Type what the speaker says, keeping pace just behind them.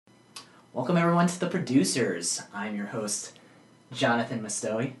Welcome everyone to The Producers. I'm your host, Jonathan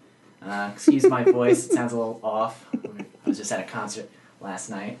Mastowi. Excuse my voice, it sounds a little off. I was just at a concert last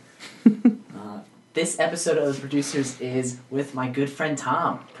night. This episode of The Producers is with my good friend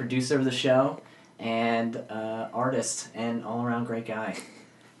Tom, producer of the show, and artist, and all-around great guy.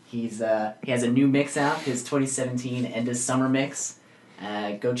 He has a new mix out, his 2017 End of Summer mix.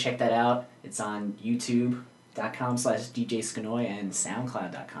 Go check that out. It's on YouTube.com/DJ Skanoy and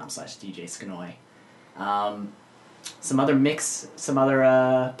SoundCloud.com/DJ Skanoy. Some other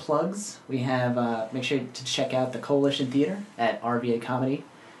plugs. We have, make sure to check out the Coalition Theater at RVA Comedy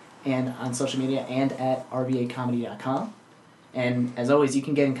and on social media and at rvacomedy.com. And as always, you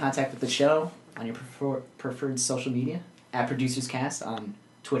can get in contact with the show on your preferred social media at ProducersCast on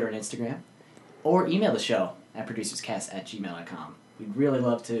Twitter and Instagram, or email the show at producerscast@gmail.com. We'd really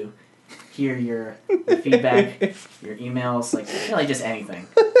love to hear your feedback, your emails, like really just anything.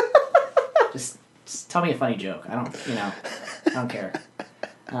 Just tell me a funny joke. I don't care.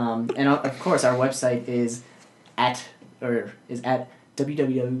 And of course, our website is at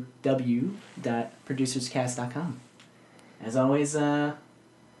www.producerscast.com. As always,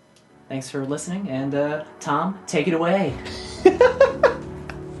 thanks for listening, and Tom, take it away.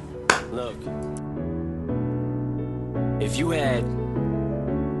 Look, if you had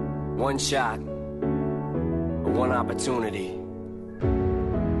one shot or one opportunity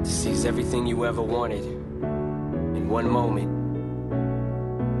to seize everything you ever wanted in one moment,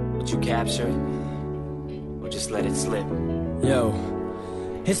 would you capture it or just let it slip? Yo.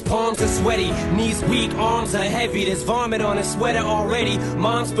 His palms are sweaty, knees weak, arms are heavy. There's vomit on his sweater already.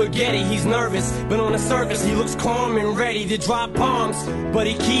 Mom's spaghetti, he's nervous, but on the surface he looks calm and ready to drop bombs. But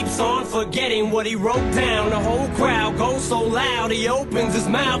he keeps on forgetting what he wrote down. The whole crowd goes so loud, he opens his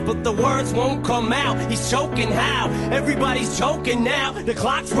mouth, but the words won't come out. He's choking how? Everybody's choking now. The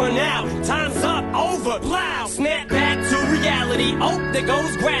clock's run out, time's up, over, loud. Snap back to reality. Oh, there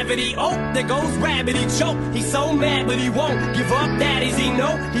goes gravity. Oh, there goes rabbit. He choke. He's so mad, but he won't give up. That is he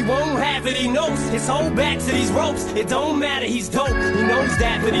knows. He won't have it, he knows his whole back to these ropes. It don't matter, he's dope. He knows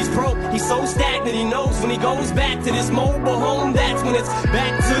that, but he's broke. He's so stagnant, he knows when he goes back to this mobile home, that's when it's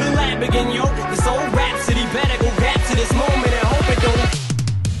back to the lab again, yo. This old rhapsody better go back to this moment and hope it don't.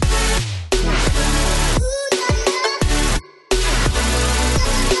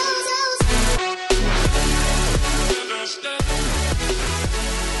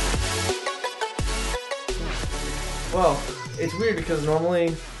 Well, it's weird because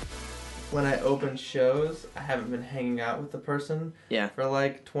normally when I open shows, I haven't been hanging out with the person for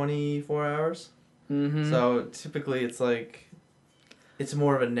like 24 hours. Mm-hmm. So typically it's like, it's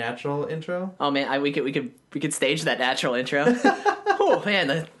more of a natural intro. Oh man, we could stage that natural intro. Oh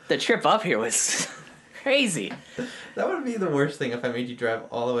man, the trip up here was crazy. That would be the worst thing if I made you drive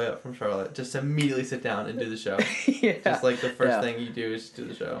all the way up from Charlotte just to immediately sit down and do the show. Yeah. Just like the first thing you do is do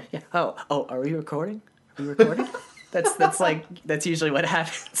the show. Yeah. Oh, are we recording? Are we recording? That's usually what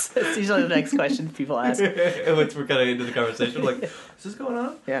happens. That's usually the next question people ask. Once we're kind of into the conversation, like, is this going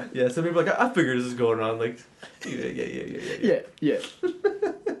on? Yeah. Yeah, some people are like, I figured this is going on. Like, yeah.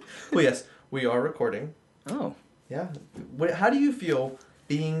 Well, yes, we are recording. Oh. Yeah. How do you feel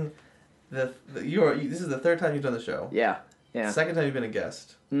being this is the third time you've done the show. Yeah. Yeah. Second time you've been a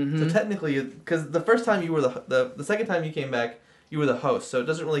guest. Mm-hmm. So technically, because the first time you were the second time you came back, you were the host, so it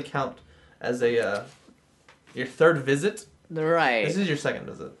doesn't really count as a your third visit. Right. This is your second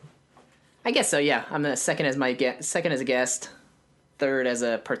visit. I guess so. Yeah, I'm the second as a guest, third as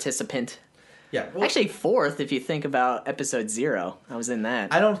a participant. Yeah. Well, actually, fourth if you think about episode 0. I was in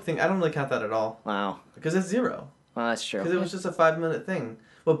that. I don't really count that at all. Wow. Because it's 0. Well, that's true. Because it was just a 5-minute thing.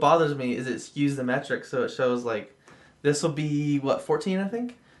 What bothers me is it skews the metric, so it shows like this will be 14, I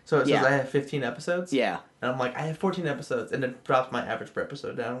think. So it says I have 15 episodes. Yeah. And I'm like, I have 14 episodes, and it drops my average per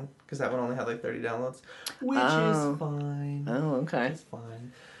episode down because that one only had like 30 downloads, which is fine. Oh, okay. It's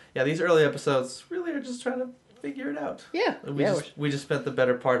fine. Yeah, these early episodes really are just trying to figure it out. Yeah. We just spent the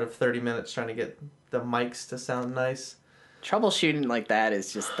better part of 30 minutes trying to get the mics to sound nice. Troubleshooting like that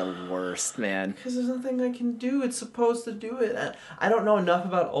is just the worst, man. Because there's nothing I can do. It's supposed to do it. I don't know enough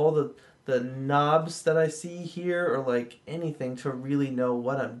about all the knobs that I see here or like anything to really know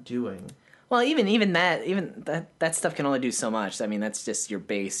what I'm doing. Well, even that stuff can only do so much. I mean, that's just your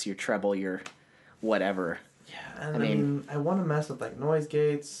bass, your treble, your whatever. Yeah, and I mean, I want to mess with like noise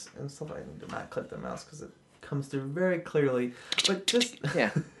gates and stuff. I need to not click the mouse because it comes through very clearly. But just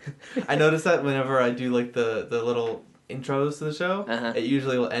yeah, I notice that whenever I do like the little intros to the show, it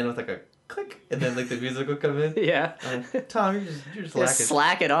usually will end with like a click, and then like the music will come in. Yeah. Tom, you're just slacking. Just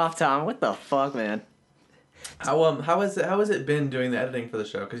slack it off, Tom. What the fuck, man? How has it been doing the editing for the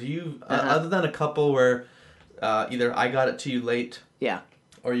show? Because you other than a couple where either I got it to you late. Yeah.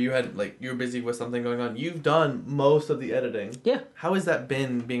 Or you were busy with something going on. You've done most of the editing. Yeah. How has that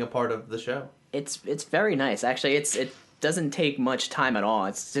been being a part of the show? It's very nice. Actually, it doesn't take much time at all.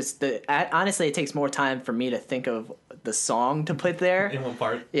 It's just honestly, it takes more time for me to think of the song to put there. In one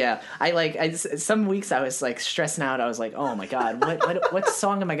part. Yeah. Some weeks I was like stressing out. I was like, oh my God, what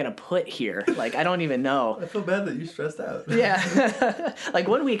song am I gonna put here? Like, I don't even know. I feel bad that you stressed out. Yeah. Like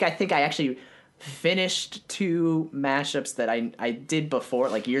one week I think I actually finished 2 mashups that I did before,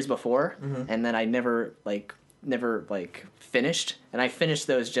 like years before, and then I never finished, and I finished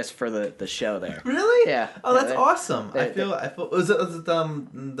those just for the show there. Really? Yeah. Oh, that's awesome. I feel was it some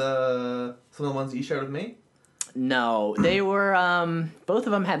of the ones that you shared with me? No, they were both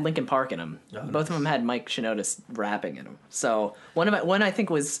of them had Linkin Park in them. Oh, both of them had Mike Shinoda's rapping in them. So one I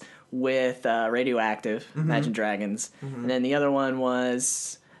think was with Radioactive, Imagine Dragons, and then the other one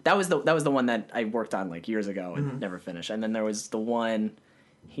was. That was the one that I worked on like years ago and never finished. And then there was the one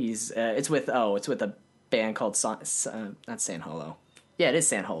it's with a band called not San Holo. Yeah, it is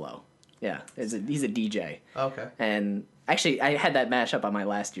San Holo. Yeah, he's a DJ. Okay. And actually, I had that mashup on my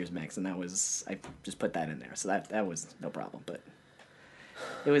last year's mix, and I just put that in there, so that was no problem. But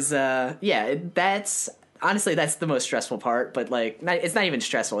it was that's honestly that's the most stressful part. But like, it's not even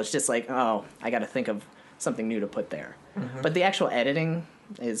stressful. It's just like, oh, I got to think of something new to put there. But the actual editing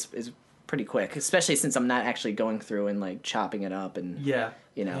is pretty quick, especially since I'm not actually going through and like chopping it up and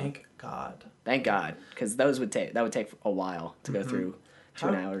Thank God, because that would take a while to go through 2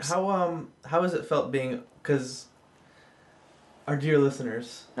 hours. How has it felt being, because our dear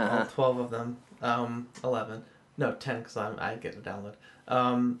listeners, all 12 of them, 11, no 10 because I get a download.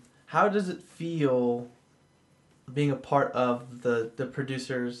 How does it feel being a part of the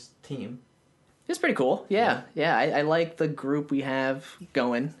producers team? It's pretty cool. Yeah. I like the group we have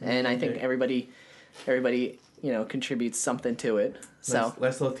going, and I think everybody, contributes something to it. So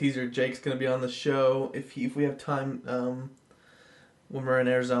nice little teaser. Jake's gonna be on the show if we have time. When we're in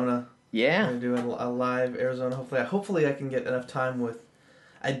Arizona. Yeah. We're doing a live Arizona. Hopefully I can get enough time with.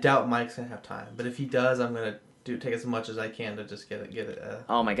 I doubt Mike's gonna have time, but if he does, I'm gonna take as much as I can to just get it.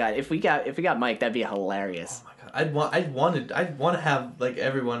 Oh my God! If we got Mike, that'd be hilarious. Oh my God! I'd want to have like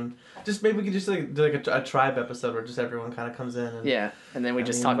everyone. Just maybe we could just like do like a tribe episode where just everyone kind of comes in. And then we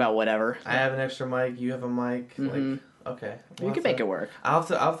talk about whatever. I have an extra mic. You have a mic. Like, okay. We can make it work. I'll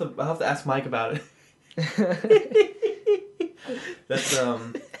have to ask Mike about it. That's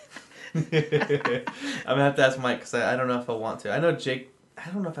I'm gonna have to ask Mike because I don't know if I'll want to. I know Jake. I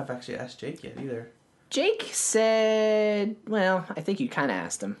don't know if I've actually asked Jake yet either. Jake said, "Well, I think you kind of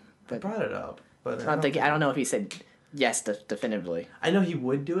asked him." But I brought it up, but I don't know if he said yes definitively. I know he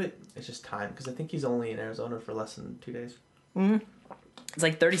would do it. It's just time because I think he's only in Arizona for less than 2 days. It's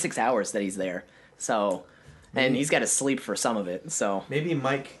like 36 hours that he's there. So, and he's got to sleep for some of it. So maybe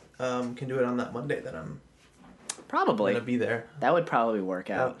Mike can do it on that Monday that I'm probably gonna be there. That would probably work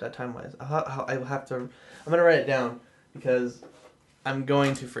out. That time wise, I will have to. I'm gonna write it down because I'm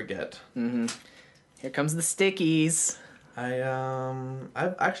going to forget. Here comes the stickies.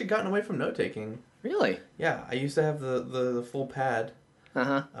 I've actually gotten away from note taking. Really? Yeah, I used to have the full pad.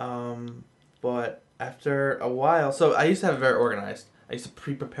 But after a while, so I used to have it very organized. I used to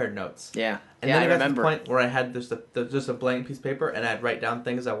pre-prepare notes. Yeah. And then I got to the point where I had just a blank piece of paper, and I'd write down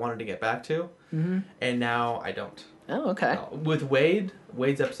things I wanted to get back to. And now I don't. Oh, okay. With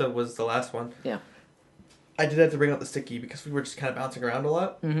Wade's episode was the last one. Yeah. I did have to bring out the sticky because we were just kind of bouncing around a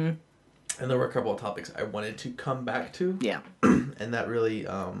lot. And there were a couple of topics I wanted to come back to. Yeah. And that really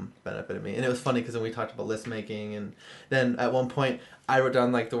benefited me. And it was funny because then we talked about list making, and then at one point I wrote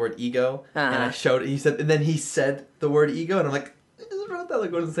down like the word ego, and I showed. He said the word ego, and I'm like, I just wrote that.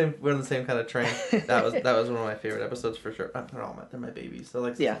 Like we're on the same kind of train. That was one of my favorite episodes for sure. They're all they're my babies. They're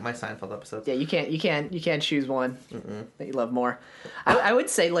like my Seinfeld episodes. Yeah, you can't choose one that you love more. I would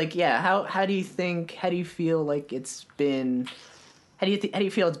say like how do you feel like it's been? How do you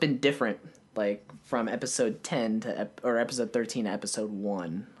feel it's been different, like from episode 10 or episode 13 to episode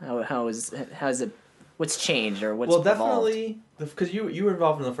 1? How is it? What's changed or what's evolved? Definitely because you were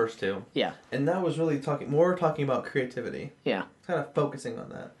involved in the first 2. Yeah. And that was really talking about creativity. Yeah. Kind of focusing on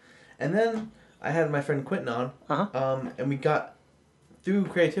that, and then I had my friend Quentin on, and we got through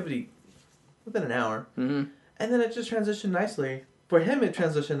creativity within an hour, and then it just transitioned nicely. For him, it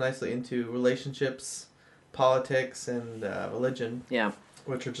transitioned nicely into relationships, politics, and religion. Yeah.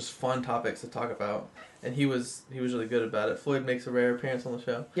 Which are just fun topics to talk about, and he was really good about it. Floyd makes a rare appearance on the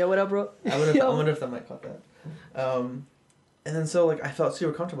show. Yeah, what up, bro? I wonder if that might caught that. And then so like I felt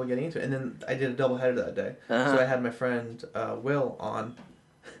super comfortable getting into it, and then I did a double header that day. So I had my friend Will on,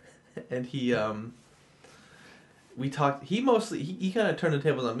 and we talked. He kind of turned the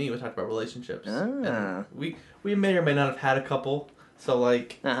tables on me. We talked about relationships. And we may or may not have had a couple. So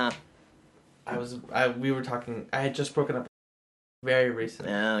like we were talking. I had just broken up very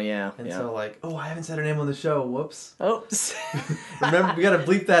recently. Oh yeah. And so like, oh, I haven't said her name on the show. Whoops. Oops. Remember, we gotta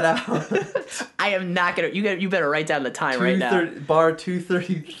bleep that out. I am not gonna. You better write down the time right now. Bar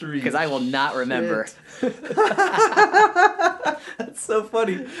 233. Because I will not remember. That's so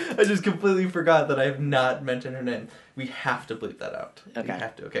funny. I just completely forgot that I have not mentioned her name. We have to bleep that out. Okay. We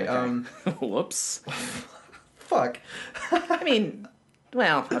have to. Okay. Whoops. Fuck. I mean,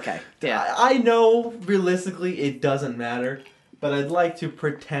 well, okay. Yeah. I know realistically it doesn't matter, but I'd like to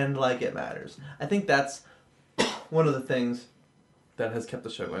pretend like it matters. I think that's one of the things that has kept the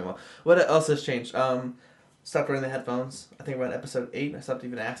show going well. What else has changed? Stopped wearing the headphones. I think around episode 8, I stopped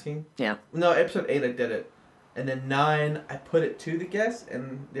even asking. Yeah. No, episode 8 I did it. And then 9, I put it to the guests,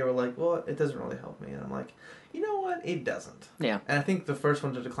 and they were like, well, it doesn't really help me. And I'm like, you know what? It doesn't. Yeah. And I think the first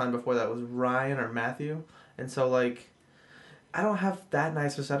one to decline before that was Ryan or Matthew. And so, like, I don't have that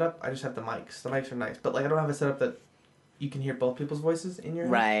nice a setup. I just have the mics. The mics are nice. But, like, I don't have a setup that you can hear both people's voices in your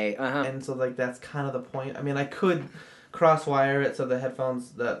head. Right. And so, like, that's kind of the point. I mean, I could cross-wire it so the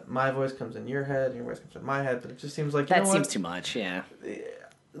headphones, that my voice comes in your head and your voice comes in my head, but it just seems like, that seems too much, yeah.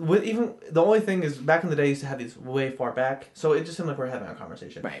 Even the only thing is, back in the day, I used to have these way far back, so it just seemed like we're having a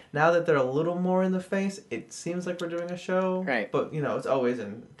conversation. Right. Now that they're a little more in the face, it seems like we're doing a show. Right. But, you know, it's always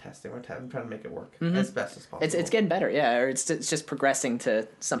in testing. We're trying to make it work as best as possible. It's getting better, yeah, or it's just progressing to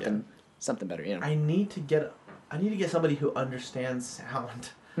something better, you know. I need to get somebody who understands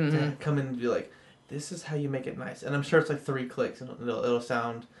sound to come in and be like, this is how you make it nice. And I'm sure it's like 3 clicks and it'll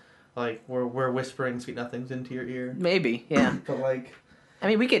sound like we're whispering sweet nothings into your ear. Maybe, yeah. But like, I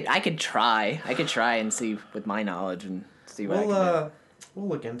mean, I could try and see with my knowledge and see what I can do. We'll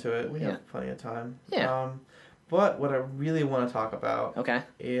look into it. We have plenty of time. Yeah. But what I really want to talk about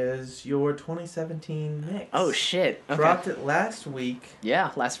is your 2017 mix. Oh, shit. Okay. Dropped it last week.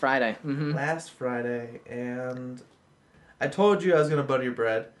 Yeah, last Friday. Last Friday. And I told you I was going to butter your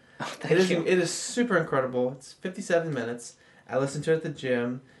bread. Oh, thank you. It is super incredible. It's 57 minutes. I listened to it at the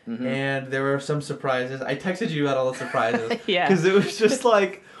gym, and there were some surprises. I texted you about all the surprises. Yeah. Because it was just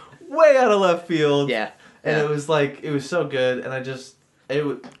like way out of left field. Yeah. And it was like, it was so good, and I've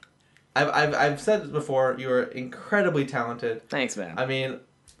said this before, you are incredibly talented. Thanks, man. I mean,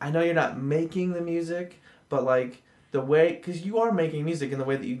 I know you're not making the music, but like the way, because you are making music in the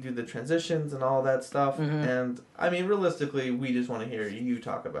way that you do the transitions and all that stuff, and I mean, realistically, we just want to hear you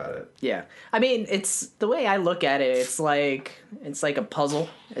talk about it. Yeah. I mean, it's the way I look at it, it's like a puzzle.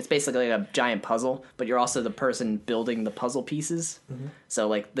 It's basically a giant puzzle, but you're also the person building the puzzle pieces. So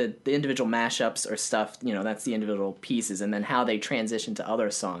like the individual mashups or stuff, you know, that's the individual pieces, and then how they transition to other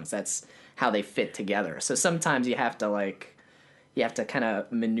songs, that's how they fit together. So sometimes you have to kind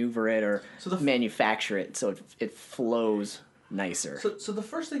of maneuver it or manufacture it so it flows nicer. So the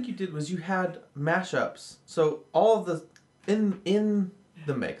first thing you did was you had mashups. So all of the in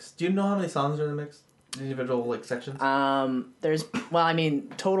the mix. Do you know how many songs are in the mix? The individual like sections.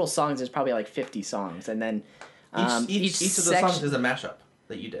 Total songs there's probably like 50 songs, and then each of the songs is a mashup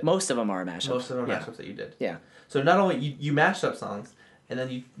that you did. Most of them are a mashup. Most of them are mashups that you did. Yeah. So not only you mashed up songs, and then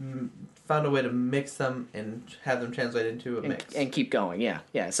you found a way to mix them and have them translate into a mix. And keep going, yeah.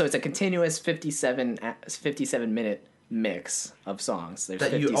 So it's a continuous 57 minute mix of songs. There's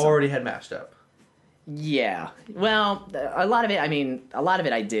that 50 you already had mashed up. Yeah. Well, a lot of it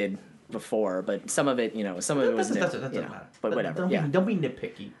I did before, but some of it, some of it was new. That doesn't matter. But whatever, Don't be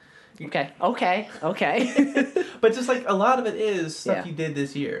nitpicky. Okay. But just like a lot of it is stuff you did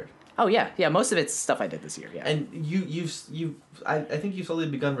this year. Oh yeah. Most of it's stuff I did this year. Yeah. And I think you've slowly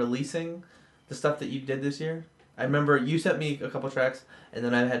begun releasing the stuff that you did this year. I remember you sent me a couple tracks, and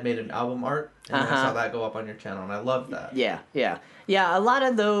then I had made an album art, and I saw that go up on your channel, and I love that. Yeah. A lot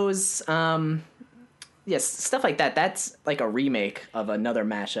of those, yes, stuff like that. That's like a remake of another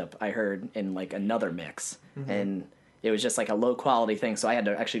mashup I heard in like another mix, and it was just like a low quality thing, so I had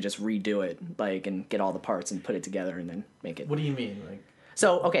to actually just redo it, like, and get all the parts and put it together and then make it. What do you mean, like?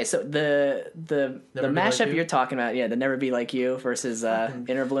 So the mashup like you're talking about, the Never Be Like You versus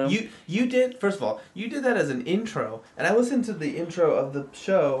Inner Bloom. You did, first of all, you did that as an intro, and I listened to the intro of the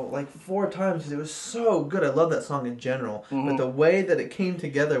show like 4 times because it was so good. I love that song in general, but the way that it came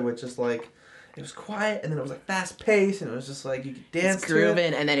together was just like, it was quiet, and then it was like fast paced, and it was just like you could dance it's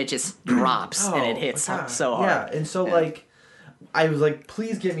grooving, and then it just drops and it hits so hard. Yeah, and so like, I was like,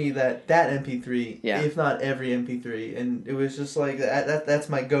 please get me that MP3, yeah. if not every MP3, and it was just like that's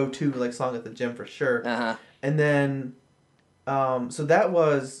my go-to like song at the gym for sure. Uh-huh. And then, so that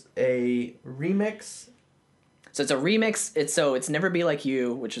was a remix. So it's a remix. It's Never Be Like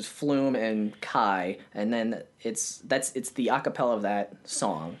You, which is Flume and Kai, and then it's the acapella of that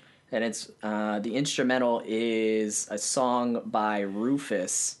song, and it's the instrumental is a song by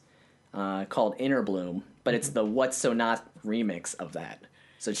Rufus called Inner Bloom, but it's the What's So Not remix of that.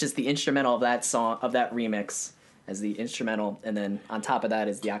 So it's just the instrumental of that song, of that remix as the instrumental, and then on top of that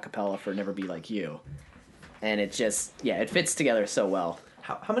is the acapella for Never Be Like You. And it just, it fits together so well.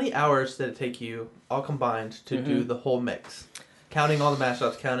 How many hours did it take you, all combined, to do the whole mix? Counting all the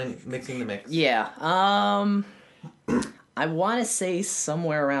mashups, mixing the mix. Yeah. I want to say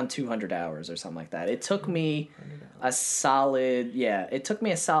somewhere around 200 hours or something like that. It took me a solid,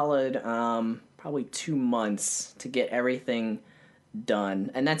 probably 2 months to get everything done.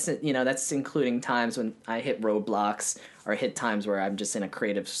 And that's including times when I hit roadblocks or hit times where I'm just in a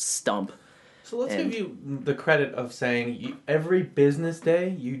creative stump. So let's give you the credit of saying every business day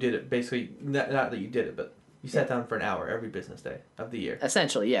you did it. Basically, not that you did it, but you sat down for an hour every business day of the year.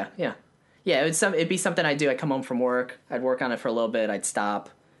 Essentially, yeah. It'd be something I'd do. I'd come home from work. I'd work on it for a little bit. I'd stop.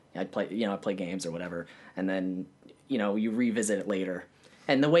 I'd play games or whatever, and then you revisit it later.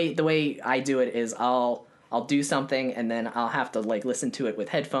 And the way I do it is I'll do something, and then I'll have to like listen to it with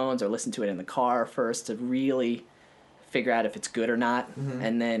headphones or listen to it in the car first to really figure out if it's good or not,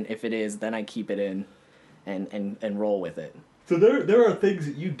 and then if it is, then I keep it in and roll with it. So there are things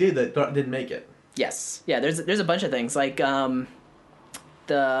that you did that didn't make it. Yes, there's a bunch of things like the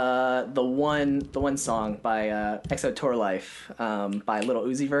one song by Exo Tour Life by Little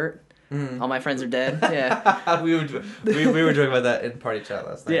Uzi Vert. All My Friends Are Dead. Yeah, we were joking about that in party chat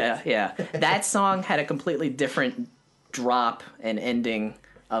last night. Yeah. That song had a completely different drop and ending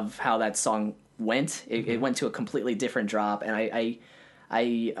of how that song went. It went to a completely different drop, and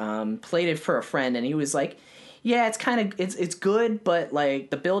I played it for a friend, and he was like, "Yeah, it's good, but like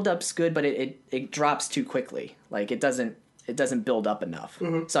the build up's good, but it drops too quickly. Like it doesn't build up enough."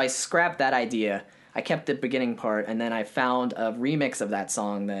 So I scrapped that idea. I kept the beginning part, and then I found a remix of that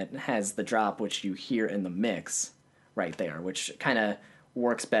song that has the drop, which you hear in the mix right there, which kind of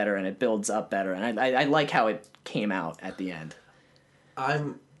works better and it builds up better, and I like how it came out at the end.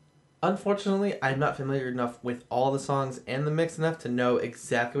 Unfortunately, I'm not familiar enough with all the songs and the mix enough to know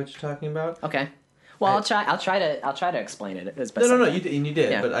exactly what you're talking about. Okay. Well, I'll try to explain it as best. No, you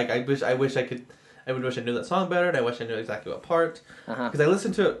did. Yeah. But I wish I could. I would wish I knew that song better, and I wish I knew exactly what part. Because I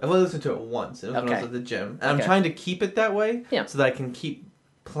listened to it. I've only listened to it once. It was when I was at the gym, and I'm trying to keep it that way. Yeah. So that I can keep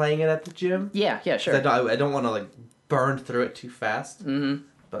playing it at the gym. Yeah, sure. I don't want to like burn through it too fast. Mm-hmm.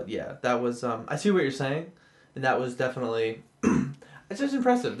 But yeah, that was. I see what you're saying, and that was definitely. It's just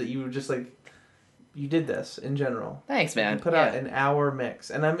impressive that you were just like, you did this in general. Thanks, man. You put out an hour mix,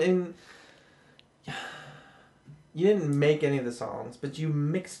 and you didn't make any of the songs, but you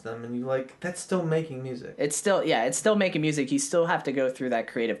mixed them, and that's still making music. It's still making music. You still have to go through that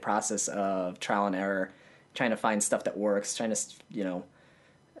creative process of trial and error, trying to find stuff that works, trying to,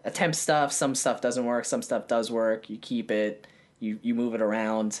 attempt stuff. Some stuff doesn't work. Some stuff does work. You keep it. You move it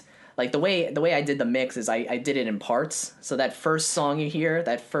around. Like the way I did the mix is I did it in parts. So that first song you hear,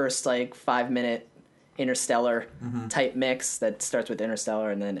 that first like 5-minute Interstellar type mix that starts with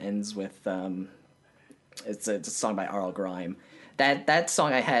Interstellar and then ends with it's a song by Arl Grime. That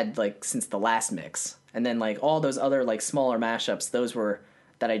song I had like since the last mix, and then like all those other like smaller mashups, those were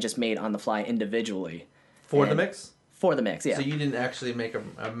that I just made on the fly individually for the mix. For the mix, yeah. So you didn't actually make a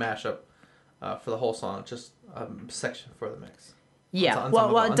mashup for the whole song, just a section for the mix. Yeah,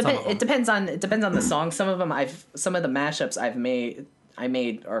 it depends on the song. Some of the mashups I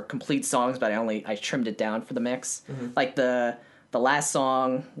made are complete songs, but I trimmed it down for the mix. Like the last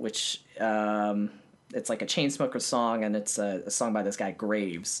song, which it's like a Chainsmokers song, and it's a song by this guy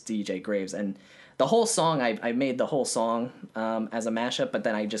Graves, DJ Graves, and the whole song I made the whole song as a mashup, but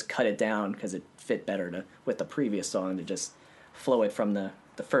then I just cut it down because it fit better with the previous song to just flow it from the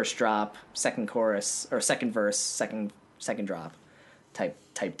first drop, second chorus or second verse, second drop.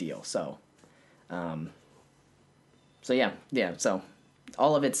 Type deal. So yeah. So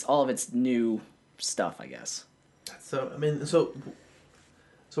all of it's new stuff, I guess. So I mean, so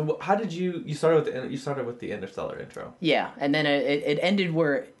how did you started with the Interstellar intro? Yeah, and then it ended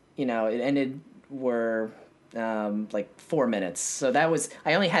where like 4 minutes. So that was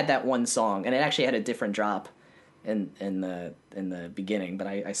I only had that one song, and it actually had a different drop in the beginning, but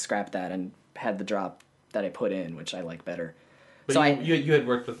I scrapped that and had the drop that I put in, which I like better. But so you had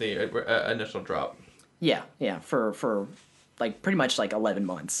worked with the initial drop. Yeah, for like pretty much like 11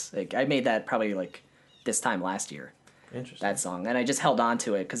 months. Like I made that probably like this time last year. Interesting. That song, and I just held on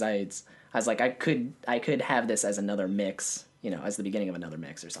to it because I was like I could have this as another mix, as the beginning of another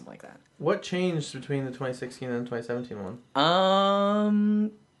mix or something like that. What changed between the 2016 and the 2017 one?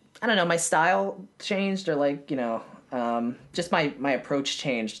 I don't know. My style changed, or like just my approach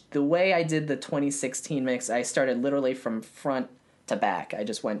changed. The way I did the 2016 mix, I started literally from front to back. I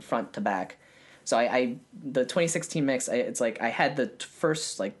just went front to back. So the 2016 mix, it's like I had the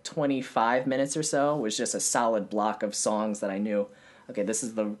first like 25 minutes or so was just a solid block of songs that I knew, okay, this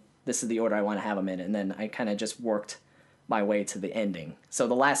is the order I want to have them in, and then I kind of just worked my way to the ending. So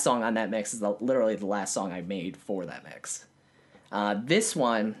the last song on that mix is literally the last song I made for that mix. This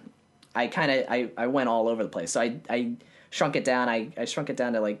one, I went all over the place. So I shrunk it down. I shrunk it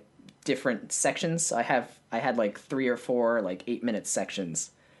down to like different sections. I had like 3 or 4 like 8-minute sections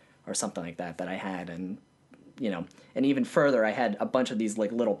or something like that I had, and and even further, I had a bunch of these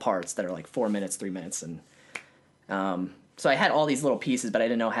like little parts that are like 4 minutes, 3 minutes, and so I had all these little pieces, but I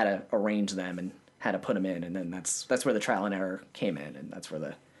didn't know how to arrange them and how to put them in, and then that's where the trial and error came in, and that's where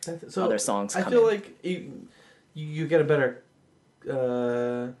the other songs come in. I feel like you get a better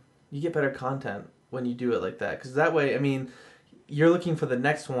you get better content when you do it like that, because that way, I mean, you're looking for the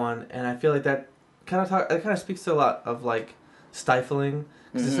next one, and I feel like that kind of speaks to a lot of like stifling.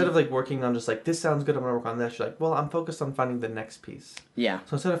 Because instead of like working on just like, this sounds good, I'm going to work on this, you're like, well, I'm focused on finding the next piece. Yeah.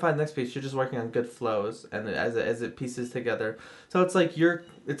 So instead of finding the next piece, you're just working on good flows and as it pieces together. So it's like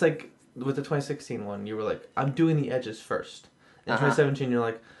it's like with the 2016 one, you were like, I'm doing the edges first. In 2017, you're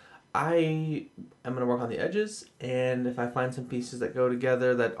like, I am going to work on the edges, and if I find some pieces that go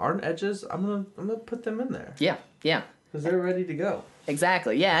together that aren't edges, I'm gonna put them in there. Yeah, yeah. Because they're ready to go.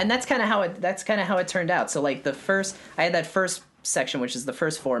 Exactly, yeah, and that's kind of how it turned out. So like I had that first section, which is the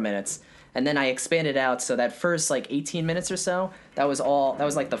first 4 minutes, and then I expanded out, so that first like 18 minutes or so, that was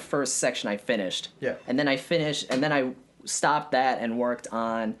like the first section I finished. Yeah. And then I stopped that and worked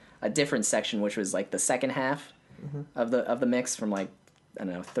on a different section, which was like the second half of the mix, from like, I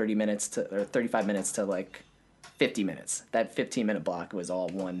don't know, 30 minutes or 35 minutes to like 50 minutes. That 15-minute block was all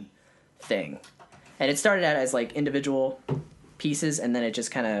one thing. And it started out as like individual pieces, and then it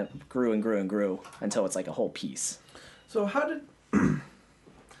just kind of grew and grew and grew until it's like a whole piece. So how did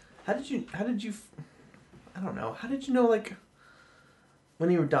you I don't know, how did you know like when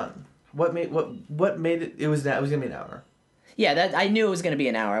you were done? What made it was going to be an hour? Yeah, that I knew it was going to be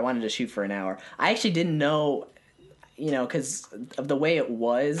an hour. I wanted to shoot for an hour. I actually didn't know, because of the way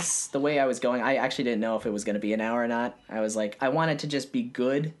I was going, I actually didn't know if it was going to be an hour or not. I was like, I want it to just be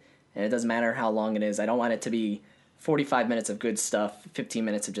good, and it doesn't matter how long it is. I don't want it to be 45 minutes of good stuff, 15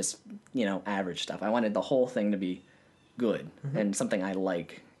 minutes of just, average stuff. I wanted the whole thing to be good and something I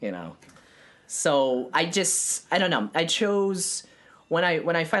like, So I don't know. I chose when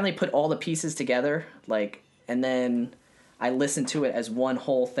I finally put all the pieces together, like, and then I listened to it as one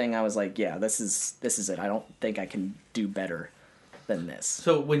whole thing. I was like, yeah, this is it. I don't think I can do better than this.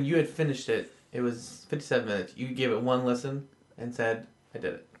 So when you had finished it, it was 57 minutes. You gave it one listen and said, I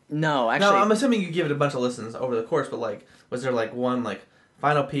did it. No, actually. No, I'm assuming you give it a bunch of listens over the course, but like, was there like one like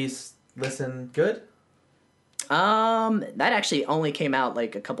final piece listen good? That actually only came out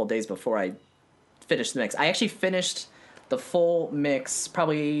like a couple days before I finished the mix. I actually finished the full mix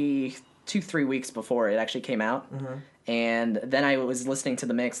probably 2-3 weeks before it actually came out. And then I was listening to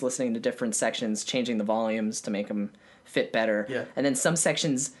the mix, listening to different sections, changing the volumes to make them fit better. Yeah. And then some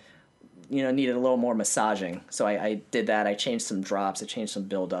sections, needed a little more massaging. So I did that. I changed some drops. I changed some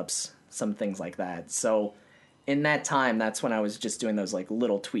build-ups, some things like that. So in that time, that's when I was just doing those like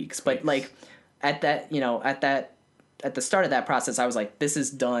little tweaks. But like at that, at the start of that process, I was like, this is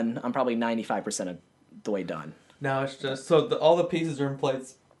done. I'm probably 95% of the way done. Now it's just, so all the pieces are in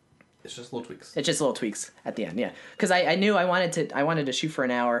place. It's just little tweaks. It's just little tweaks at the end, yeah. Because I knew I wanted to shoot for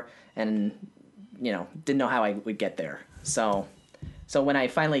an hour, and didn't know how I would get there. So when I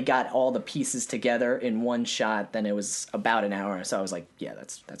finally got all the pieces together in one shot, then it was about an hour. So I was like, yeah,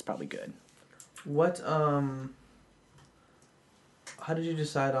 that's probably good. What how did you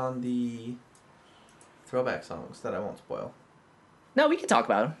decide on the throwback songs that I won't spoil? No, we can talk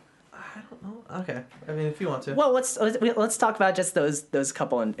about them. I don't know. Okay. I mean, if you want to. Well, let's talk about just those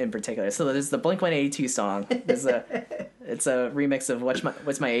couple in particular. So there's the Blink-182 song. It's a remix of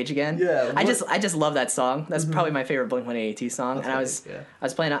What's My Age Again? Yeah. I just love that song. That's probably my favorite Blink-182 song. That's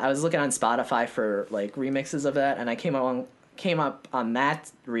and I was looking on Spotify for like remixes of that, and I came up on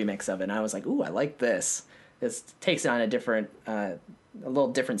that remix of it, and I was like, ooh, I like this. This takes it on a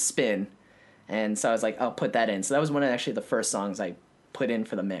little different spin, and so I was like, I'll put that in. So that was one of actually the first songs I put in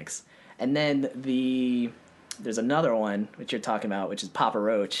for the mix. And then the there's another one which you're talking about, which is Papa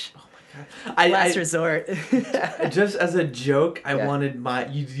Roach. Last Resort. Just as a joke, I wanted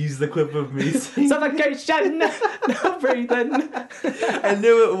you to use the clip of me singing. Suffocation, no breathing. I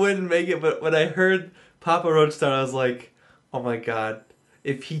knew it wouldn't make it, but when I heard Papa Roach start, I was like, "Oh my god!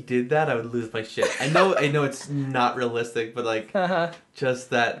 If he did that, I would lose my shit." I know it's not realistic, but like, just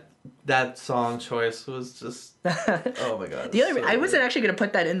that song choice was just, oh my god! I wasn't actually gonna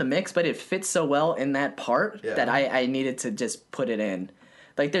put that in the mix, but it fits so well in that part that I needed to just put it in.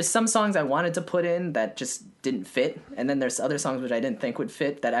 Like, there's some songs I wanted to put in that just didn't fit, and then there's other songs which I didn't think would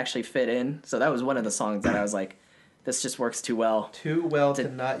fit that actually fit in. So that was one of the songs that I was like, this just works too well. Too well to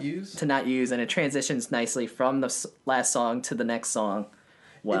not use? To not use, and it transitions nicely from the last song to the next song.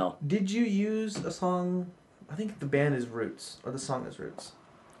 Well. Did you use a song, I think the band is Roots, or the song is Roots.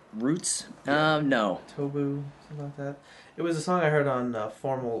 Roots? No. Tobu, something like that. It was a song I heard on one of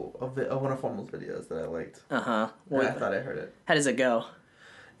Formal's videos that I liked. Uh-huh. Well, I thought I heard it. How does it go?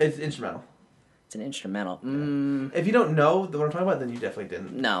 It's instrumental. It's an instrumental. Yeah. If you don't know what I'm talking about, then you definitely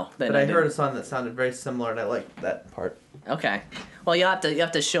didn't. No. But I heard a song that sounded very similar, and I liked that part. Okay. Well, you have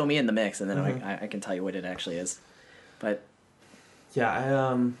to show me in the mix, and then I can tell you what it actually is. But yeah, I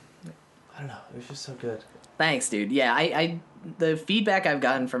don't know. It was just so good. Thanks, dude. Yeah, I the feedback I've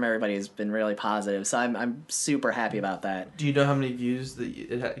gotten from everybody has been really positive, so I'm super happy about that. Do you know how many views that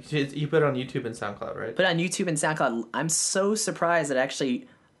you put it on YouTube and SoundCloud, right? Put it on YouTube and SoundCloud. I'm so surprised it actually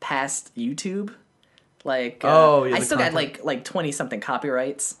passed YouTube. Like, I still got like 20 something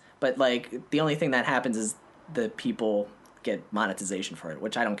copyrights, but like the only thing that happens is the people get monetization for it,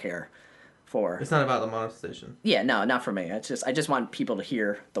 which I don't care for. It's not about the monetization. Yeah, no, not for me. I just want people to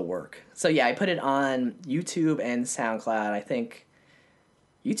hear the work. So yeah, I put it on YouTube and SoundCloud. I think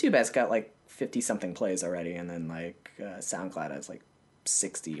YouTube has got like 50 something plays already, and then like SoundCloud has like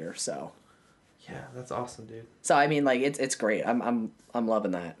 60 or so. Yeah, that's awesome, dude. So I mean, like it's great. I'm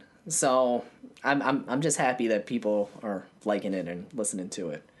loving that. So I'm just happy that people are liking it and listening to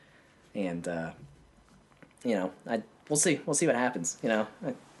it, and you know, we'll see what happens. You know.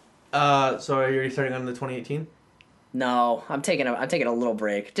 So are you already starting on the 2018? No, I'm taking a little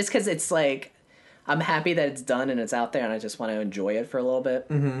break just because it's like I'm happy that it's done and it's out there, and I just want to enjoy it for a little bit.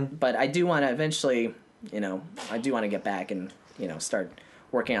 Mm-hmm. But I do want to eventually, I do want to get back and start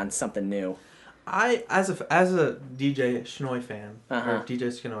working on something new. I, as a DJ Shinoy fan, Uh-huh. or DJ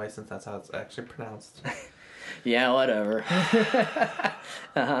Shinoy, since that's how it's actually pronounced. Yeah, whatever.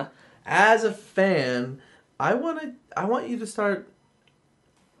 Uh-huh. As a fan, I want you to start,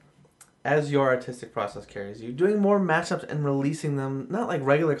 as your artistic process carries you, doing more mashups and releasing them, not like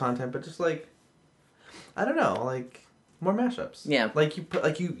regular content, but just like, I don't know, like more mashups. Yeah. Like you put,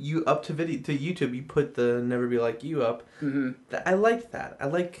 like you up to YouTube, you put the Never Be Like You up. Mm-hmm. I like that. I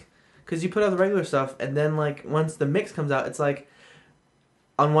like, because you put out the regular stuff, and then like once the mix comes out, it's like,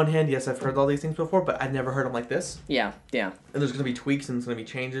 on one hand, yes, I've heard all these things before, but I've never heard them like this. Yeah, yeah. And there's gonna be tweaks and there's gonna be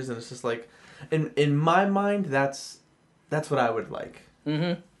changes, and it's just like, in my mind, that's what I would like.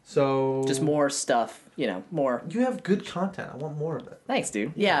 Mm-hmm. So just more stuff, more. You have good content. I want more of it. Thanks,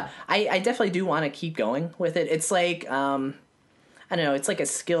 dude. Yeah, I definitely do want to keep going with it. It's like, I don't know, it's like a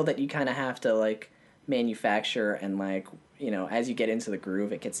skill that you kind of have to like manufacture, and like, as you get into the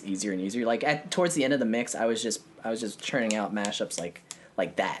groove, it gets easier and easier. Like towards the end of the mix, I was just churning out mashups like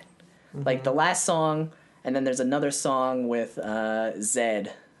that. Mm-hmm. Like the last song, and then there's another song with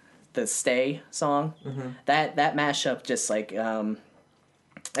Zed, the Stay song. Mm-hmm. That mashup just like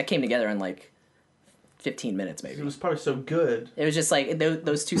that came together in like 15 minutes maybe. It was probably so good. It was just like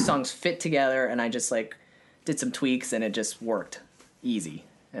those two songs fit together, and I just like did some tweaks, and it just worked easy,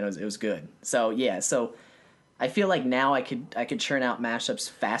 and it was good. So yeah, so I feel like now I could churn out mashups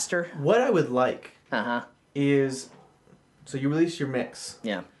faster. What I would like Uh-huh. is, so you release your mix.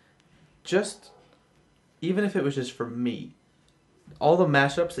 Yeah. Just, even if it was just for me, all the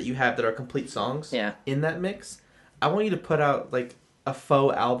mashups that you have that are complete songs. Yeah. In that mix, I want you to put out like a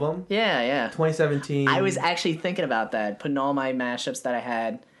faux album. Yeah. 2017. I was actually thinking about that, putting all my mashups that I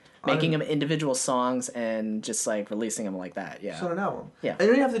had, making them individual songs, and just like releasing them like that. Yeah. Just on an album. Yeah. And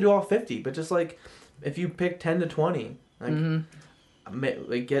you don't have to do all 50, but just like if you pick 10 to 20, like,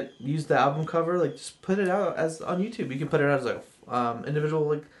 use the album cover, like just put it out as on YouTube. You can put it out as like individual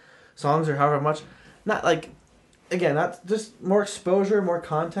like songs or however much. Not like, again, not just more exposure, more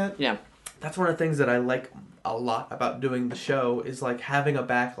content. Yeah. That's one of the things that I like a lot about doing the show, is like having a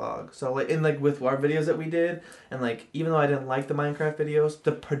backlog. So like with our videos that we did, and like even though I didn't like the Minecraft videos,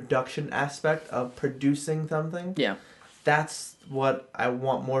 the production aspect of producing something, that's what I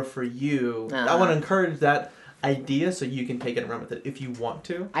want more for you. I want to encourage that idea so you can take it and run with it if you want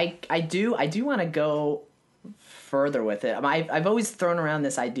to. I do want to go further with it. I've always thrown around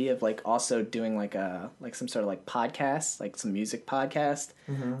this idea of like also doing like some sort of like podcast, like some music podcast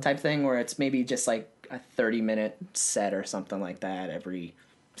type thing, where it's maybe just like a 30-minute set or something like that every,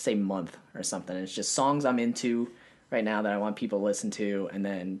 say, month or something. It's just songs I'm into right now that I want people to listen to, and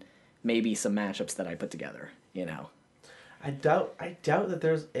then maybe some mashups that I put together, you know. I doubt that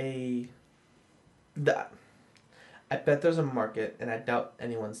there's I bet there's a market, and I doubt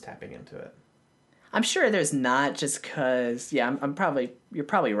anyone's tapping into it. I'm sure there's not, just because, yeah, you're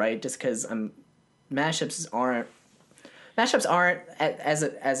probably right, just because mashups aren't as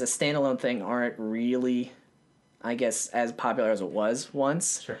a standalone thing aren't really, I guess, as popular as it was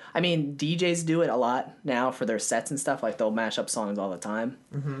once. Sure. I mean, DJs do it a lot now for their sets and stuff. Like, they'll mash up songs all the time.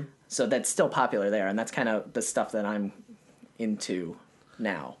 Mm-hmm. So that's still popular there, and that's kind of the stuff that I'm into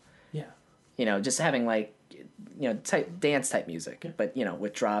now. Yeah. You know, just having, like, you know, dance type music, but, you know,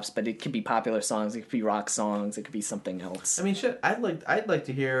 with drops. But it could be popular songs, it could be rock songs, it could be something else. I mean, shit, I'd like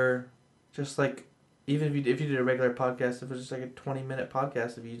to hear, just like, even if you did a regular podcast, if it was just like a 20-minute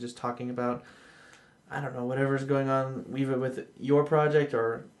podcast of you just talking about, I don't know, whatever's going on, either with your project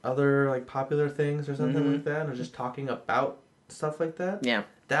or other like popular things or something like that, or just talking about stuff like that. Yeah.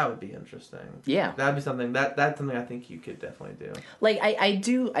 That would be interesting. Yeah. That'd be something that's something I think you could definitely do. Like I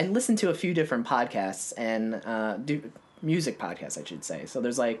listen to a few different podcasts and do music podcasts, I should say. So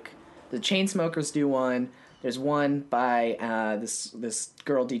there's like the Chainsmokers do one. There's one by this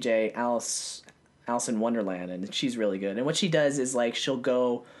girl DJ Alice in Wonderland, and she's really good. And what she does is like she'll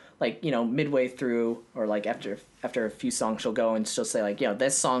go like, you know, midway through or like after a few songs, she'll go and she'll say like, you know,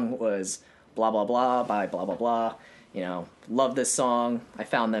 this song was blah blah blah by blah blah blah. You know, love this song. I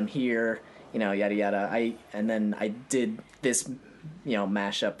found them here. You know, yada yada. And then I did this, you know,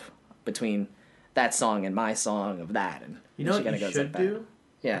 mashup between that song and my song of that. And you know what you should do?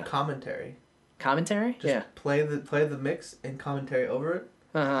 Yeah, a commentary. Commentary? Just play the mix and commentary over it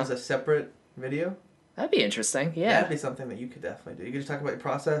as a separate video. That'd be interesting. Yeah, that'd be something that you could definitely do. You could just talk about your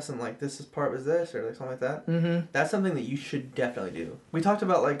process and like this part was this or like something like that. Mm-hmm. That's something that you should definitely do. We talked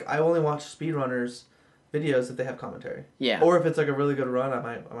about like I only watch speedrunners videos if they have commentary. Yeah. Or if it's like a really good run, I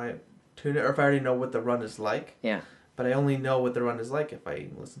might tune it, or if I already know what the run is like. Yeah. But I only know what the run is like if I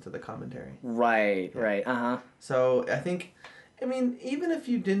listen to the commentary. Right. Yeah. Right. Uh-huh. So I think, I mean, even if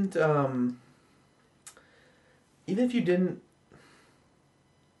it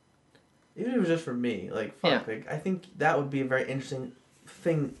was just for me, like, fuck, like, I think that would be a very interesting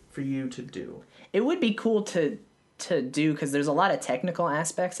thing for you to do. It would be cool to do, because there's a lot of technical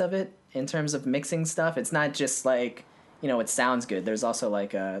aspects of it in terms of mixing stuff. It's not just like, you know, it sounds good. There's also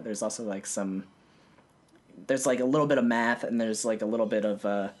like some, there's like a little bit of math, and there's like a little bit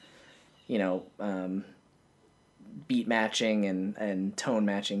of you know, beat matching and tone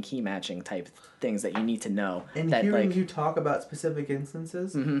matching, key matching type things that you need to know. And that, hearing like, you talk about specific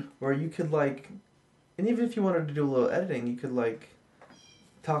instances where you could like, and even if you wanted to do a little editing, you could like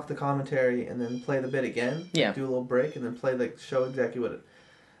talk the commentary and then play the bit again. Yeah. Do a little break and then play like show exactly what it.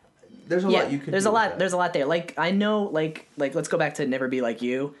 There's a lot you could. There's a lot. There's a lot there. Like I know, like let's go back to Never Be Like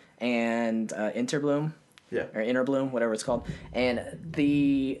You and Interbloom. Yeah. Or Interbloom, whatever it's called. And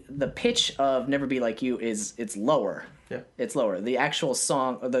the pitch of Never Be Like You it's lower. Yeah. It's lower. The actual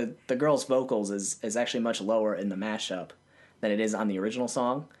song, the girl's vocals is actually much lower in the mashup than it is on the original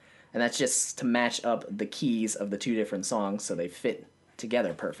song. And that's just to match up the keys of the two different songs so they fit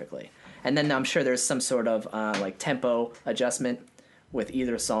together perfectly. And then I'm sure there's some sort of like tempo adjustment with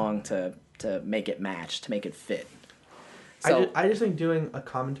either song to make it match, to make it fit. So, I just think doing a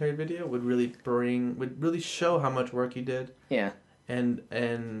commentary video would really show how much work you did. Yeah.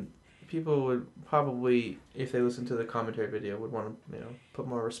 And people would probably, if they listen to the commentary video, would want to, you know, put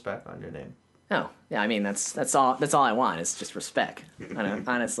more respect on your name. Oh, yeah, I mean that's all I want is just respect,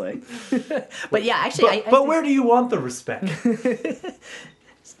 honestly. But yeah, actually But where do you want the respect?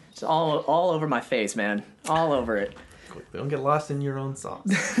 It's all over my face, man. All over it. Don't get lost in your own sauce.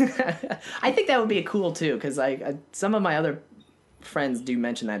 I think that would be cool too, because some of my other friends do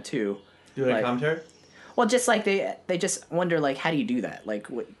mention that too. Do a commentary? Well, just like they just wonder like, how do you do that? Like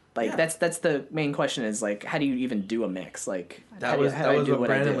what? Like that's the main question is like, how do you even do a mix? Like that was what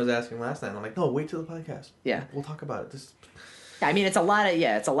Brandon was asking last night. I'm like, no, wait till the podcast. Yeah, we'll talk about it. I mean, it's a lot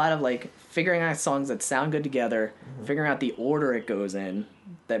of like figuring out songs that sound good together, figuring out the order it goes in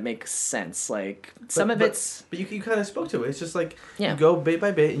that makes sense. Like but you kind of spoke to it. It's just like you go bit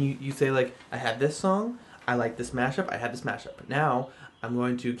by bit and you say like, I had this song, I like this mashup, I had this mashup. But now I'm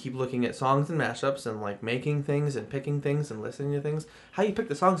going to keep looking at songs and mashups and like making things and picking things and listening to things. How you pick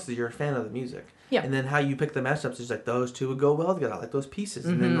the songs is you're a fan of the music. Yeah. And then how you pick the mashups is like those two would go well together. I like those pieces.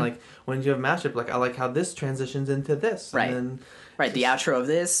 And then like when you have a mashup, like I like how this transitions into this. Right. And then right. The outro of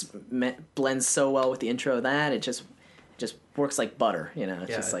this blends so well with the intro of that. It just works like butter. You know,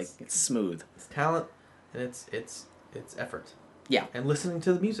 it's just like it's smooth. It's talent, and it's effort. Yeah. And listening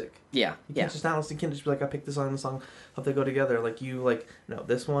to the music. Yeah. You can't just not listen. You can't just be like, I picked this song and the song, hope they go together. Like you like, no,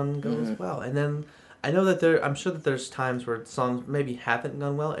 this one goes well. And then I know that I'm sure that there's times where songs maybe haven't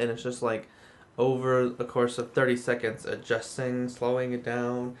gone well, and it's just like over the course of 30 seconds, adjusting, slowing it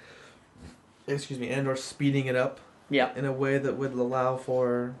down, and or speeding it up. Yeah. In a way that would allow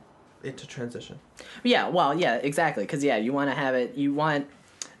for it to transition. Yeah. Well. Yeah. Exactly. Because you want to have it. You want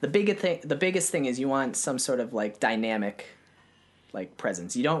the biggest thing is you want some sort of like dynamic, like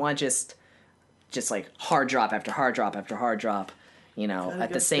presence. You don't want just like hard drop after hard drop after hard drop. You know,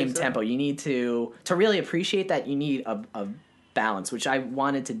 at the same tempo. You need to really appreciate that. You need a balance, which I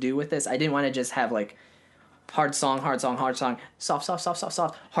wanted to do with this. I didn't want to just have like hard song, soft, hard song.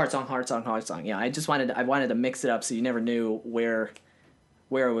 Yeah, I wanted to mix it up so you never knew where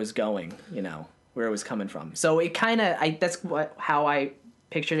it was going. You know, where it was coming from. So it kind of how I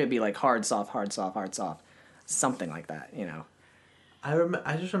pictured it, be like hard, soft, something like that. You know.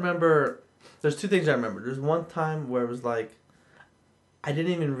 I just remember. There's two things I remember. There's one time where it was like, I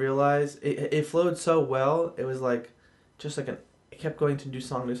didn't even realize it flowed so well. It was like, just like it kept going to new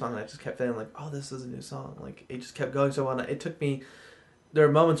song, and I just kept feeling like, oh, this is a new song. Like it just kept going so well. And it took me. There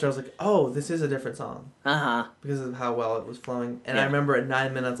were moments where I was like, oh, this is a different song. Because of how well it was flowing. And I remember at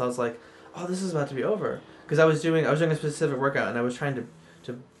 9 minutes, I was like, oh, this is about to be over. Because I was doing a specific workout, and I was trying to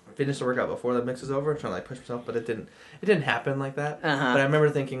finish the workout before the mix is over, trying to like push myself, but it didn't happen like that. But I remember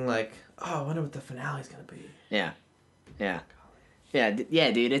thinking like, oh, I wonder what the finale's gonna be. Yeah,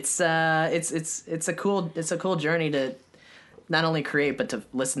 dude. It's a cool journey to not only create but to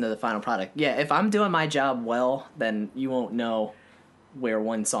listen to the final product. Yeah, if I'm doing my job well, then you won't know where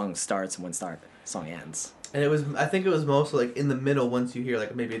one song starts and one song ends. And I think it was mostly like in the middle once you hear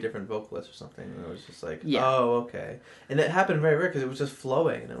like maybe a different vocalist or something. And it was just like, oh, okay. And it happened very rare because it was just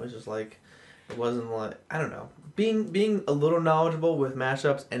flowing, and it was just like, it wasn't like, I don't know. Being a little knowledgeable with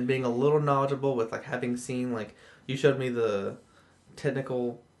mashups and being a little knowledgeable with like having seen like, you showed me the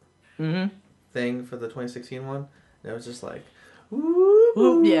technical thing for the 2016 one, and it was just like,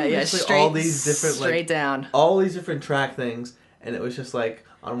 woo, yeah, straight, all these different straight down, all these different track things, and it was just like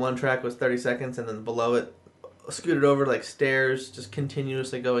on one track was 30 seconds, and then below it scooted over like stairs, just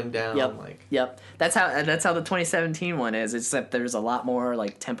continuously going down. Yep. That's how the 2017 one is. It's that there's a lot more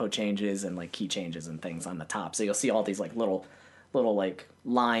like tempo changes and like key changes and things on the top. So you'll see all these like little like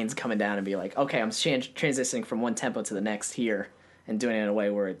lines coming down and be like, okay, I'm transitioning from one tempo to the next here, and doing it in a way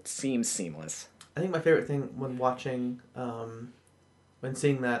where it seems seamless. I think my favorite thing when watching, when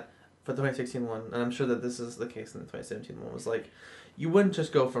seeing that for the 2016 one, and I'm sure that this is the case in the 2017 one, was like, you wouldn't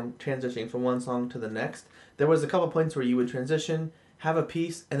just go from transitioning from one song to the next. There was a couple points where you would transition, have a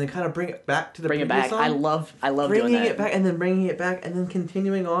piece, and then kind of bring it back to the previous song. I love bringing doing that. it back and then bringing it back and then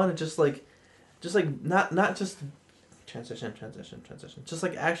continuing on, and just like not just transition, just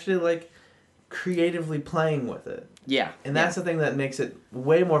like actually like creatively playing with it. Yeah. And that's the thing that makes it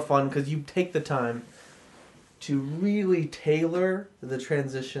way more fun, because you take the time to really tailor the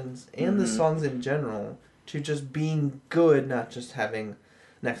transitions and the songs in general to just being good, not just having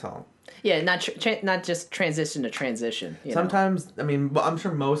next song. Yeah, not just transition to transition. Sometimes, I mean, I'm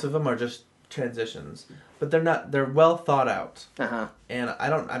sure most of them are just transitions, but they're not. They're well thought out. And I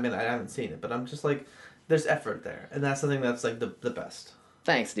haven't seen it, but I'm just like, there's effort there, and that's the thing that's like the best.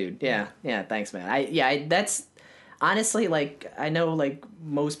 Thanks, dude. Yeah, thanks, man. That's honestly, like, I know like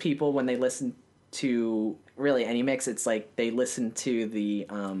most people when they listen to really any mix, it's like they listen to the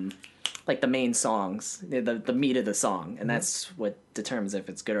like the main songs, the meat of the song, and that's what determines if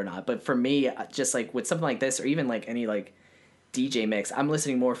it's good or not. But for me, just like with something like this, or even like any like DJ mix, I'm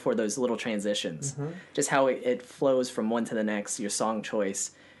listening more for those little transitions, just how it flows from one to the next, your song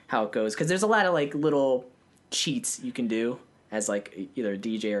choice, how it goes, because there's a lot of like little cheats you can do as like either a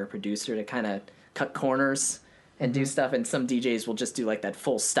DJ or a producer to kind of cut corners and do stuff, and some DJs will just do like that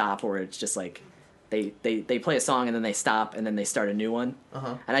full stop where it's just like they play a song and then they stop and then they start a new one.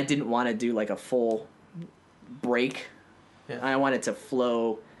 And I didn't want to do like a full break. I want it to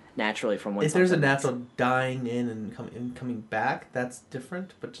flow naturally from one. If there's a natural dying in and coming back, that's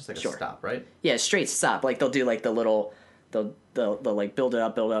different. But just like a stop, right? Yeah, straight stop. Like they'll do like the little, they'll like build it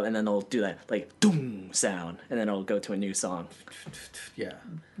up, and then they'll do that like doom sound, and then it'll go to a new song. Yeah.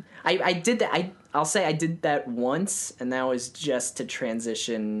 I did that. I'll say I did that once, and that was just to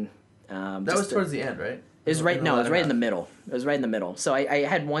transition. That was towards the end, right? It was right. No, it was right in the middle. It was right in the middle. So I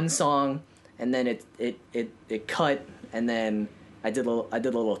had one song, and then it cut, and then I did a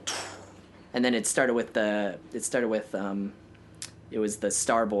little, and then it was the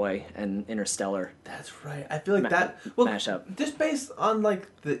Starboy and Interstellar. That's right. I feel like mashup. Just based on like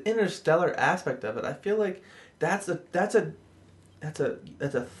the Interstellar aspect of it, I feel like that's a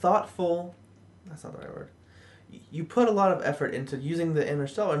thoughtful. That's not the right word. You put a lot of effort into using the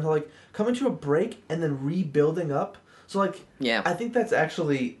Interstellar and like coming to a break and then rebuilding up. So like, yeah, I think that's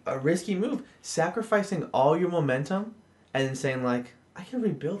actually a risky move. Sacrificing all your momentum and then saying like, I can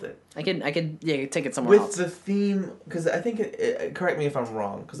rebuild it. I can take it somewhere else. With the theme, because I think correct me if I'm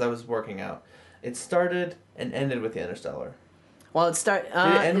wrong, because I was working out. It started and ended with the Interstellar. Well, it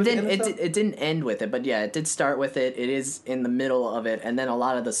didn't end with it, but yeah, it did start with it. It is in the middle of it, and then a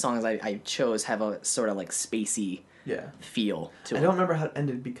lot of the songs I chose have a sort of like spacey feel to it. I don't remember how it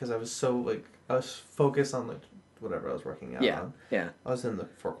ended because I was so like I was focused on like whatever I was working out on. Yeah. I was in the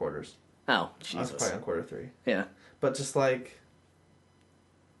 4 quarters. Oh, Jesus. I was probably on quarter 3. Yeah. But just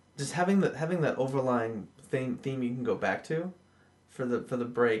having that overlying theme you can go back to for the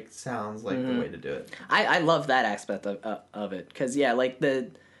break sounds like the way to do it. I love that aspect of it because like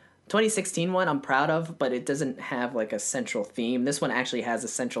the 2016 one I'm proud of, but it doesn't have like a central theme. This one actually has a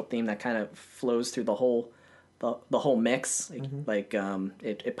central theme that kind of flows through the whole mix.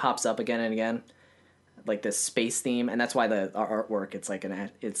 It pops up again and again, like this space theme, and that's why the artwork it's like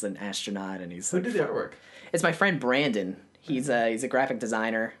it's an astronaut and he's who did the artwork? It's my friend Brandon. He's a graphic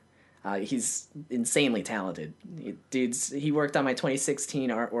designer. He's insanely talented. He worked on my 2016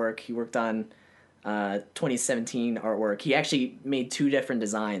 artwork. He worked on 2017 artwork. He actually made 2 different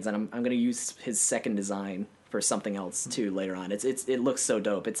designs, and I'm gonna use his second design for something else too later on. It looks so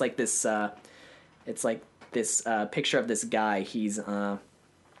dope. It's like this picture of this guy. He's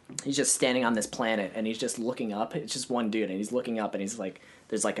just standing on this planet and he's just looking up. It's just one dude and he's looking up and he's like,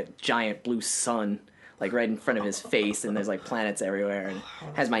 there's like a giant blue sun like right in front of his face, and there's like planets everywhere, and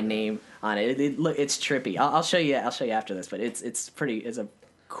has my name on it. It's trippy. I'll show you after this, but it's a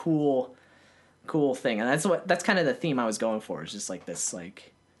cool thing, and that's kind of the theme I was going for. It's just like this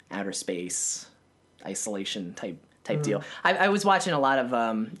like outer space isolation type deal. I was watching a lot of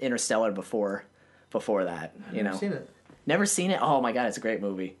Interstellar before that. You know, seen it. Never seen it. Oh my god, it's a great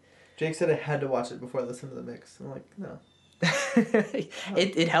movie. Jake said I had to watch it before I listened to the mix. I'm like, no.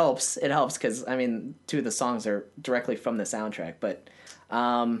 It helps because I mean 2 of the songs are directly from the soundtrack, but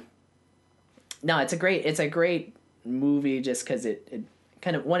no, it's a great movie just because it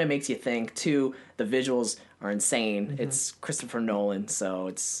kind of, 1, it makes you think, 2, the visuals are insane. Mm-hmm. It's Christopher Nolan, so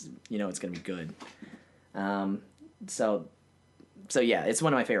it's it's gonna be good. So yeah, it's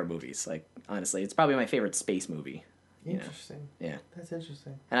one of my favorite movies. Like honestly, it's probably my favorite space movie. Interesting. Yeah. That's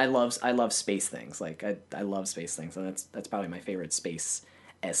interesting. And I love space things. Like I love space things, and that's probably my favorite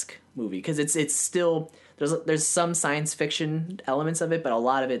space-esque movie because it's still there's some science fiction elements of it, but a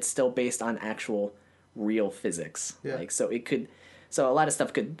lot of it's still based on actual real physics. Yeah. Like so a lot of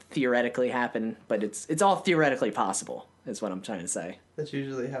stuff could theoretically happen, but it's all theoretically possible. Is what I'm trying to say. That's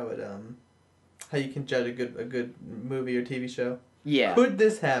usually how you can judge a good movie or TV show. Yeah. Could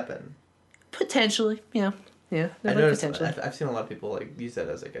this happen? Potentially, yeah. Yeah, I noticed. I've seen a lot of people like use that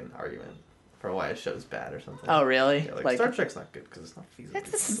as like an argument for why a show's bad or something. Oh, really? Yeah, like Star Trek's not good because it's not feasible.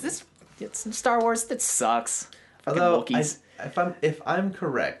 It's Star Wars. That sucks. Although, if I'm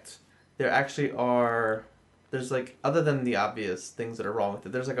correct, there actually are. There's like, other than the obvious things that are wrong with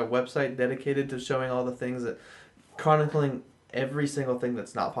it, there's like a website dedicated to showing all the things that, chronicling every single thing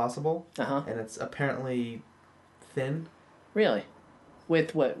that's not possible. And it's apparently thin. Really?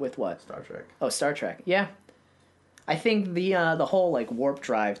 With what? Star Trek. Oh, Star Trek. Yeah. I think the whole like warp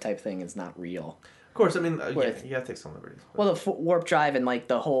drive type thing is not real. Of course, I mean, you gotta take some liberties. But. Well, the warp drive and like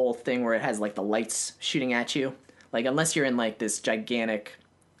the whole thing where it has like the lights shooting at you, like unless you're in like this gigantic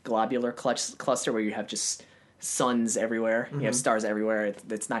globular cluster where you have just suns everywhere, you have stars everywhere.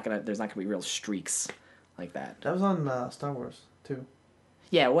 There's not gonna be real streaks like that. That was on Star Wars too.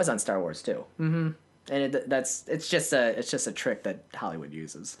 Yeah, it was on Star Wars too. Mm-hmm. And it's just a trick that Hollywood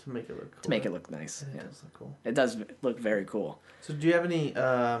uses to make it look cool. To make it look nice. It does look cool. It does look very cool. So do you have any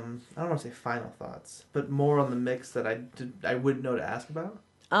I don't want to say final thoughts, but more on the mix that I would know to ask about?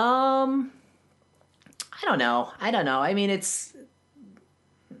 I don't know. I mean, it's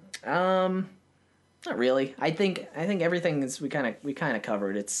not really. I think everything is we kind of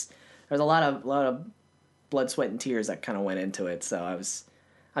covered. There's a lot of blood, sweat, and tears that kind of went into it. So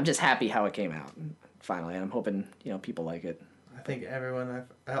I'm just happy how it came out finally. I'm hoping people like it. I think everyone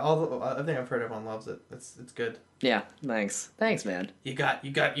I think I've heard everyone loves it. It's good. Yeah, thanks, man. You got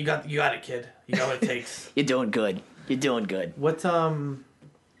it, kid. You got what it takes. You're doing good. What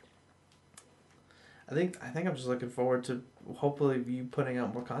I think I'm just looking forward to hopefully you putting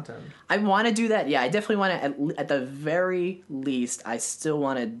out more content. I want to do that. Yeah, I definitely want to. At the very least, I still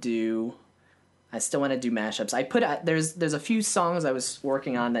want to do mashups. I put out, there's a few songs I was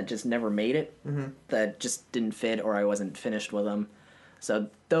working on that just never made it. That just didn't fit, or I wasn't finished with them. So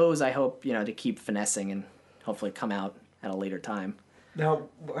those I hope to keep finessing and hopefully come out at a later time. Now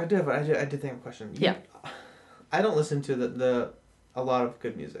I did think of a question. I don't listen to a lot of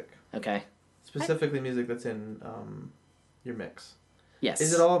good music. Okay. Specifically, music that's in your mix. Yes.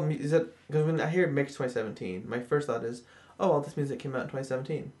 Is it because when I hear mix 2017, my first thought is, oh, all this music came out in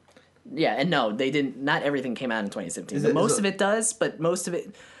 2017. Yeah, and no, they didn't. Not everything came out in 2017. Most of it does, but most of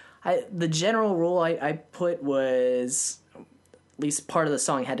it, the general rule I put was at least part of the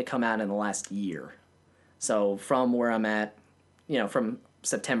song had to come out in the last year. So from where I'm at, from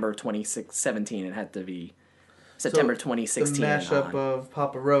September 2017, it had to be September 2016. The mashup of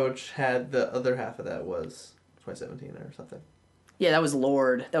Papa Roach had the other half of that was 2017 or something. Yeah, that was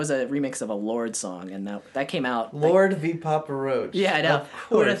Lord. That was a remix of a Lord song, and that came out. Lord v Papa Roach. Yeah, I know.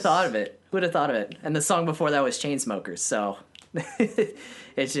 Who would have thought of it? Who would have thought of it? And the song before that was Chainsmokers. So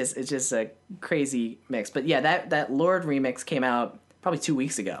it's just a crazy mix. But yeah, that Lord remix came out probably 2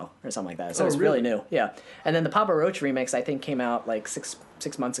 weeks ago or something like that. So it's really new. Yeah, and then the Papa Roach remix I think came out like six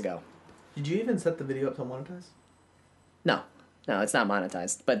months ago. Did you even set the video up to monetize? No, it's not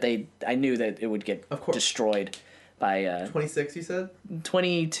monetized. But I knew that it would get destroyed by 26. You said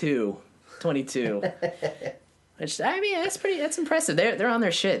 22. Which, I mean, that's impressive. They're on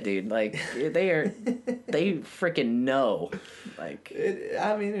their shit, dude. Like they freaking know. Like it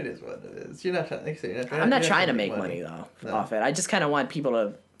is what it is. You're not trying. I'm not trying to make money though off it. I just kind of want people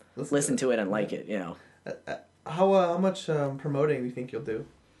to listen to it and like it. How much promoting do you think you'll do?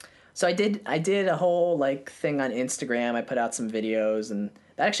 So I did a whole thing on Instagram. I put out some videos, and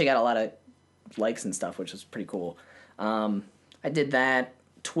that actually got a lot of likes and stuff, which was pretty cool. I did that,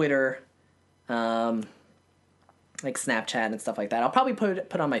 Twitter, Snapchat and stuff like that. I'll probably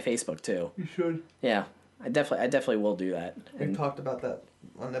put on my Facebook too. You should. Yeah, I definitely will do that. We talked about that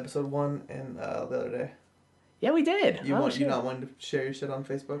on episode 1 and the other day. Yeah, we did. You not wanting to share your shit on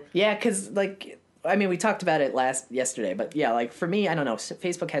Facebook? Yeah, because we talked about it yesterday, but yeah, for me, I don't know.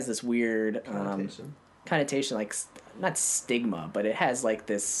 Facebook has this weird connotation, not stigma, but it has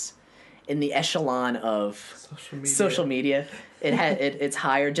this. In the echelon of social media, it's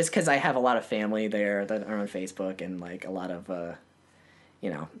higher just because I have a lot of family there that are on Facebook and a lot of I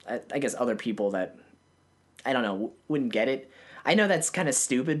guess other people that I don't know wouldn't get it. I know that's kind of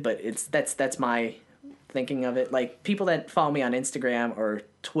stupid, but that's my thinking of it. People that follow me on Instagram or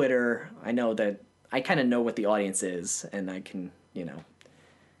Twitter, I know that I kind of know what the audience is, and I can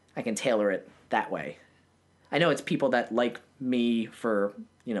tailor it that way. I know it's people that like me for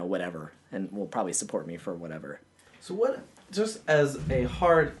whatever, and will probably support me for whatever. So what, just as a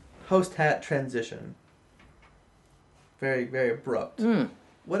hard host hat transition, very, very abrupt,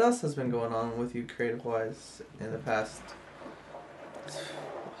 what else has been going on with you creative-wise in the past,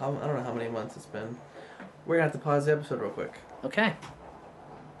 I don't know how many months it's been. We're going to have to pause the episode real quick. Okay.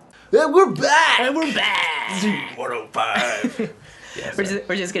 And we're back! Z105. Yeah,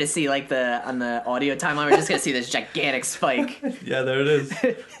 we're just gonna see on the audio timeline. We're just gonna see this gigantic spike. Yeah, there it is.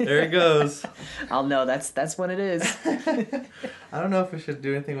 There it goes. I'll know that's when it is. I don't know if we should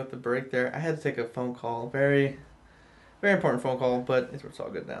do anything with the break there. I had to take a phone call, very, very important phone call, but it's all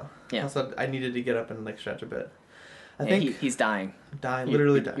good now. Yeah. Also, I needed to get up and stretch a bit. I think he's dying.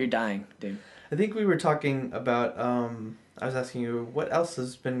 Literally dying. You're dying, dude. I think we were talking about. I was asking you what else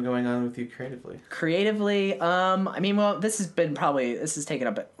has been going on with you creatively. Creatively, this has taken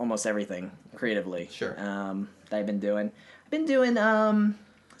up almost everything creatively. Sure. That I've been doing. I've been doing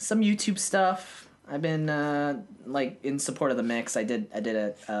some YouTube stuff. I've been in support of the mix. I did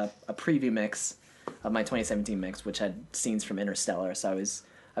a preview mix of my 2017 mix, which had scenes from Interstellar. So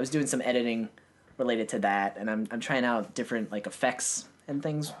I was doing some editing related to that, and I'm trying out different effects and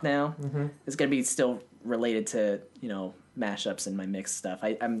things now. Mm-hmm. It's gonna be still related to mashups and my mix stuff.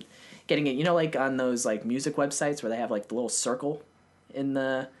 I'm getting it on those music websites where they have the little circle in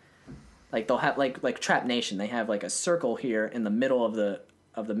the they'll have like Trap Nation, they have a circle here in the middle of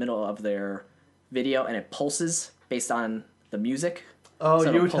their video, and it pulses based on the music. Oh,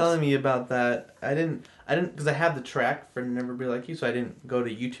 so you were telling me about that. I didn't because I have the track for Never Be Like You, so I didn't go to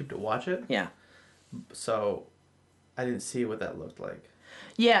YouTube to watch it. Yeah. So I didn't see what that looked like.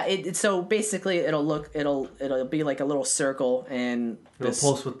 Yeah, so basically it'll be a little circle, and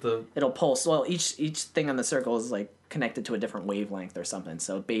it'll pulse. Well, each thing on the circle is connected to a different wavelength or something.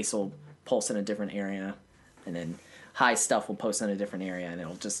 So bass will pulse in a different area, and then high stuff will pulse in a different area, and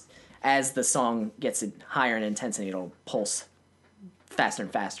it'll just as the song gets higher in intensity, it'll pulse faster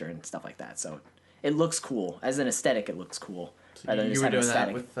and faster and stuff like that. So it looks cool. As an aesthetic, it looks cool. So rather than just having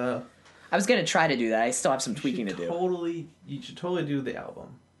static. That with, I was going to try to do that. I still have some tweaking to do. You should totally do the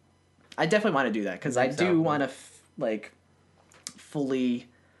album. I definitely want to do that because I do want to fully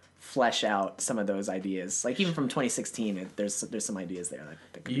flesh out some of those ideas. Like even from 2016, there's some ideas there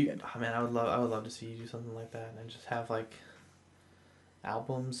that could be good. Oh man, I would love to see you do something like that and just have like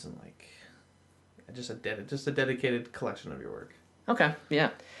albums and like just a dedicated collection of your work. Okay, yeah,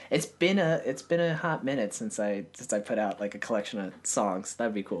 it's been a hot minute since I put out like a collection of songs.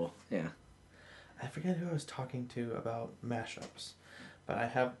 That'd be cool. Yeah. I forget who I was talking to about mashups, but I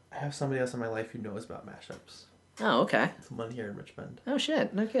have somebody else in my life who knows about mashups. Oh, okay. Someone here in Richmond. Oh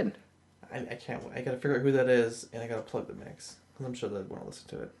shit! No kidding. I can't. I gotta figure out who that is, and I gotta plug the mix because I'm sure they'd want to listen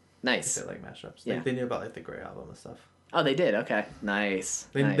to it. Nice. If they like mashups. Yeah. They knew about like the Grey album and stuff. Oh, they did. Okay. Nice.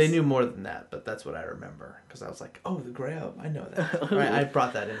 They knew more than that, but that's what I remember because I was like, oh, the Grey album. I know that. Right? I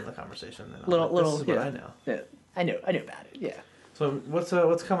brought that into the conversation. And this is what I know. Yeah. I knew about it. Yeah. So what's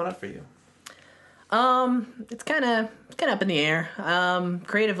coming up for you? It's kind of up in the air.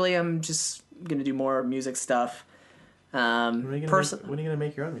 Creatively, I'm just gonna do more music stuff. When are you gonna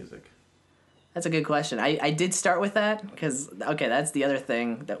make your own music? That's a good question. I did start with that because that's the other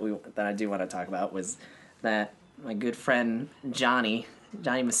thing that I do want to talk about was that my good friend Johnny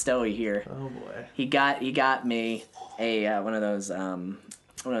Mastoe here. Oh boy. He got me a one of those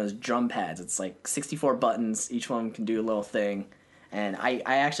drum pads. It's like 64 buttons. Each one can do a little thing, and I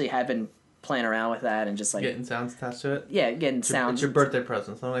actually have been playing around with that and just like getting sounds attached to it. Yeah, getting sounds. It's your birthday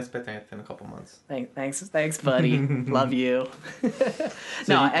present, so I'm expecting it in a couple months. Thanks, buddy. Love you.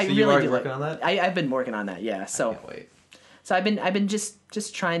 You're already working on that? I've been working on that. Yeah. So I can't wait. So I've been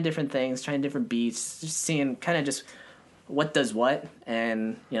just trying different things, trying different beats, just seeing kind of just what does what,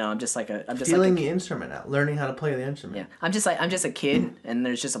 and I'm just feeling the instrument out, learning how to play the instrument. Yeah, I'm just a kid, and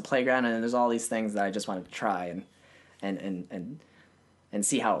there's just a playground, and there's all these things that I just want to try and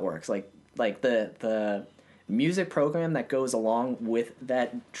see how it works. Like the music program that goes along with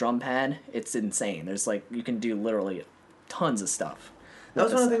that drum pad, it's insane. There's you can do literally tons of stuff. That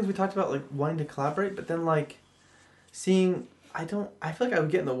was one of the things we talked about, like wanting to collaborate, but then seeing. I feel like I would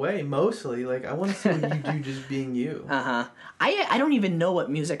get in the way mostly. Like I want to see what you do just being you. I don't even know what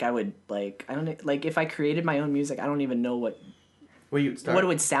music I would like. I don't like if I created my own music. I don't even know what it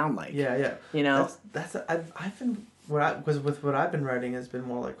would sound like. Yeah. I've been with what I've been writing has been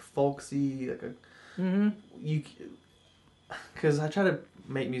more like folksy, like a because I try to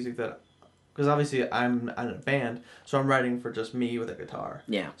make music because obviously I'm in a band, so I'm writing for just me with a guitar.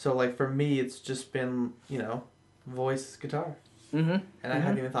 Yeah. So for me, it's just been voice, guitar. Mm-hmm. And I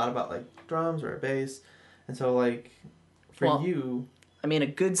hadn't even thought about drums or a bass, and so for you, I mean, a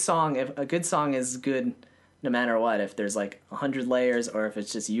good song is good no matter what. If there's 100 layers or if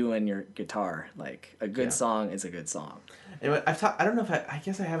it's just you and your guitar, a good song is a good song. Anyway, I don't know if I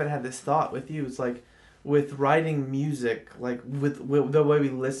guess I haven't had this thought with you. It's with writing music, with the way we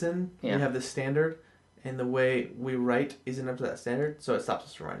listen, we have this standard, and the way we write isn't up to that standard, so it stops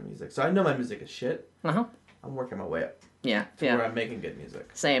us from writing music. So I know my music is shit. I'm working my way up. Yeah. Where I'm making good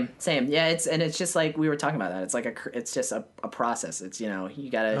music. Same. Yeah, it's just we were talking about that. It's it's just a process. It's you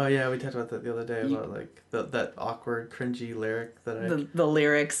gotta. Oh yeah, we talked about that the other day about that awkward, cringy lyric that the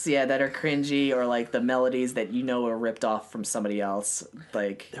lyrics, that are cringy, or the melodies that are ripped off from somebody else.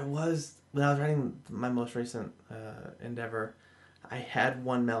 There was when I was writing my most recent endeavor, I had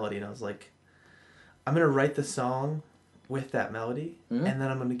one melody and I was like, I'm gonna write the song with that melody, and then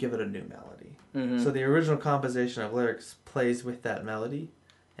I'm gonna give it a new melody. Mm-hmm. So the original composition of lyrics plays with that melody,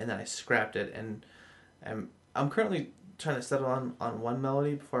 and then I scrapped it, and I'm currently trying to settle on one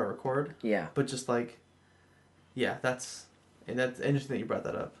melody before I record. Yeah. But just that's interesting that you brought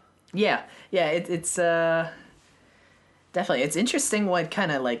that up. Yeah. It's definitely, it's interesting what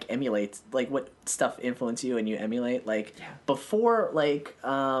kind of emulates what stuff influence you and you emulate. Before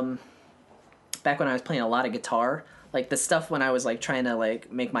back when I was playing a lot of guitar. The stuff when I was trying to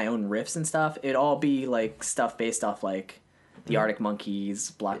make my own riffs and stuff, it'd all be stuff based off the Arctic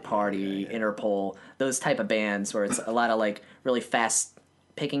Monkeys, Block Party, Interpol, those type of bands where it's a lot of really fast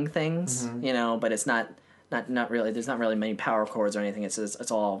picking things, but it's not really, there's not really many power chords or anything.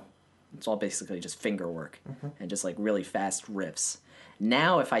 It's all basically just finger work and just really fast riffs.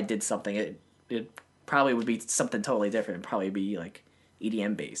 Now if I did something, it probably would be something totally different. It'd probably be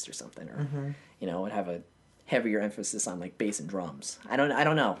EDM based or something, or would have a heavier emphasis on bass and drums. I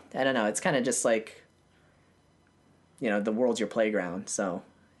don't know. It's kind of just the world's your playground, so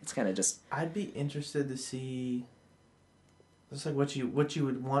it's kind of just. I'd be interested to see it's like what you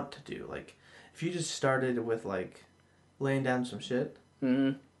would want to do. Like, if you just started with like laying down some shit,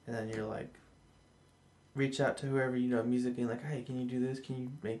 and then you're like, reach out to whoever you know music and like, hey, can you do this? Can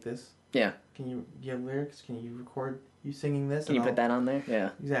you make this? Yeah. Do you have lyrics? Can you record you singing this? Can you put that on there? Yeah.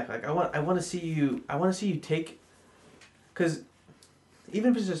 Exactly. Like I want to see you take, because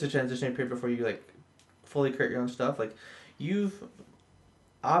even if it's just a transitionary period before you like fully create your own stuff, like you've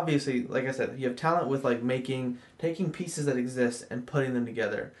obviously, like I said, you have talent with like taking pieces that exist and putting them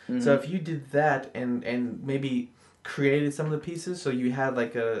together. So if you did that and maybe created some of the pieces, so you had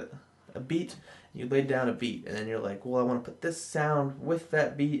like a beat, you laid down a beat, and then you're like, well, I want to put this sound with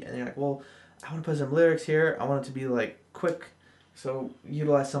that beat, and you're like, well, I want to put some lyrics here, I want it to be like quick, so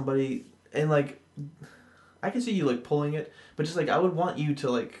utilize somebody, and like I can see you like pulling it, but just like I would want you to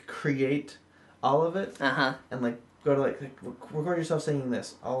like create all of it, and like go to like record yourself singing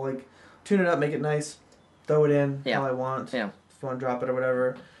this. I'll like tune it up, make it nice, throw it in how I want. Yeah. If you want to drop it or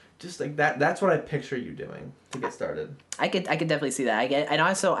whatever. Just like that. That's what I picture you doing to get started. I could definitely see that. And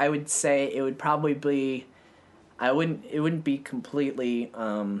also I would say it would probably be, it wouldn't be completely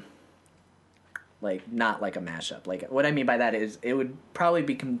like not like a mashup. Like what I mean by that is it would probably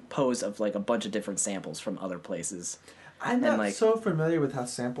be composed of like a bunch of different samples from other places. I'm not like, so familiar with how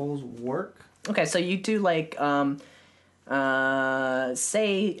samples work. Okay, so you do like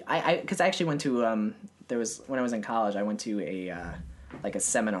say because I actually went to there was when I was in college I went to a like a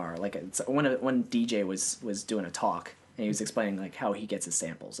seminar, like one DJ was doing a talk and he was explaining like how he gets his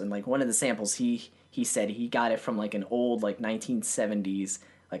samples, and like one of the samples he said he got it from like an old like 1970s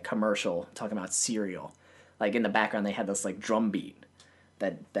like commercial talking about cereal. Like in the background they had this like drum beat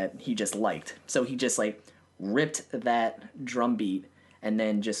that he just liked, so he just like ripped that drum beat and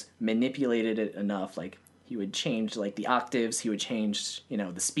then just manipulated it enough. Like he would change like the octaves, he would change, you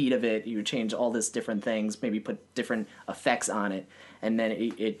know, the speed of it, he would change all this different things, maybe put different effects on it, and then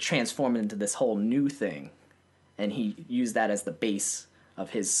it transformed into this whole new thing, and he used that as the base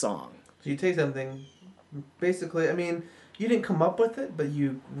of his song. So you take something, basically, I mean, you didn't come up with it, but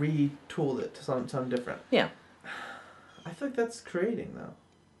you retooled it to something different. Yeah. I feel like that's creating, though.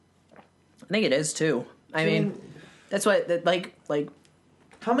 I think it is, too. I mean, that's what, like...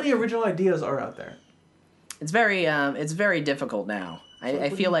 How many original ideas are out there? It's very difficult now. I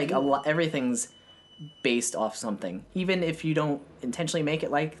feel like everything's based off something. Even if you don't intentionally make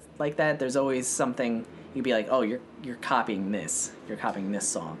it like that, there's always something you'd be like, oh, you're copying this. You're copying this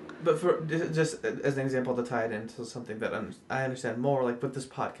song. But for just as an example to tie it into something that I understand more, like with this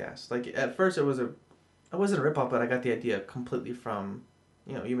podcast. Like at first it wasn't a ripoff, but I got the idea completely from,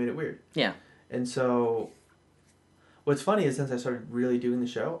 You Made It Weird. Yeah. And so what's funny is since I started really doing the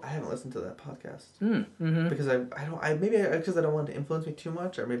show, I haven't listened to that podcast. Because because I don't want it to influence me too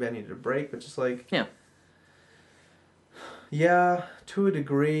much, or maybe I needed a break, but just like... Yeah, to a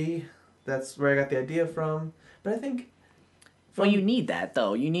degree, that's where I got the idea from. But I think... Well, you need that,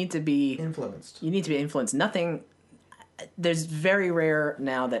 though. You need to be... Influenced. You need to be influenced. Nothing... There's very rare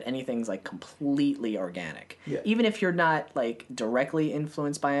now that anything's, like, completely organic. Yeah. Even if you're not, like, directly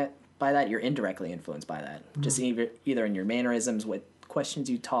influenced by that, you're indirectly influenced by that. Mm-hmm. Just either in your mannerisms, what questions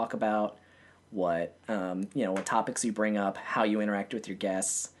you talk about, what what topics you bring up, how you interact with your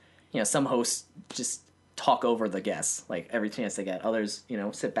guests. Some hosts just talk over the guests, like, every chance they get. Others,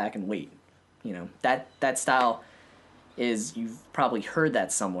 sit back and wait. That style is, you've probably heard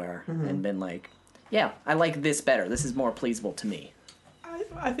that somewhere and been like, yeah, I like this better. This is more pleasable to me.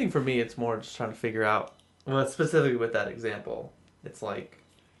 I think for me, it's more just trying to figure out, well, specifically with that example, it's like,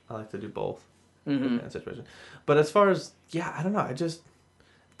 I like to do both in that situation. But as far as, I don't know.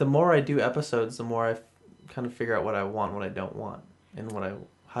 The more I do episodes, the more I kind of figure out what I want, what I don't want, and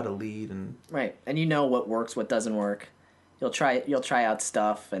how to lead and... Right. And you know what works, what doesn't work. You'll try out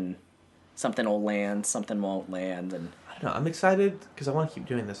stuff, and something will land, something won't land, and... I don't know. I'm excited because I want to keep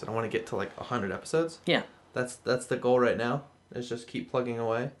doing this, and I want to get to like 100 episodes. Yeah. That's the goal right now. Is just keep plugging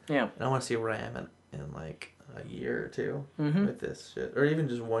away. Yeah. And I want to see where I am in like a year or two with this shit, or even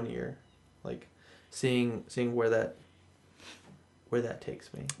just 1 year, like seeing where that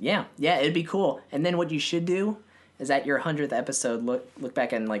takes me. Yeah, it'd be cool. And then what you should do is at your 100th episode, look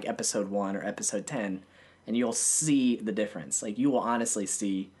back in like episode 1 or episode 10, and you'll see the difference. Like you will honestly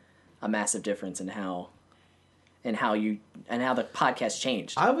see a massive difference in how the podcast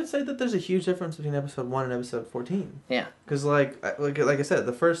changed. I would say that there's a huge difference between episode 1 and episode 14. Yeah. Because like I said,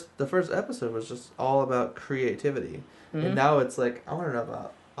 the first episode was just all about creativity, and now it's like I want to know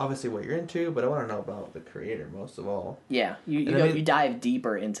about obviously what you're into, but I want to know about the creator most of all. Yeah, you dive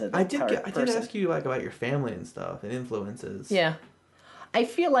deeper into the person. I did ask you like about your family and stuff and influences. Yeah, I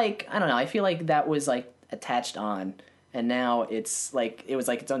feel like that was like attached on and now it's like it was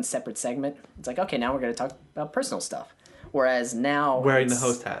like its own separate segment. It's like, okay, now we're going to talk about personal stuff. Whereas now wearing the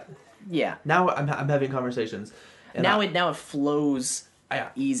host hat. Yeah. Now I'm having conversations. And now it flows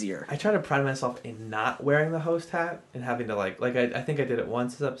easier. I try to pride myself in not wearing the host hat and having to like I think I did it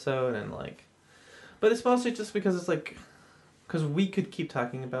once this episode and like, but it's mostly just because it's like, because we could keep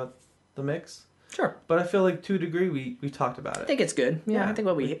talking about the mix. Sure. But I feel like to a degree we talked about it. I think it's good. Yeah. I think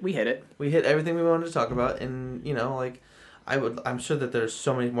we hit it. We hit everything we wanted to talk about, and you know, like I'm sure that there's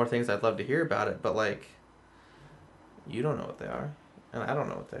so many more things I'd love to hear about it, but like, you don't know what they are, and I don't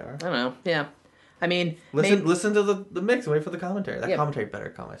know what they are. I don't know. Yeah. I mean, listen to the mix and wait for the commentary. That commentary better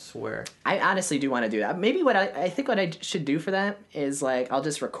come, I swear. I honestly do want to do that. Maybe what I think what I should do for that is like I'll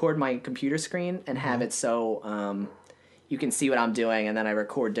just record my computer screen and have it so you can see what I'm doing, and then I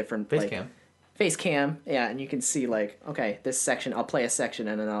record different face cam, yeah, and you can see like, okay, this section, I'll play a section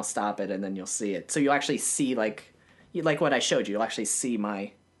and then I'll stop it and then you'll see it. So you'll actually see like what I showed you. You'll actually see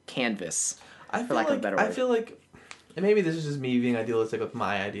my canvas. For lack of a better word. I feel like, and maybe this is just me being idealistic with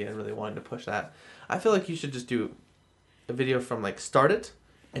my idea and really wanting to push that. I feel like you should just do a video from like start it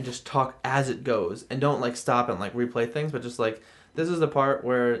and just talk as it goes, and don't like stop and like replay things, but just like, this is the part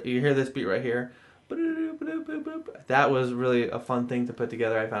where you hear this beat right here. That was really a fun thing to put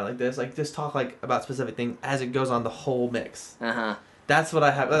together. I found like this, like just talk like about specific things as it goes on the whole mix. That's what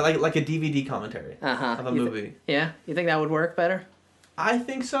I have, like a DVD commentary of a movie. Yeah, you think that would work better? I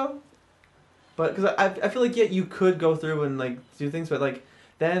think so, but because I feel like you could go through and like do things, but like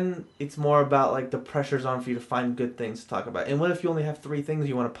then it's more about like the pressure's on for you to find good things to talk about. And what if you only have 3 things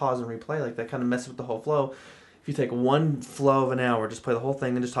you want to pause and replay? Like that kind of messes with the whole flow. If you take one flow of an hour, just play the whole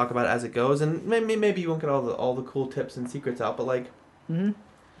thing and just talk about it as it goes, and maybe you won't get all the cool tips and secrets out, but like, you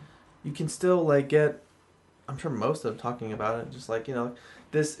can still like get, I'm sure most of them talking about it, just like, you know,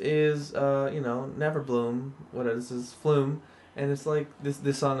 this is Never Bloom, this is Flume, and it's like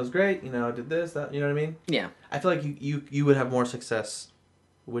this song is great, you know, I did this, that, you know what I mean? Yeah. I feel like you would have more success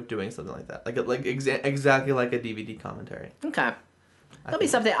with doing something like that, like exactly like a DVD commentary. Okay. That'll be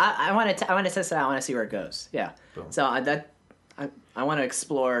something I want to test it out. I want to see where it goes. Yeah. Boom. So I want to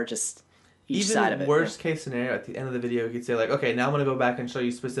explore just each side of it. Even worst case scenario, at the end of the video, you could say like, okay, now I'm gonna go back and show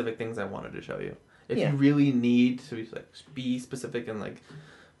you specific things I wanted to show you. If you really need to be specific and like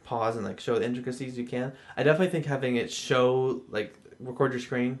pause and like show the intricacies, you can. I definitely think having it show like record your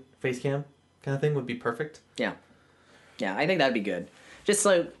screen, face cam kind of thing would be perfect. Yeah. Yeah, I think that'd be good. Just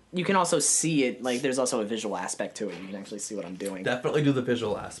so you can also see it, like there's also a visual aspect to it. You can actually see what I'm doing. Definitely do the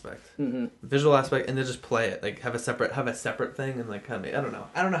visual aspect. Visual aspect, and then just play it. Like have a separate thing, and like kind of, I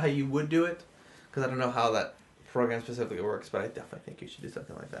don't know how you would do it, because I don't know how that program specifically works. But I definitely think you should do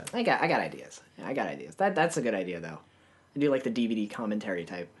something like that. I got ideas. That's a good idea though. I do like the DVD commentary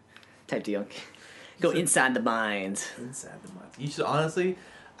type deal. Go inside the mind. Inside the mind. You should honestly,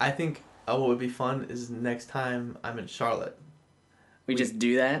 I think what would be fun is next time I'm in Charlotte. We just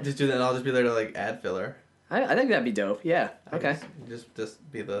do that? Just do that, and I'll just be there to, like, ad filler. I think that'd be dope, yeah. Okay. Just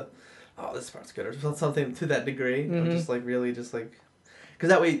be the, this part's good, or something to that degree. Or just, like, really just, like... Because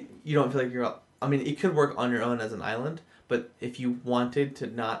that way, you don't feel like you're... I mean, it could work on your own as an island, but if you wanted to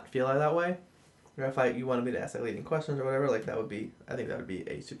not feel that way, or if you wanted me to ask, like, leading questions or whatever, like, that would be... I think that would be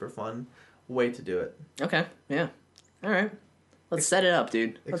a super fun way to do it. Okay, yeah. All right. Let's set it up,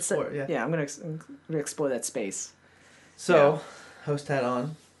 dude. Explore, yeah. Yeah, I'm gonna explore that space. So... Yeah. Host hat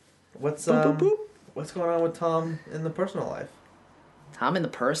on. What's boop, boop, boop. What's going on with Tom in the personal life? Tom in the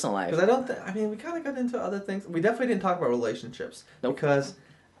personal life? Because we kind of got into other things. We definitely didn't talk about relationships. Nope. Because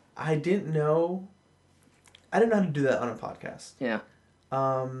I didn't know how to do that on a podcast. Yeah.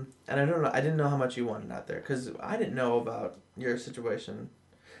 And I didn't know how much you wanted out there, because I didn't know about your situation.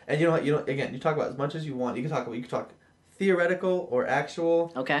 And you know what? Again, you talk about as much as you want. You can talk theoretical or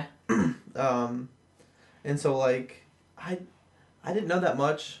actual. Okay. And so like I didn't know that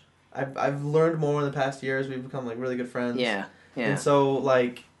much. I've learned more in the past years. We've become like really good friends. Yeah. And so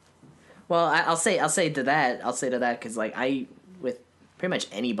like, well, I'll say to that because like with pretty much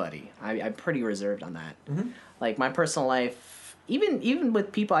anybody, I'm pretty reserved on that. Mm-hmm. Like my personal life, even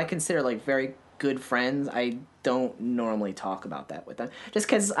with people I consider like very good friends, I don't normally talk about that with them. Just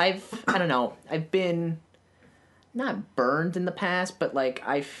because I've been not burned in the past, but like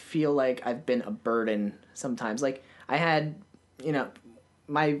I feel like I've been a burden sometimes. Like I had,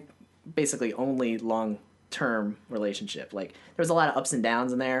 my basically only long-term relationship. Like there was a lot of ups and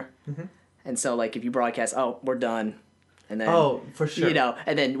downs in there. Mm-hmm. And so like if you broadcast, oh, we're done. And then, for sure.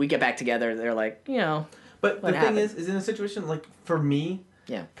 And then we get back together, they're like, But the thing is in a situation like for me,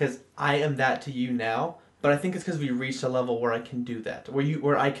 yeah, because I am that to you now, but I think it's because we reached a level where I can do that,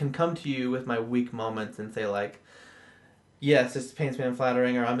 where I can come to you with my weak moments and say like, yes, this pains me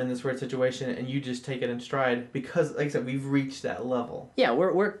unflattering, or I'm in this weird situation, and you just take it in stride because, like I said, we've reached that level. Yeah,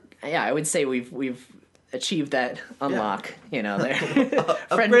 I would say we've achieved that unlock. Yeah. You know, there.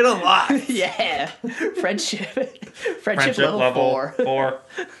 Upgrade unlock. Yeah, friendship level 4.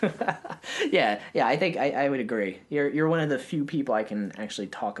 yeah. I think I would agree. You're one of the few people I can actually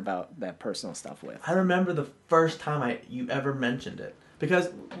talk about that personal stuff with. I remember the first time you ever mentioned it because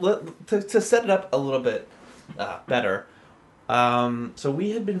to set it up a little bit better. So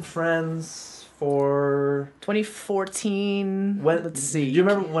we had been friends for 2014. Let's see. Do you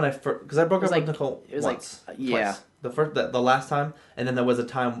remember when I first? Because I broke up with Nicole. It was once, yeah. Twice. The last time, and then there was a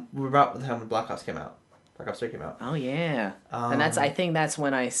time about the time when Black Ops came out. Black Ops 3 came out. Oh yeah, and I think that's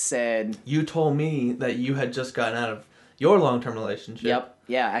when I said you told me that you had just gotten out of your long-term relationship. Yep.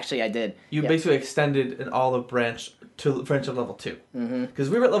 Yeah, actually I did. You basically extended an olive branch to friendship level 2. Mm-hmm.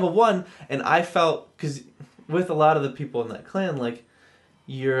 Because we were at level 1, and I felt because with a lot of the people in that clan, like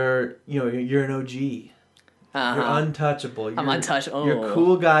you're an OG. Uh-huh. You're untouchable. I'm untouchable. You're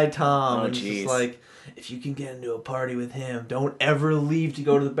cool guy Tom. Oh, and it's just like, if you can get into a party with him, don't ever leave to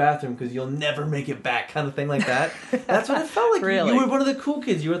go to the bathroom because you'll never make it back, kind of thing like that. That's what it felt like. Really? You were one of the cool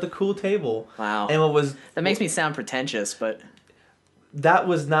kids. You were at the cool table. Wow. And that makes me sound pretentious, but that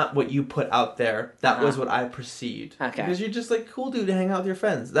was not what you put out there. That was what I perceived. Okay. Because you're just like cool dude to hang out with your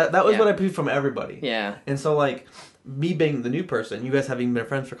friends. That was what I perceived from everybody. Yeah. And so like me being the new person, you guys having been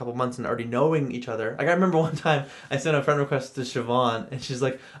friends for a couple months and already knowing each other. Like I remember one time I sent a friend request to Siobhan and she's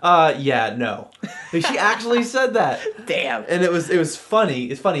like, yeah, no. Like she actually said that. Damn. And it was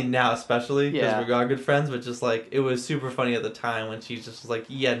funny. It's funny now especially because Yeah. we are good friends, but just like it was super funny at the time when she just was like,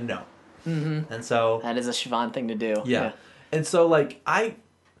 yeah, no. Mm-hmm. And so that is a Siobhan thing to do. Yeah. And so like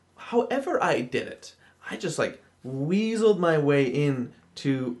however I did it, I just like weaseled my way in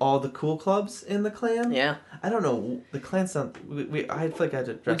to all the cool clubs in the clan. Yeah. I don't know. The clan sound. I feel like I had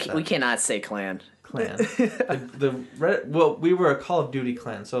to address that. We cannot say clan. Clan. We were a Call of Duty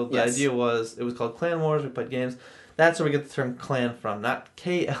clan, so the idea was it was called Clan Wars. We played games. That's where we get the term clan from, not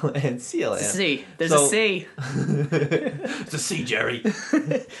KLN, CLN. C. There's a C. It's a C, Jerry.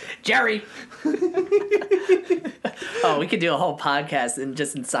 Jerry. Oh, we could do a whole podcast in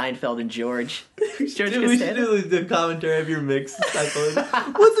Seinfeld and George. George we should do the commentary of your mix. What's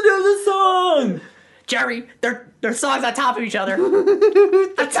the name of the song? Jerry, their songs on top of each other.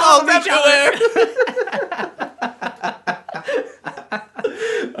 On top of each other.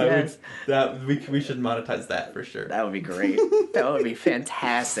 We should monetize that for sure. That would be great. That would be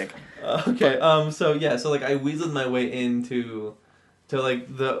fantastic. Okay. So like I weaseled my way into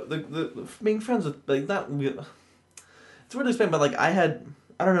like the being friends with like not. It's weird to explain, but like I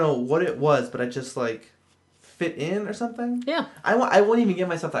don't know what it was, but I just like fit in or something. Yeah. I won't even give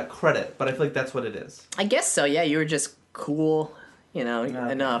myself that credit, but I feel like that's what it is. I guess so. Yeah, you were just cool.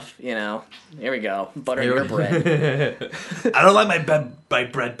 Enough. Here we go. Butter your bread. I don't like my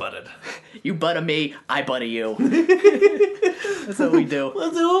bread buttered. You butter me, I butter you. That's what we do.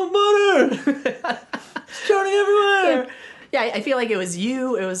 Let's do butter. It's charting everywhere. Yeah, I feel like it was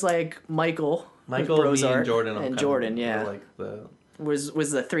you. It was like Michael, me, and Jordan, Yeah, like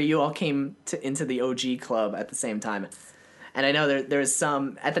was the three. You all came into the OG club at the same time. And I know there was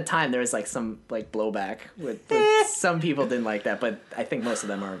some at the time. There was like some like blowback with some people didn't like that, but I think most of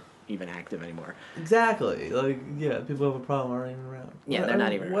them aren't even active anymore. Exactly. Like people have a problem aren't even around. Yeah, they're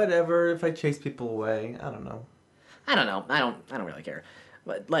not even. Whatever. If I chase people away, I don't know. I don't really care.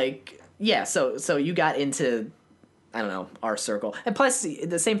 But like so you got into I don't know our circle, and plus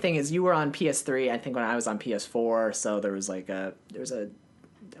the same thing is you were on PS3. I think when I was on PS4, so there was we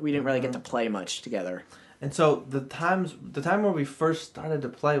didn't really get to play much together. And so the time where we first started to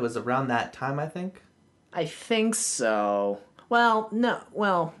play was around that time, I think. I think so. Well, no.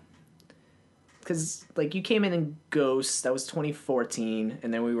 Well, because like you came in Ghost, that was 2014,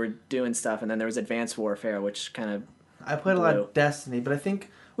 and then we were doing stuff, and then there was Advanced Warfare, which kind of. I played a lot of Destiny, but I think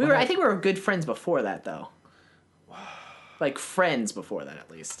I think we were good friends before that, though. Like friends before that,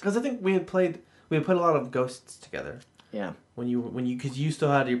 at least. Because I think we had played a lot of Ghosts together. Yeah. When you because you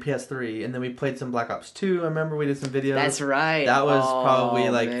still had your PS3, and then we played some Black Ops 2. I remember we did some videos. That's right. That was probably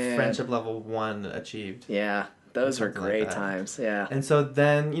like man. friendship level 1 achieved. Yeah, those were great times. Yeah. And so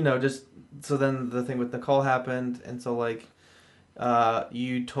then then the thing with Nicole happened, and so like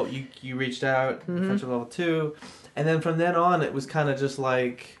you reached out, friendship level 2, and then from then on it was kind of just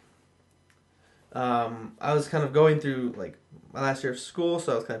like I was kind of going through like my last year of school,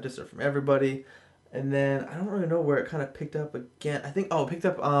 so I was kind of distant from everybody. And then I don't really know where it kind of picked up again. I think it picked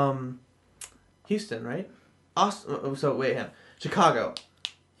up Houston, right? Austin. So wait, Chicago.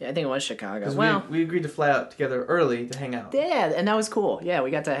 Yeah, I think it was Chicago. Well, we agreed to fly out together early to hang out. Yeah, and that was cool. Yeah,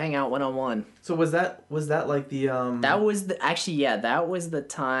 we got to hang out one-on-one. So was that like the That was that was the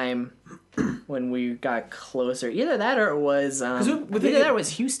time when we got closer. Either that or it was that or was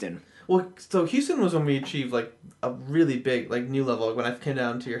Houston. Well, so Houston was when we achieved like a really big like new level, like when I came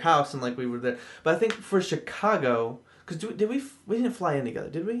down to your house and like we were there. But I think for Chicago, because we didn't fly in together,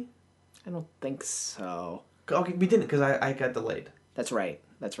 did we? I don't think so. Okay, we didn't because I got delayed. That's right.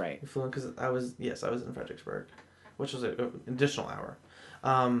 We flew because I was in Fredericksburg, which was an additional hour.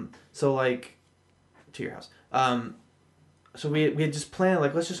 So like to your house. So we had just planned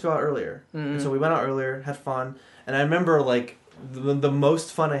like let's just go out earlier. Mm-hmm. And so we went out earlier, had fun, and I remember like. The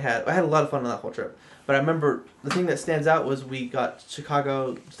most fun I had a lot of fun on that whole trip, but I remember the thing that stands out was we got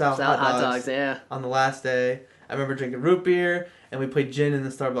Chicago style hot dogs on the last day. I remember drinking root beer and we played gin in the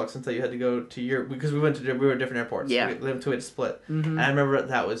Starbucks until you had to go to because we were at different airports. Yeah, we had to split. Mm-hmm. And I remember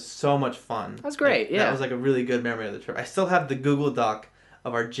that was so much fun. That was great. Like, that was like a really good memory of the trip. I still have the Google Doc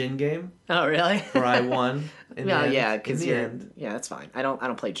of our gin game. Oh really? Where I won. Yeah, because yeah, that's fine. I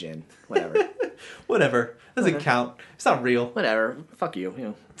don't play gin. Whatever. Whatever. Doesn't count. It's not real. Whatever. Fuck you.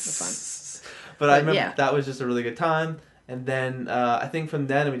 That's fine. But I remember that was just a really good time. And then I think from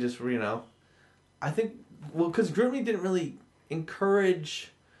then we just, I think, because GroupMe didn't really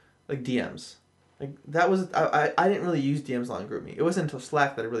encourage like DMs. Like that was, I didn't really use DMs on GroupMe. It wasn't until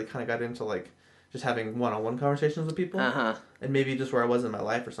Slack that I really kind of got into like just having one-on-one conversations with people. Uh-huh. And maybe just where I was in my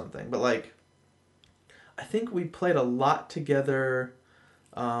life or something. But like, I think we played a lot together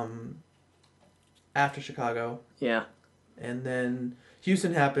after Chicago. Yeah. And then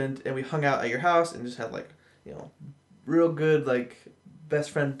Houston happened, and we hung out at your house and just had like, real good like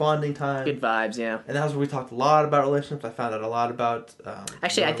best friend bonding time. Good vibes, yeah. And that was where we talked a lot about relationships. I found out a lot about.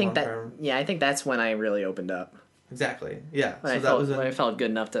 Actually, I think I think that's when I really opened up. Exactly. Yeah. When I felt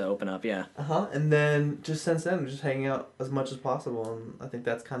good enough to open up. Yeah. And then just since then, just hanging out as much as possible, and I think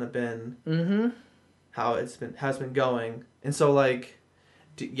that's kind of been how it's been going. And so like.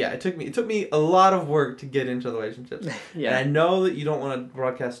 Yeah, it took me a lot of work to get into the relationships. Yeah. And I know that you don't want to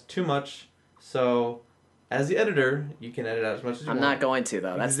broadcast too much, so as the editor, you can edit out as much as you want. I'm not going to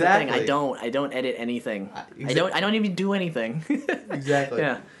though. That's the thing. I don't edit anything. I don't even do anything. Exactly.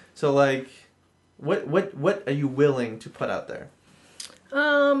 Yeah. So like, what are you willing to put out there?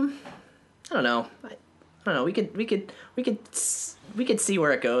 I don't know. I don't know. We could see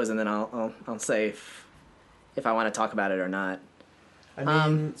where it goes, and then I'll say if I want to talk about it or not. I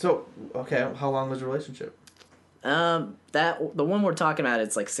mean, okay, how long was your relationship? The one we're talking about,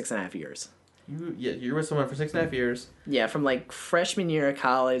 it's like 6.5 years. You were with someone for 6.5 years. Yeah, from like freshman year of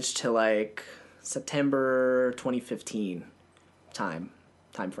college to like September 2015 time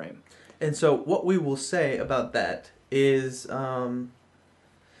frame. And so what we will say about that is, now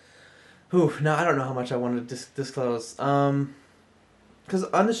I don't know how much I want to disclose. Because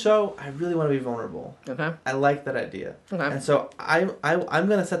on the show, I really want to be vulnerable. Okay. I like that idea. Okay. And so I'm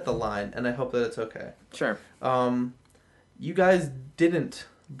gonna set the line, and I hope that it's okay. Sure. You guys didn't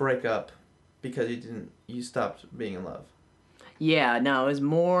break up because you stopped being in love. Yeah. No, it was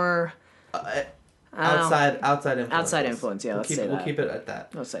more. Outside influence. Outside influence. Yeah. We'll keep it at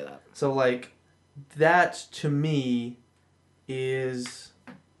that. Let's say that. So like, that to me is.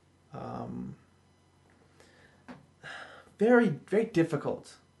 Very, very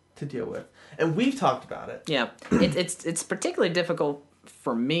difficult to deal with, and we've talked about it. Yeah, it's particularly difficult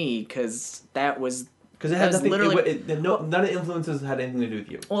for me because that was because it had nothing. None of the influences had anything to do with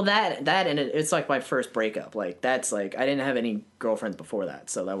you. Well, that and it's like my first breakup. Like that's like I didn't have any girlfriends before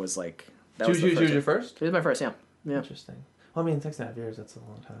that, so that was like that was your first. It was my first. Yeah. Interesting. Well, I mean, 6.5 years. That's a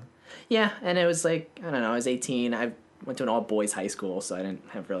long time. Yeah, and it was like I don't know. I was 18. I went to an all boys high school, so I didn't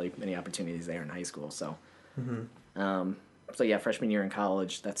have really many opportunities there in high school. So. Mm-hmm. So yeah, freshman year in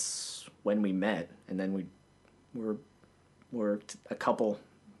college, that's when we met, and then we were a couple,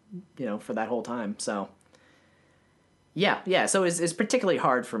 for that whole time. So yeah. So it's particularly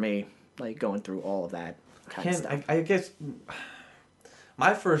hard for me, like going through all of that kind of stuff. I guess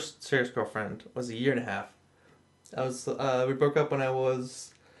my first serious girlfriend was a year and a half. We broke up when I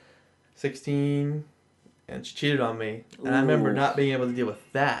was 16, and she cheated on me, and I remember not being able to deal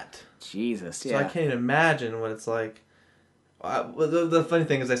with that. Jesus, yeah. So I can't even imagine what it's like. The funny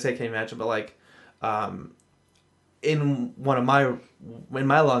thing is, I say I can't imagine, but like, in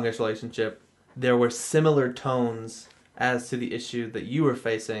my longest relationship, there were similar tones as to the issue that you were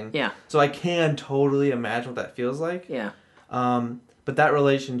facing. Yeah. So I can totally imagine what that feels like. Yeah. But that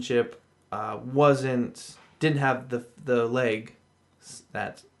relationship didn't have the leg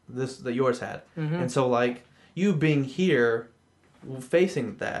that yours had, and so like you being here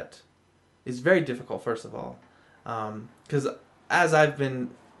facing that is very difficult, first of all. Because as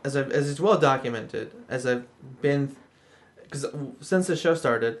it's well documented, as I've been, because since the show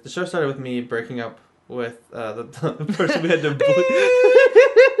started with me breaking up with the person we had to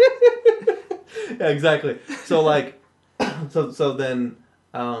yeah, exactly. So like, so then,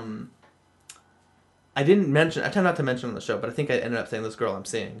 I tend not to mention on the show, but I think I ended up saying this girl I'm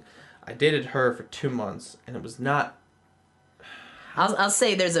seeing, I dated her for 2 months, and it was not. I'll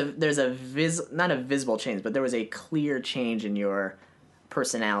say there's not a visible change, but there was a clear change in your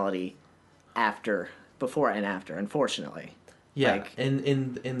personality before and after, unfortunately. Yeah, like,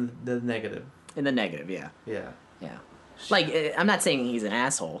 in the negative. In the negative, yeah. Yeah. Yeah. Like, I'm not saying he's an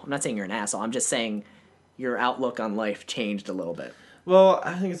asshole. I'm not saying you're an asshole. I'm just saying your outlook on life changed a little bit. Well,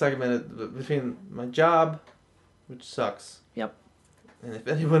 I think it's documented between my job, which sucks. Yep. And if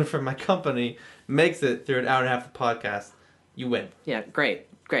anyone from my company makes it through an hour and a half of podcast, you win. Yeah, great.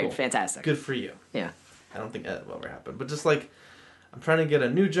 Cool. Fantastic. Good for you. Yeah. I don't think that will ever happen. But just like, I'm trying to get a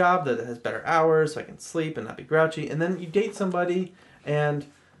new job that has better hours so I can sleep and not be grouchy. And then you date somebody, and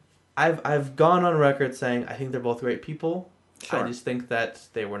I've gone on record saying I think they're both great people. Sure. I just think that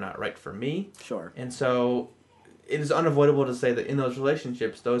they were not right for me. Sure. And so it is unavoidable to say that in those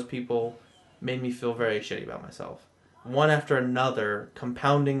relationships, those people made me feel very shitty about myself. One after another,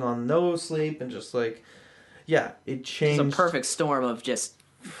 compounding on no sleep and just like, yeah, it changed. It's a perfect storm of just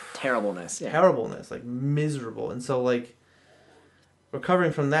terribleness. Yeah. Terribleness, like miserable. And so like,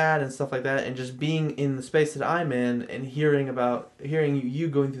 recovering from that and stuff like that, and just being in the space that I'm in and hearing you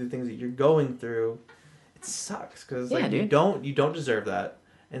going through the things that you're going through, it sucks because like you don't deserve that.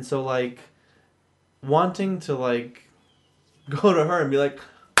 And so like, wanting to like go to her and be like,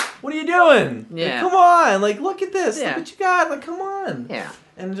 what are you doing? Yeah. Like, come on, like look at this, yeah. look what you got, like come on. Yeah.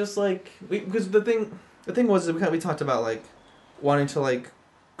 And just like because the thing was that we talked about like wanting to like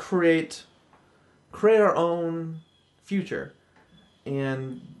create our own future,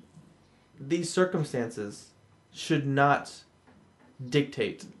 and these circumstances should not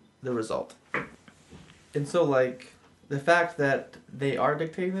dictate the result. And so like the fact that they are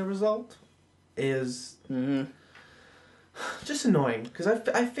dictating the result is just annoying, because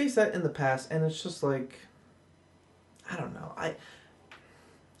I faced that in the past, and it's just like, I don't know.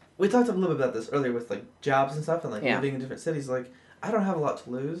 We talked a little bit about this earlier with like jobs and stuff and like living in different cities. Like I don't have a lot to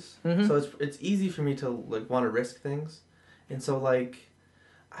lose, so it's easy for me to like want to risk things, and so like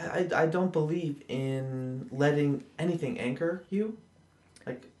I don't believe in letting anything anchor you.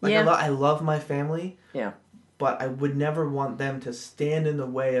 I love my family. Yeah. But I would never want them to stand in the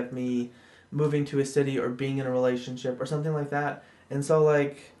way of me moving to a city or being in a relationship or something like that. And so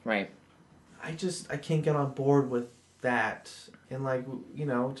like, right. I can't get on board with that. And like, you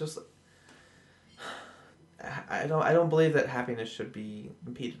know, just I don't believe that happiness should be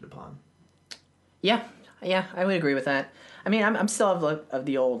impeded upon. Yeah, I would agree with that. I mean, I'm still of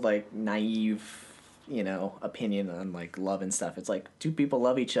the old like naive, you know, opinion on like love and stuff. It's like, two people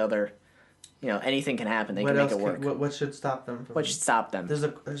love each other, you know, anything can happen. They can make it work. What should stop them? What should stop them? There's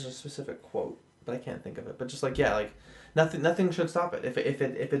a specific quote, but I can't think of it. But just like, yeah, like nothing should stop it. If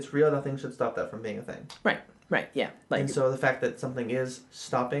it's real, nothing should stop that from being a thing. Right, yeah. Like, and so the fact that something is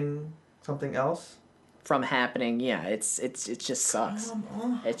stopping something else from happening, yeah, it just sucks.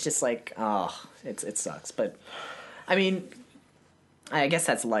 It's just like, it sucks. But I mean, I guess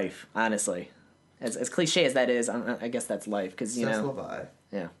that's life, honestly. As cliche as that is, I guess that's life, because you know,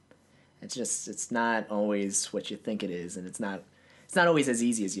 yeah, it's not always what you think it is, and it's not always as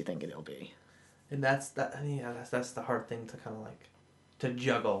easy as you think it'll be. And that's the hard thing to kind of like to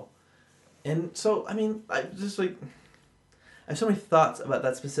juggle. And so I mean, I have so many thoughts about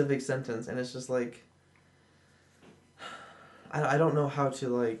that specific sentence, and it's just like, I don't know how to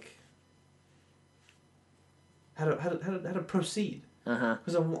like how to proceed.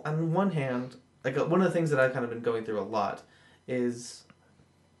 Because on one hand, like one of the things that I've kind of been going through a lot is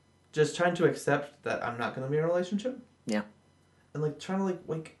just trying to accept that I'm not going to be in a relationship. Yeah. And like trying to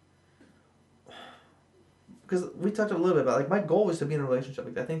like because we talked a little bit about like my goal was to be in a relationship.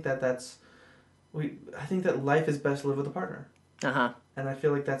 Like I think that life is best lived with a partner. And I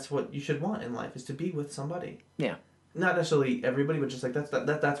feel like that's what you should want in life, is to be with somebody. Yeah. Not necessarily everybody, but just like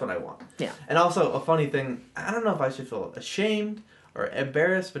that's what I want. Yeah. And also a funny thing, I don't know if I should feel ashamed or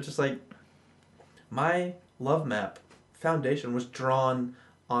embarrassed, but just like my love map foundation was drawn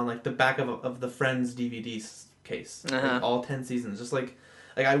on like the back of the Friends DVD case, like all 10 seasons. Just like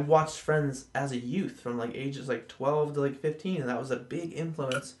I watched Friends as a youth from like ages like 12 to like 15, and that was a big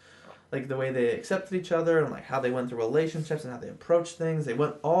influence like the way they accepted each other and like how they went through relationships and how they approached things. They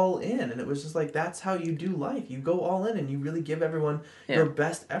went all in, and it was just like that's how you do life. You go all in and you really give everyone your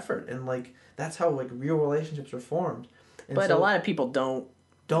best effort, and like that's how like real relationships are formed. And but so, a lot of people don't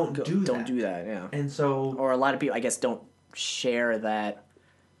do that. Yeah. And so, or a lot of people, I guess, don't share that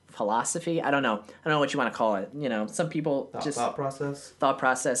philosophy. I don't know what you want to call it. You know, some people thought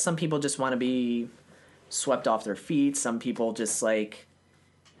process. Some people just want to be swept off their feet. Some people just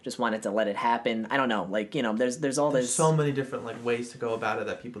wanted to let it happen. I don't know. Like, you know, there's so many different like ways to go about it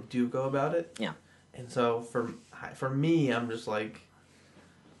that people do go about it. Yeah. And so for me, I'm just like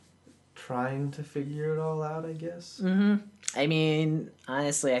trying to figure it all out, I guess. Mm-hmm. I mean,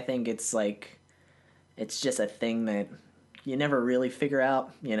 honestly, I think it's like it's just a thing that you never really figure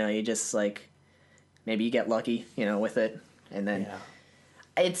out. You know, you just like maybe you get lucky, you know, with it, and then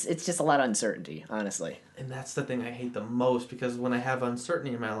it's just a lot of uncertainty, honestly. And that's the thing I hate the most, because when I have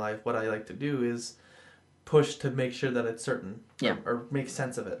uncertainty in my life, what I like to do is push to make sure that it's certain, or make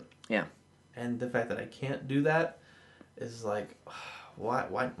sense of it. Yeah. And the fact that I can't do that is like,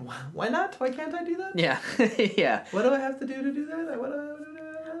 why not? Why can't I do that? Yeah. Yeah. What do I have to do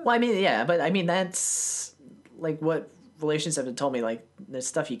that? Well, I mean, yeah, but I mean that's like what relationships have told me. Like, there's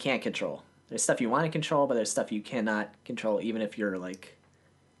stuff you can't control. There's stuff you want to control, but there's stuff you cannot control, even if you're like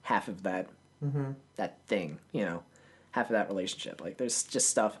half of that that thing, you know, half of that relationship. Like, there's just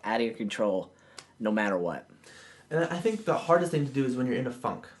stuff out of your control, no matter what. And I think the hardest thing to do is when you're in a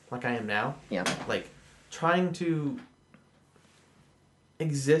funk, like I am now. Yeah. Like, trying to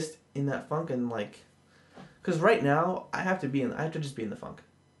exist in that funk and like, because right now I have to just be in the funk.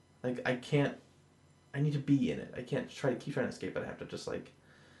 Like, I need to be in it. I can't keep trying to escape it. I have to just like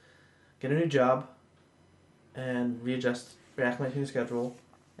get a new job and reacclimate to the schedule,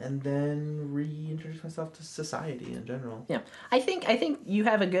 and then reintroduce myself to society in general. Yeah. I think you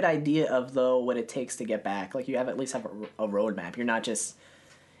have a good idea of, though, what it takes to get back. Like, you at least have a roadmap. You're not just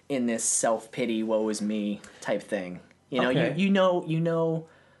in this self-pity, woe is me type thing. You know, okay. you know.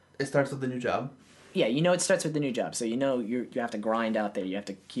 It starts with the new job. Yeah, you know it starts with the new job. So you know you have to grind out there. You have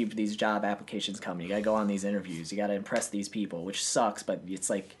to keep these job applications coming. You got to go on these interviews. You got to impress these people, which sucks, but it's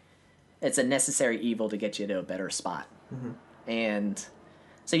like it's a necessary evil to get you to a better spot. Mm-hmm. And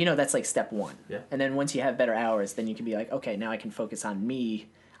so you know that's like step one. Yeah. And then once you have better hours, then you can be like, okay, now I can focus on me.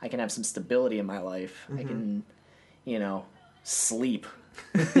 I can have some stability in my life. I can, you know, sleep.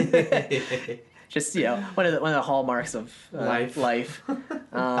 Just, you know, one of the hallmarks of life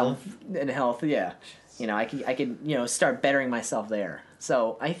Health. and health. Yeah, you know, I can you know start bettering myself there.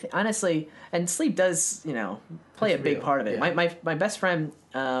 So honestly, and sleep does, you know, play a big part of it. Yeah. My best friend,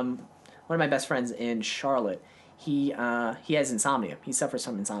 one of my best friends in Charlotte, he has insomnia. He suffers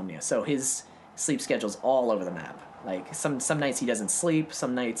from insomnia. So his sleep schedule's all over the map. Like some nights he doesn't sleep.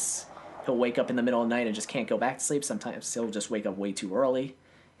 Some nights he'll wake up in the middle of the night and just can't go back to sleep. Sometimes he'll just wake up way too early.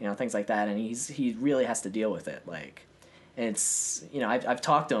 You know, things like that, and he really has to deal with it. Like, and it's, you know, I've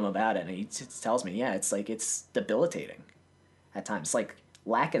talked to him about it, and he tells me, yeah, it's like it's debilitating at times. Like,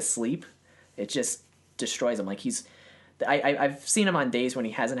 lack of sleep, it just destroys him. Like, I've seen him on days when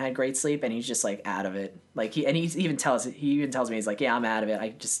he hasn't had great sleep, and he's just like out of it. Like he even tells me, he's like, yeah, I'm out of it.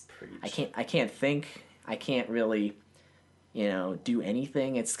 I can't think. I can't really, you know, do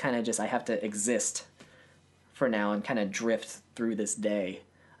anything. It's kind of just I have to exist for now and kind of drift through this day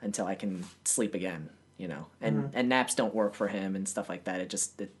until I can sleep again, you know, and naps don't work for him and stuff like that.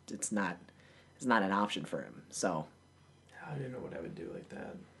 It's not an option for him. So I don't know what I would do like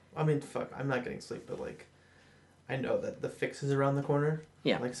that. I mean, fuck, I'm not getting sleep, but like, I know that the fix is around the corner.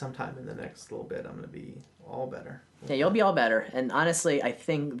 Yeah. Like sometime in the next little bit, I'm gonna be all better. Yeah, you'll be all better. And honestly, I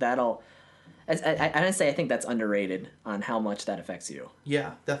think I think that's underrated on how much that affects you.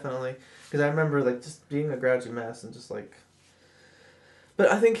 Yeah, definitely. Because I remember like just being a grouchy mess and just like. But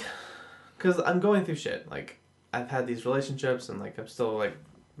I think, because I'm going through shit. Like, I've had these relationships and, like, I'm still, like,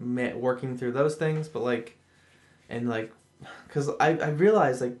 working through those things. But, like, and, like, because I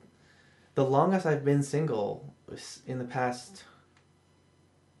realized, like, the longest I've been single was in the past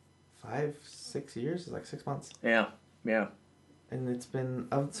 5-6 years, like 6 months. Yeah, yeah. And it's been,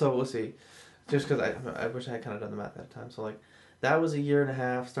 so we'll see. Just because I wish I had kind of done the math that time. So, like, that was a year and a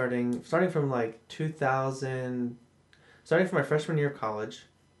half starting from, like, 2000... Starting from my freshman year of college,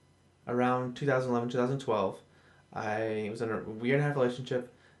 around 2011, 2012, I was in a year and a half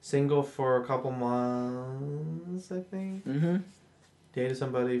relationship, single for a couple months, I think. Mm-hmm. Dated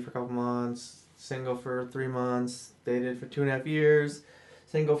somebody for a couple months, single for 3 months, dated for 2.5 years,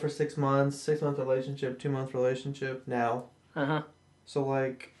 single for 6 months, 6-month relationship, 2-month relationship now. Uh-huh. So,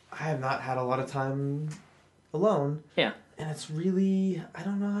 like, I have not had a lot of time alone. Yeah. And it's really, I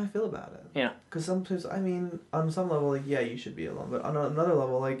don't know how I feel about it. Yeah. Because sometimes, I mean, on some level, like, yeah, you should be alone. But on another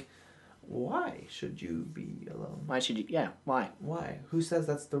level, like, why should you be alone? Why should you? Yeah, why? Why? Who says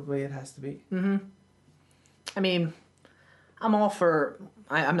that's the way it has to be? Mm-hmm. I mean, I'm all for...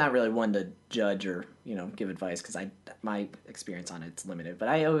 I'm not really one to judge or, give advice because my experience on it's limited. But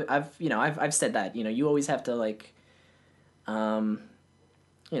I've said that, you always have to, like, like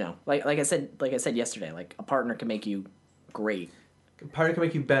I said yesterday, like, a partner can make you great. A partner can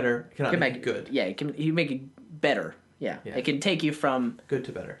make you better. It cannot make you good. Yeah, you can make you better. Yeah. It can take you from good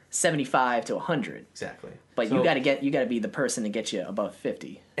to better, 75 to 100. Exactly. But you got to be the person to get you above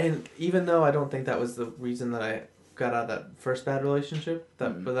 50. And even though I don't think that was the reason that I got out of that first bad relationship,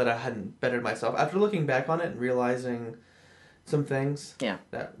 but that I hadn't bettered myself, after looking back on it and realizing some things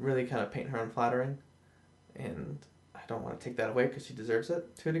that really kind of paint her unflattering, and I don't want to take that away because she deserves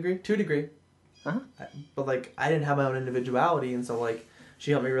it to a degree. Uh-huh. But like, I didn't have my own individuality, and so like,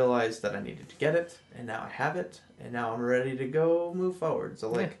 she helped me realize that I needed to get it, and now I have it, and now I'm ready to go move forward. So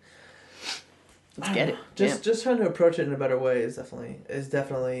like, let's get it. Just trying to approach it in a better way is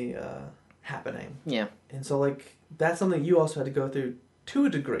definitely happening. Yeah. And so like, that's something you also had to go through to a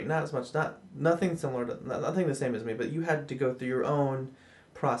degree, not as much, nothing similar to, nothing the same as me, but you had to go through your own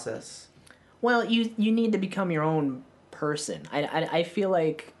process. Well, you need to become your own person. I feel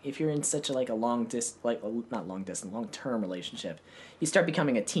like if you're in such a long term relationship, you start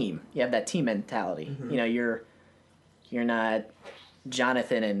becoming a team. You have that team mentality. Mm-hmm. You're not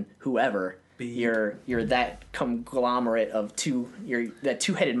Jonathan and whoever. You're that conglomerate of you're that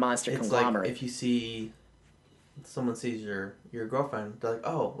two-headed monster conglomerate. Like if someone sees your girlfriend, they're like,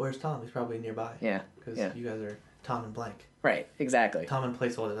 "Oh, where's Tom? He's probably nearby." Yeah. Because you guys are Tom and blank. Right, exactly. Tom and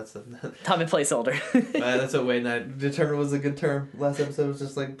placeholder, that's the... Tom and placeholder. That's what Wade and I determined was a good term. Last episode was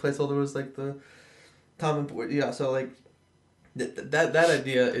just like, placeholder was like the... Tom and... Yeah, so like, that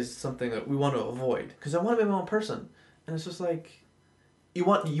idea is something that we want to avoid. Because I want to be my own person. And it's just like, you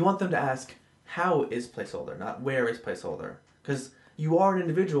want them to ask, how is placeholder, not where is placeholder? Because you are an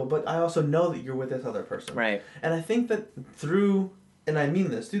individual, but I also know that you're with this other person. Right. And I think that through, and I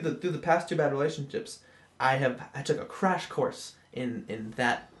mean this, through the past 2 bad relationships, I took a crash course in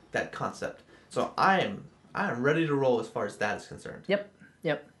that concept. So I am ready to roll as far as that is concerned. Yep.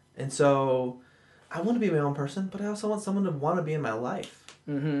 And so I want to be my own person, but I also want someone to want to be in my life.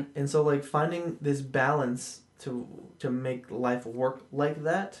 Mm-hmm. And so like finding this balance to make life work like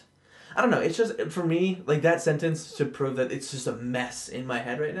that. I don't know. It's just, for me, like, that sentence should prove that it's just a mess in my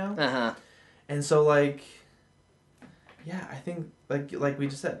head right now. Uh-huh. And so like, yeah, I think like we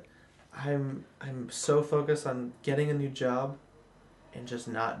just said, I'm so focused on getting a new job and just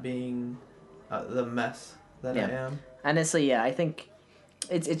not being the mess that I am. Honestly, yeah, I think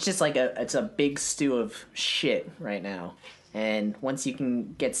it's just like it's a big stew of shit right now. And once you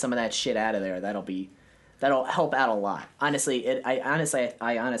can get some of that shit out of there, that'll help out a lot. Honestly, I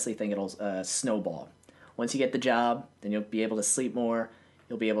honestly think it'll snowball. Once you get the job, then you'll be able to sleep more.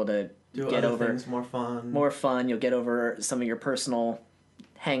 You'll be able to get over things more fun. You'll get over some of your personal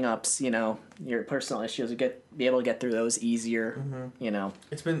hang-ups, your personal issues. You'll be able to get through those easier. Mm-hmm.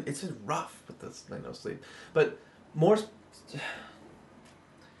 It's been rough with this no sleep, but more.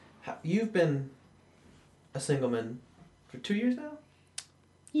 You've been a single man for 2 years now.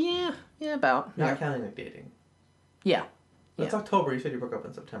 Yeah, about. Not counting like dating. Yeah. That's October. You said you broke up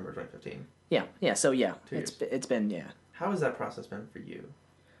in September 2015. Yeah. So yeah, 2 years. It's been How has that process been for you?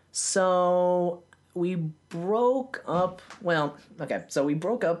 So we broke up. Well, okay. So we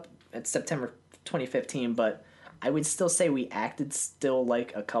broke up at September 2015, but I would still say we acted still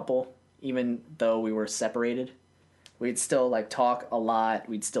like a couple, even though we were separated. We'd still like talk a lot.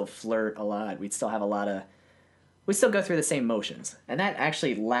 We'd still flirt a lot. We'd still have we'd still go through the same motions. And that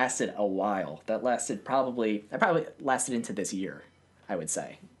actually lasted a while. That probably lasted into this year, I would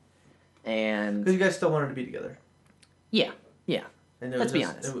say. And because you guys still wanted to be together. Yeah. And Let's be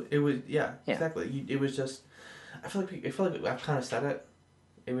honest. It was exactly. It was just. I feel like I've kind of said it.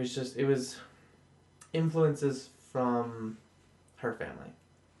 It was influences from her family.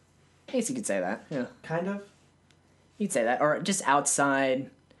 I guess you could say that. Yeah. Kind of. You'd say that, or just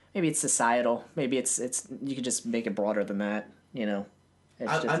outside. Maybe it's societal. Maybe it's. You could just make it broader than that.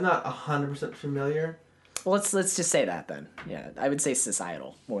 I'm not 100% familiar. Well, let's just say that then. Yeah, I would say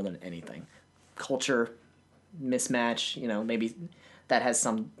societal more than anything. Culture mismatch. Maybe that has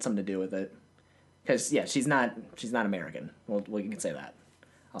something to do with it. Because she's not American. Well, we can say that.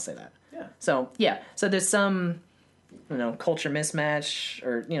 I'll say that. Yeah. So there's some, culture mismatch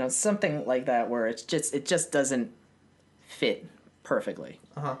or something like that where it just doesn't fit perfectly.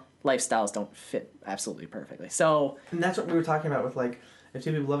 Uh-huh. Lifestyles don't fit absolutely perfectly. So, and that's what we were talking about with, like, if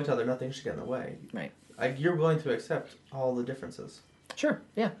two people love each other, nothing should get in the way. Right. Like, you're willing to accept all the differences. Sure.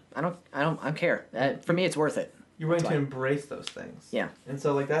 Yeah. I don't care. For me, it's worth it. You're willing to embrace those things. Yeah. And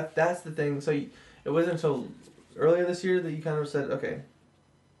so, like, that's the thing. So it wasn't until earlier this year that you kind of said, okay,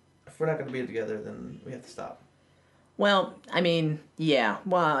 if we're not going to be together, then we have to stop. Well, I mean, yeah.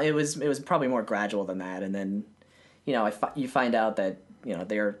 Well, it was probably more gradual than that, and then, you know, you find out that, you know,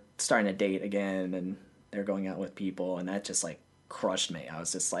 they're starting to date again, and they're going out with people, and that just, like, crushed me. I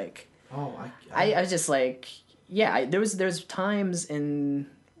was just like, I was just like, yeah. There's times in,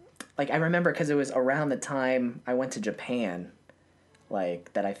 like, I remember because it was around the time I went to Japan,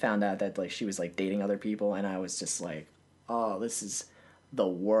 like, that I found out that, like, she was, like, dating other people, and I was just like, oh, this is the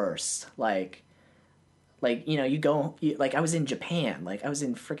worst. Like, you know, like, I was in Japan. Like, I was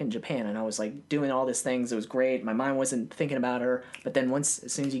in freaking Japan, and I was, like, doing all these things. It was great. My mind wasn't thinking about her. But then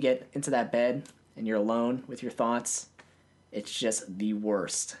as soon as you get into that bed and you're alone with your thoughts, it's just the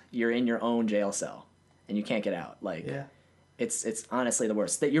worst. You're in your own jail cell, and you can't get out. Like, yeah. It's honestly the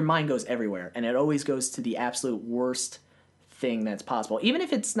worst. That your mind goes everywhere, and it always goes to the absolute worst thing that's possible. Even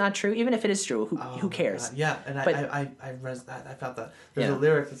if it's not true, even if it is true, who cares? Yeah, and I felt that. There's a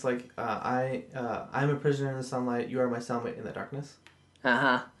lyric that's like, I'm a prisoner in the sunlight, you are my cellmate in the darkness.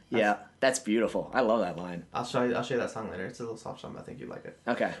 Yeah, that's beautiful. I love that line. I'll show you that song later. It's a little soft song, but I think you'd like it.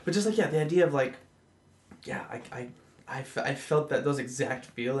 Okay. But just like, yeah, the idea of, like, yeah, I felt those exact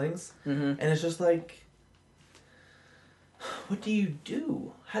feelings, and it's just like, what do you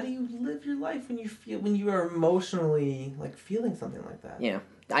do? How do you live your life when you are emotionally, like, feeling something like that? Yeah,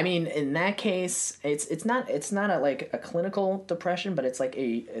 I mean, in that case, it's not like a clinical depression, but it's like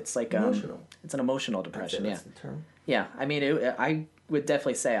emotional. It's an emotional depression. That's the term. Yeah, I mean, I would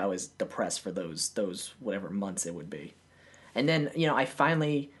definitely say I was depressed for those whatever months it would be, and then, you know, I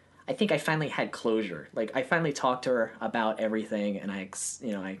think I finally had closure. Like, I finally talked to her about everything, and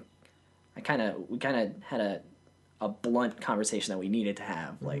we kind of had a blunt conversation that we needed to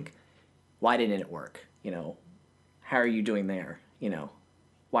have. Like, why didn't it work? You know, how are you doing there? You know,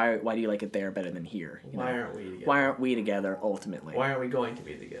 why do you like it there better than here? Why aren't we together? Why aren't we together ultimately? Why aren't we going to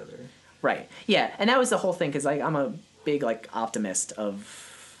be together? Right. Yeah, and that was the whole thing, because, like, I'm a big, like, optimist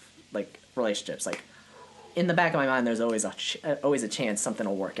of, like, relationships. Like, in the back of my mind, there's always a chance something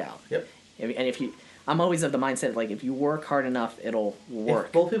will work out. Yep. I'm always of the mindset, like, if you work hard enough, it'll work.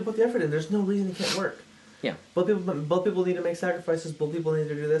 If both people put the effort in, there's no reason it can't work. Yeah. Both people need to make sacrifices. Both people need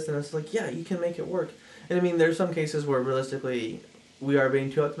to do this, and it's like, yeah, you can make it work. And I mean, there's some cases where realistically we are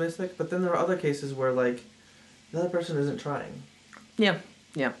being too optimistic, but then there are other cases where, like, the other person isn't trying. Yeah.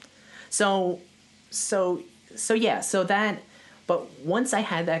 Yeah. So yeah. So that. But once I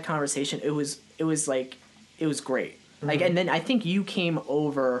had that conversation, it was great. Like, and then I think you came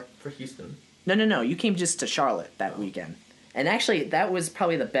over for Houston. No. You came just to Charlotte that weekend, and actually that was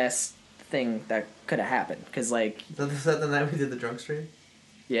probably the best thing that could have happened, because, like, is that the night we did the drunk stream?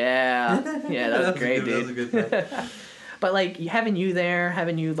 Yeah, that was great, dude. That was a good night. But, like, having you there,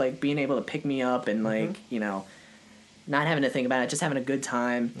 like, being able to pick me up, and, like, you know, not having to think about it, just having a good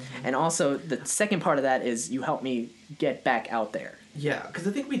time, and also the second part of that is you helped me get back out there. Yeah, because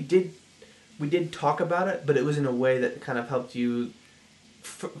I think we did talk about it, but it was in a way that kind of helped you,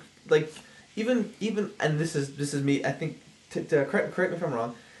 like, even and this is me. I think to correct me if I'm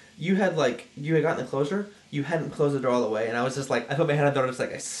wrong. You had gotten the closure. You hadn't closed the door all the way, and I was just like, I put my hand on the door, and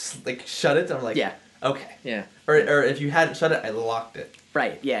just like shut it. And I'm like, yeah, okay, yeah. Or if you hadn't shut it, I locked it.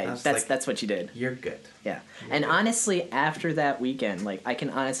 Right. Yeah. That's what you did. You're good. Yeah. And honestly, after that weekend, like, I can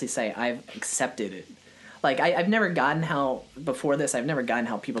honestly say I've accepted it. Like, I've never gotten how before this. I've never gotten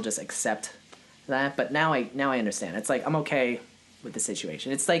how people just accept that, but now I understand. It's like, I'm okay with the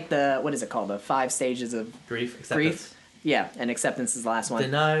situation. It's like what is it called? The 5 stages of grief. Acceptance. Yeah, and acceptance is the last one.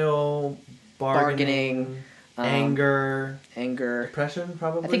 Denial, bargaining, anger, depression,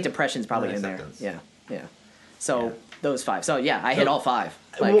 probably. I think depression's probably in there. Yeah. So those 5. So yeah, I hit all 5.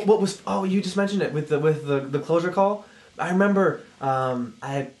 Like, what was? Oh, you just mentioned it with the closure call. I remember I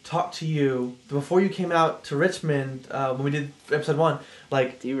had talked to you before you came out to Richmond when we did episode 1.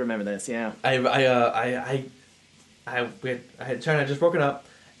 Like, do you remember this? Yeah. I had Sharon had just broken up.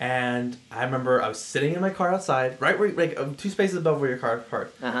 And I remember I was sitting in my car outside, right where, like, 2 spaces above where your car is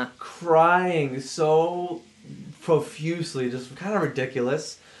parked, crying so profusely, just kind of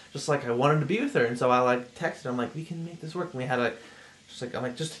ridiculous. Just like, I wanted to be with her, and so I, like, texted her. I'm like, we can make this work. And we had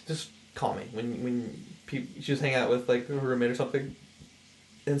just call me when she was hanging out with, like, her roommate or something.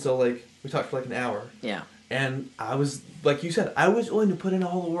 And so, like, we talked for like an hour. Yeah. And I was, like you said, I was willing to put in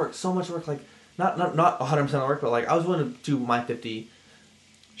all the work, so much work, like, not 100% of the work, but like I was willing to do my 50.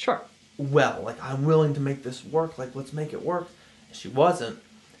 Sure. Well, like I'm willing to make this work. Like let's make it work. And she wasn't,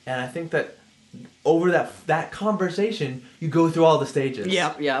 and I think that over that conversation, you go through all the stages.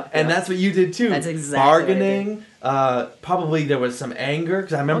 Yep. And that's what you did too. That's exactly bargaining. Probably there was some anger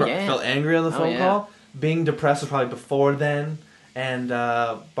because I remember I felt angry on the phone call. Being depressed was probably before then, and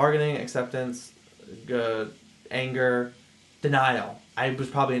bargaining, acceptance, anger, denial. I was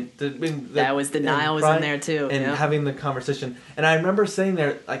probably denial was in there too, and having the conversation. And I remember sitting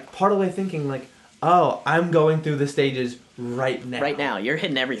there, like part of the way thinking, like, oh, I'm going through the stages right now. Right now, you're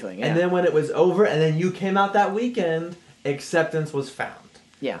hitting everything. Yeah. And then when it was over, and then you came out that weekend, acceptance was found.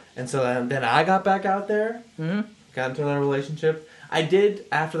 Yeah. And so then I got back out there, got into another relationship. I did,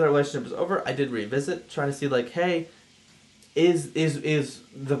 after the relationship was over, I did revisit, trying to see like, hey, is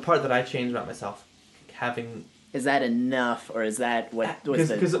the part that I changed about myself having... Is that enough, or is that what was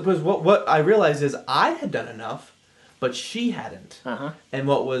Because what I realized is I had done enough, but she hadn't. Uh-huh. And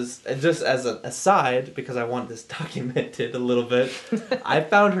what was, just as an aside, because I want this documented a little bit, I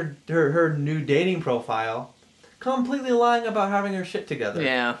found her new dating profile completely lying about having her shit together.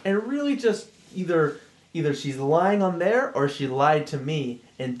 Yeah. And really just either she's lying on there or she lied to me.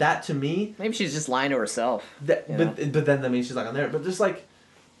 And that to me... Maybe she's just lying to herself. But then that means she's like on there. But just like,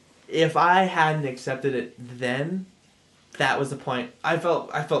 if I hadn't accepted it then, that was the point. I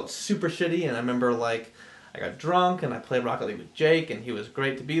felt super shitty, and I remember like I got drunk and I played Rocket League with Jake, and he was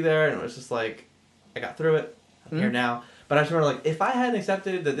great to be there, and it was just like I got through it. I'm here now. But I just remember like if I hadn't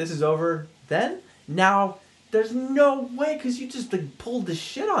accepted that this is over then, now there's no way, because you just like pulled the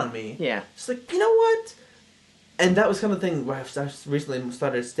shit on me. Yeah. It's like, you know what? And that was kind of the thing where I recently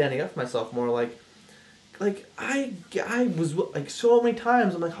started standing up for myself more, like I was like so many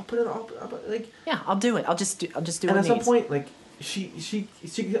times I'm like I'll put it I'll like I'll do it. I'll just do and at some point like she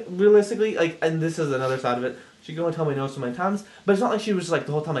realistically like, and this is another side of it, she could only tell me no so many times, but it's not like she was like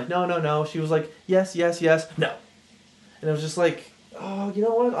the whole time like no, she was like yes no, and it was just like, oh, you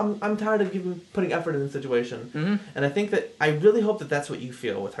know what, I'm tired of putting effort in the situation. And I think that I really hope that that's what you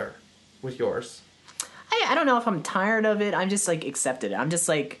feel with her, with yours. I don't know if I'm tired of it. I'm just like accepted it. I'm just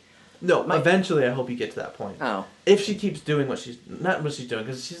like, no, eventually I hope you get to that point. Oh. If she keeps doing what she's doing,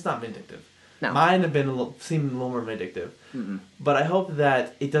 because she's not vindictive. No. Mine have been seem a little more vindictive. But I hope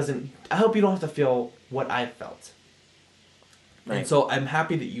that it doesn't, I hope you don't have to feel what I felt. Right. And so I'm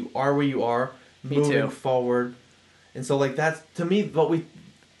happy that you are where you are, moving forward. And so like that's, to me,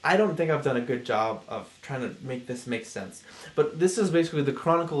 I don't think I've done a good job of trying to make this make sense. But this is basically the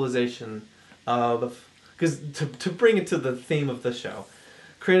chronicalization of, because to bring it to the theme of the show,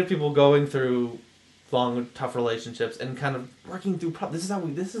 creative people going through long, tough relationships and kind of working through problems.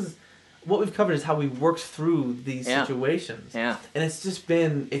 This is what we've covered is how we worked through these situations. Yeah. And it's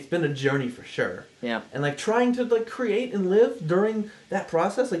been a journey for sure. Yeah. And like trying to like create and live during that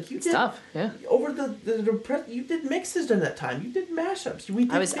process, like it's tough. Yeah. Over you did mixes during that time. You did mashups. We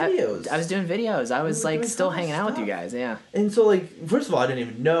did videos. I was doing videos. I was like still hanging out with you guys. Yeah. And so like, first of all, I didn't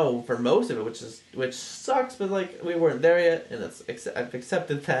even know for most of it, which sucks, but like we weren't there yet, and I've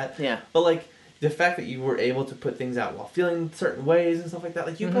accepted that. Yeah. But like, the fact that you were able to put things out while feeling certain ways and stuff like that,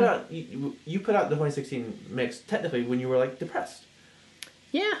 like you put out you put out the 2016 mix technically when you were like depressed.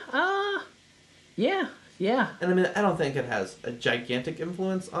 Yeah. Yeah. And I mean, I don't think it has a gigantic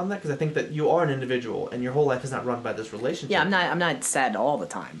influence on that, because I think that you are an individual and your whole life is not run by this relationship. Yeah, I'm not sad all the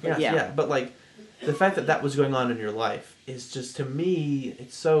time. But yeah. But like, the fact that was going on in your life is just, to me,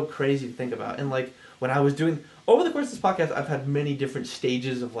 it's so crazy to think about. And like, when I was doing over the course of this podcast, I've had many different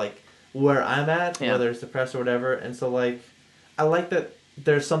stages of like where I'm at, whether it's depressed or whatever, and so like, I like that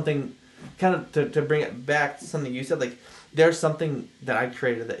there's something, kind of to bring it back to something you said, like, there's something that I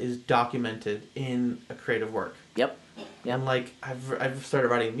created that is documented in a creative work. Yep. And like, I've started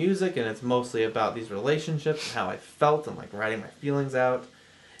writing music, and it's mostly about these relationships and how I felt, and like writing my feelings out,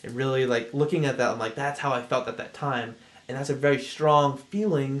 and really like looking at that, I'm like, that's how I felt at that time, and that's a very strong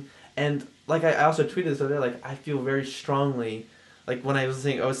feeling. And like, I also tweeted this other day, like, I feel very strongly. Like, when I was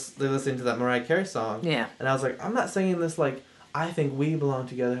listening to that Mariah Carey song. Yeah. And I was like, I'm not saying this like, I think we belong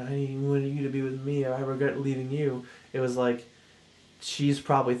together. I want you to be with me, or I regret leaving you. It was like, she's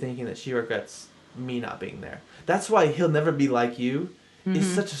probably thinking that she regrets me not being there. That's why He'll Never Be Like You is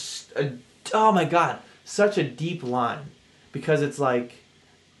such oh my God, such a deep line. Because it's like,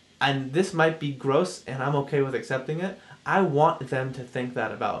 and this might be gross, and I'm okay with accepting it, I want them to think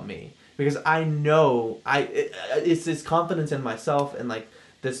that about me. Because I know it's this confidence in myself, and like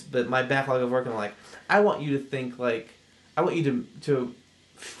my backlog of work, and like, I want you to think like, I want you to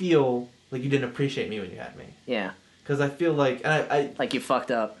feel like you didn't appreciate me when you had me. Yeah. Because I feel like, and I like you fucked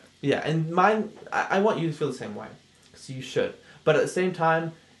up. Yeah, and mine, I want you to feel the same way, because you should. But at the same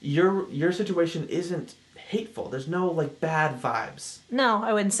time, your situation isn't hateful. There's no like bad vibes. No,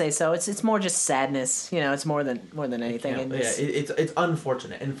 I wouldn't say so. It's more just sadness. It's more than anything. It's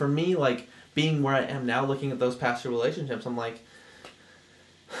unfortunate. And for me, like being where I am now, looking at those past 2 relationships, I'm like,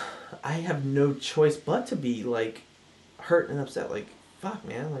 I have no choice but to be like hurt and upset. Like, fuck,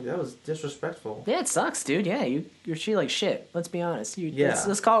 man, like that was disrespectful. Yeah, it sucks, dude. Yeah, you're treated like shit. Let's be honest.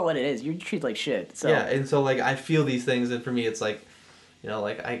 Let's call it what it is. You're treated like shit. So. Yeah, and so like I feel these things, and for me, it's like,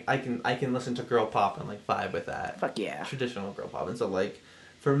 like I can listen to girl pop and like vibe with that. Fuck yeah. Traditional girl pop, and so like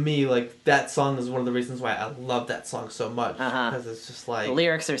for me, like that song is one of the reasons why I love that song so much, because it's just like the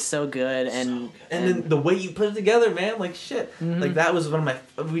lyrics are so good, and then the way you put it together, man, like shit. Like that was one of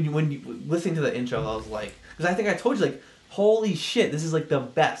my when you listening to the intro, I was like, because I think I told you like, holy shit, this is like the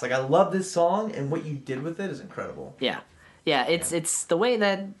best. Like I love this song, and what you did with it is incredible. Yeah. It's the way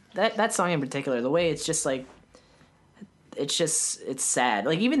that song in particular, the way it's just like, it's sad.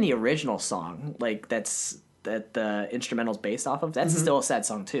 Like even the original song, like that the instrumental's based off of, that's still a sad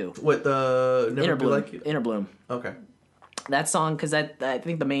song too. What, the Inner Bloom? Inner Bloom. Okay. That song, because I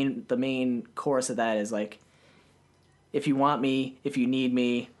think the main chorus of that is like, if you want me, if you need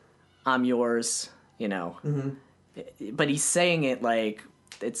me, I'm yours. But he's saying it like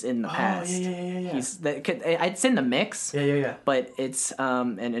it's in the past. Yeah. It's in the mix. Yeah. But it's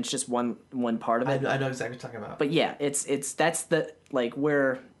and it's just one part of it. I know exactly what you're talking about. But yeah, that's the like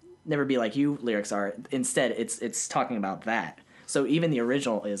where Never Be Like You lyrics are. Instead, it's talking about that. So even the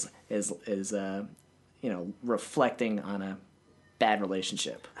original is reflecting on a bad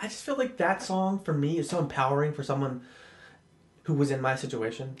relationship. I just feel like that song for me is so empowering for someone who was in my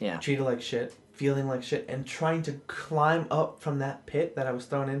situation. Yeah. Treated like shit, feeling like shit, and trying to climb up from that pit that I was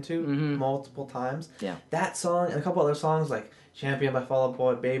thrown into multiple times. Yeah. That song and a couple other songs like Champion by Fall Out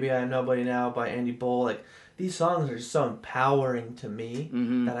Boy, Baby I Am Nobody Now by Andy Bull, like these songs are just so empowering to me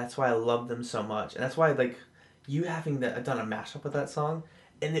that's why I love them so much. And that's why like you having done a mashup with that song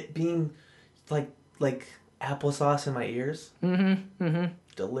and it being like applesauce in my ears.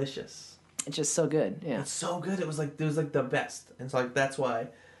 Delicious. It's just so good. Yeah. It's so good. It was like the best. And so like that's why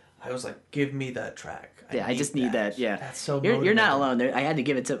I was like, give me that track. I just need that. Yeah. That's so You're not alone. I had to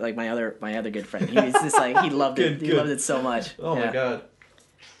give it to like my other good friend. He was just like, he loved it. He loved it so much. Oh my god.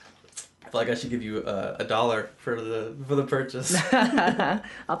 I feel like I should give you $1 for the purchase.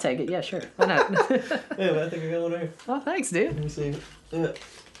 I'll take it. Yeah, sure. Why not? Yeah, I think I got one right here. Oh, thanks, dude. Let me see. Yeah.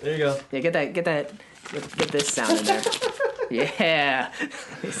 There you go. Yeah, get this sound in there. Yeah.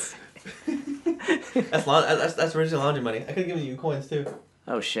 That's original laundry money. I could have given you coins too.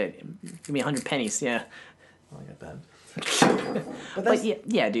 Oh shit! Give me 100 pennies. Yeah. Oh, I got that. but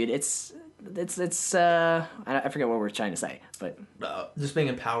yeah, dude. It's I forget what we're trying to say, but just being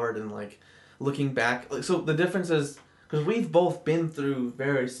empowered and like looking back. Like, so the difference is because we've both been through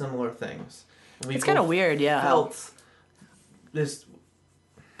very similar things. It's kind of weird, yeah. Felt this.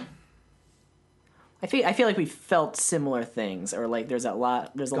 I feel like we felt similar things, or like there's a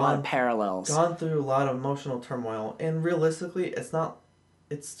lot of parallels. Gone through a lot of emotional turmoil, and realistically, it's not.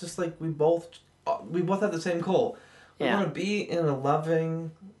 It's just like we both have the same goal. We want to be in a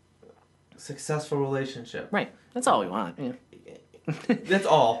loving, successful relationship. Right. That's all we want. Yeah. That's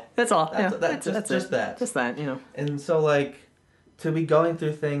all. That's all. That's just that. Just that. And so like, to be going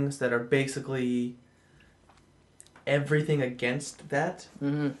through things that are basically everything against that,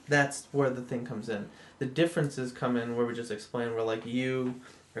 that's where the thing comes in. The differences come in where we just explain where like you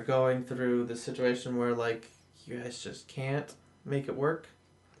are going through the situation where like you guys just can't make it work.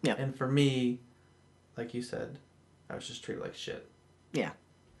 Yeah. And for me, like you said, I was just treated like shit. Yeah.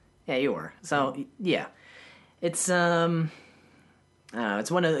 Yeah, you were. So yeah. It's I don't know, it's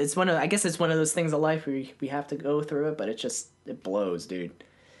one of I guess it's one of those things of life where we have to go through it, but it blows, dude.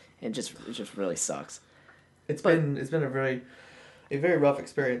 It just really sucks. It's been a very rough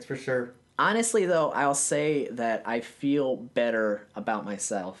experience for sure. Honestly, though, I'll say that I feel better about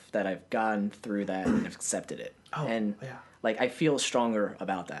myself that I've gone through that and accepted it. Oh, and yeah. Like I feel stronger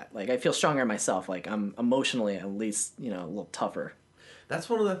about that. Like I feel stronger in myself. Like I'm emotionally at least, a little tougher. That's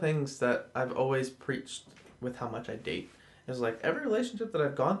one of the things that I've always preached with how much I date. Is like every relationship that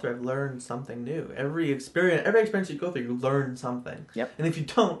I've gone through, I've learned something new. Every experience you go through, you learn something. Yep. And if you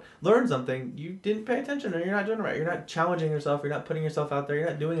don't learn something, you didn't pay attention, or you're not doing it right. You're not challenging yourself. You're not putting yourself out there. You're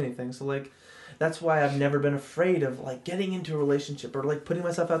not doing anything. So like, that's why I've never been afraid of like getting into a relationship or like putting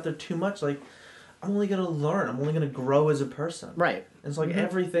myself out there too much. Like, I'm only gonna learn. I'm only gonna grow as a person. Right. And so like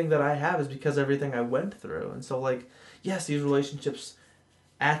everything that I have is because everything I went through. And so like, yes, these relationships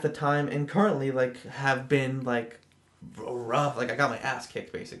at the time and currently like have been like rough. Like I got my ass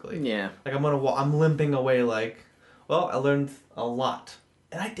kicked basically. Yeah. Like I'm limping away. Like, well, I learned a lot,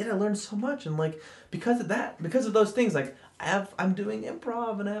 and I learned so much, and like because of those things, like I'm doing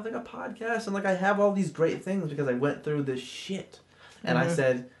improv, and I have like a podcast, and like I have all these great things because I went through this shit, and I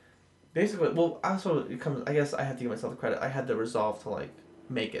said, basically, well, also it comes. I guess I have to give myself the credit. I had the resolve to like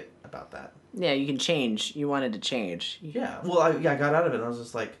make it about that. Yeah, you can change. You wanted to change. Yeah. Well, I got out of it, and I was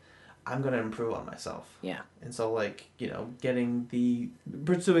just like, I'm gonna improve on myself. Yeah. And so like,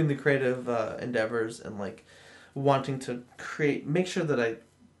 pursuing the creative endeavors and like wanting to make sure that I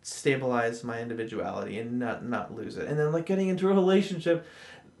stabilize my individuality and not lose it. And then like getting into a relationship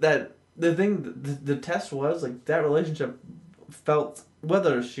that the test was like that relationship felt,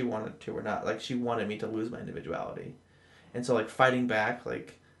 whether she wanted to or not, like she wanted me to lose my individuality. And so like fighting back,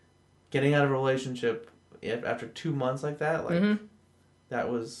 like getting out of a relationship after 2 months like that, like that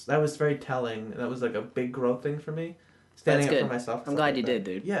was very telling. That was like a big growth thing for me. Standing up for myself. I'm glad you did,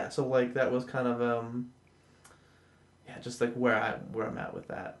 dude. Yeah, so like that was kind of just like where I'm at with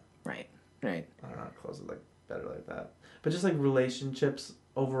that. Right. I don't know how to close it like better like that. But just like relationships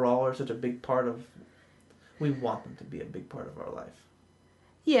overall are such a big part of, we want them to be a big part of our life.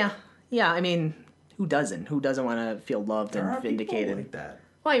 Yeah. Yeah, I mean, who doesn't? Who doesn't want to feel loved and vindicated? Like that.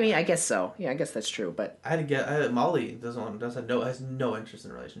 Well, I mean, I guess so. Yeah, I guess that's true, but Molly has no interest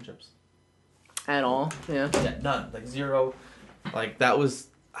in relationships. At all? Yeah. Yeah, none. Like zero. Like that was,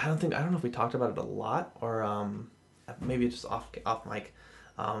 I don't know if we talked about it a lot or maybe it's just off mic.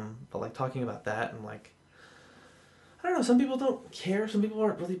 But like talking about that and like, I don't know, some people don't care, some people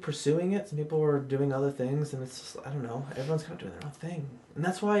aren't really pursuing it, some people are doing other things, and it's just, I don't know, everyone's kind of doing their own thing. And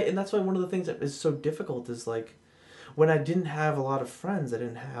that's why one of the things that is so difficult is like, when I didn't have a lot of friends, I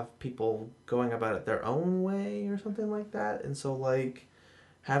didn't have people going about it their own way or something like that. And so like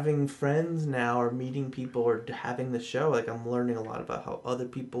having friends now or meeting people or having the show, like I'm learning a lot about how other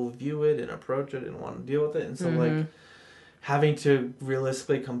people view it and approach it and want to deal with it. And so like having to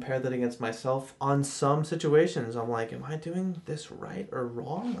realistically compare that against myself on some situations, I'm like, am I doing this right or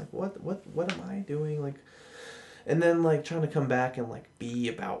wrong? Like what am I doing? Like, and then like trying to come back and like be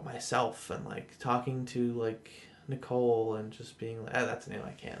about myself and like talking to like Nicole and just being like, that's the name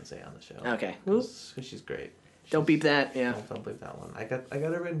I can say on the show. Okay. Because she's great. Don't beep that. Yeah. Don't beep that one. I got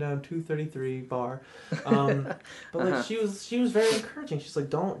it written down, 233 bar. But like she was very encouraging. She's like,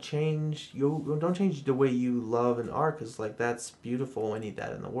 don't change the way you love and art, because like that's beautiful. We need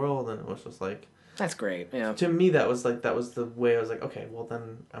that in the world. And it was just like, that's great. Yeah. To me, that was the way I was like, okay, well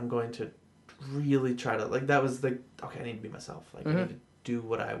then I'm going to really try to like, that was like, okay, I need to be myself. Like I need to do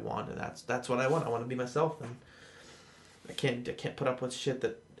what I want, and that's what I want. I want to be myself, and I can't put up with shit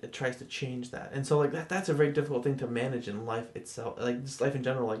that it tries to change that. And so like that's a very difficult thing to manage in life itself, like just life in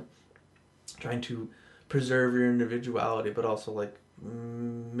general, like trying to preserve your individuality but also like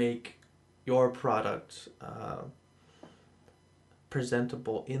make your product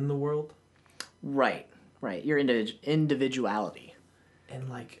presentable in the world. Right your individuality. And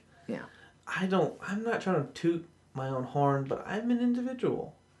like, yeah, I'm not trying to toot my own horn, but I'm an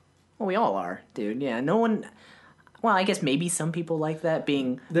individual. Well, we all are, dude. Yeah, no one. Well, I guess maybe some people like that,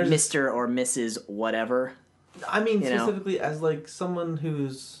 being Mr. or Mrs. whatever. I mean, specifically as, like, someone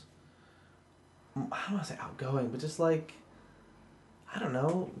who's, I don't want to say outgoing, but just, like, I don't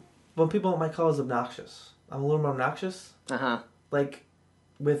know, what people might call as obnoxious. I'm a little more obnoxious. Uh-huh. Like,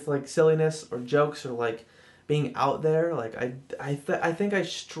 with, like, silliness or jokes or, like, being out there. Like, I think I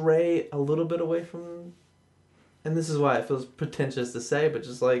stray a little bit away from, and this is why it feels pretentious to say, but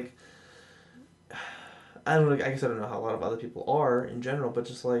just, like, I guess I don't know how a lot of other people are in general, but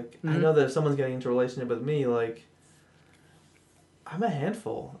just like, I know that if someone's getting into a relationship with me, like, I'm a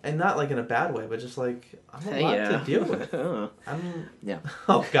handful. And not like in a bad way, but just like, I'm a lot to deal with.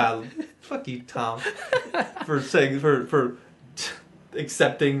 Oh God. Fuck you, Tom. for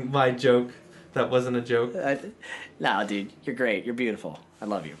accepting my joke that wasn't a joke. No, dude, you're great. You're beautiful. I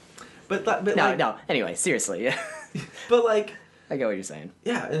love you. But no. Anyway, seriously, yeah. But like, I get what you're saying.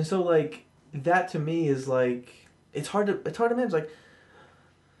 Yeah, and so like, that to me is like, it's hard to manage. Like,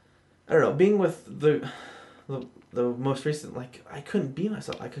 I don't know, being with the most recent, like, I couldn't be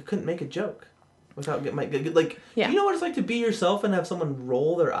myself. I couldn't make a joke without getting yeah. You know what it's like to be yourself and have someone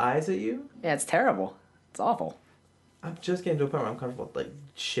roll their eyes at you? Yeah, it's terrible. It's awful. I'm just getting to a point where I'm comfortable like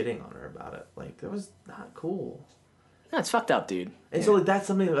shitting on her about it. Like, that was not cool. No, it's fucked up, dude. And so like, that's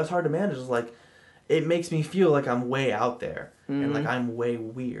something that's hard to manage. Is like, it makes me feel like I'm way out there and like I'm way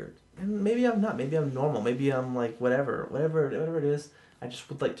weird. And maybe I'm not. Maybe I'm normal. Maybe I'm like whatever it is. I just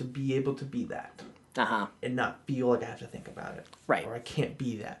would like to be able to be that. And not feel like I have to think about it. Right. Or I can't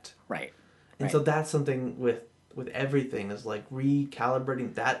be that. Right. And so that's something with with everything is like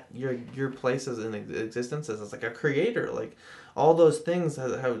recalibrating that your place as in existence as like a creator, like all those things how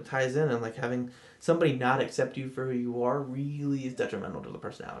it ties in, and like having somebody not accept you for who you are really is detrimental to the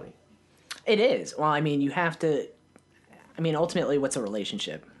personality. It is. Well, I mean, you have to. I mean, ultimately, what's a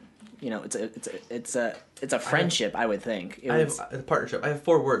relationship? You know, it's a friendship. I would think. I have a partnership. I have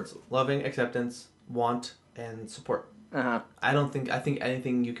 4 words: loving, acceptance, want, and support. I think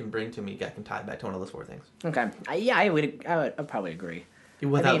anything you can bring to me, I can tie back to one of those 4 things. Okay. I would probably agree.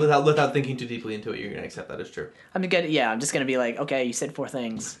 Without thinking too deeply into it, you're gonna accept that as true. I'm just gonna be like, okay, you said 4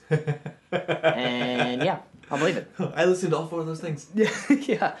 things, and yeah, I'll believe it. I listened to all 4 of those things.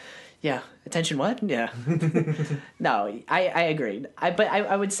 Yeah. Attention, what? Yeah. No, I agree. But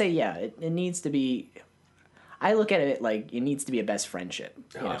I would say, yeah, it needs to be. I look at it like it needs to be a best friendship.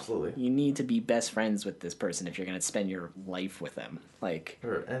 Absolutely. You need to be best friends with this person if you're going to spend your life with them. Like,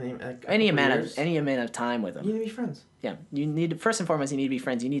 or any amount of time with them. You need to be friends. Yeah. You need first and foremost, you need to be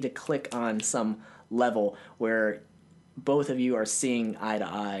friends. You need to click on some level where both of you are seeing eye to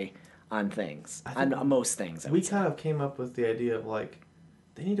eye on things, on most things. We kind of came up with the idea of like,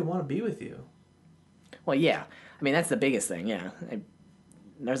 they need to want to be with you. Well, yeah. I mean, that's the biggest thing, yeah.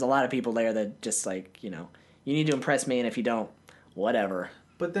 There's a lot of people there that just like, you need to impress me, and if you don't, whatever.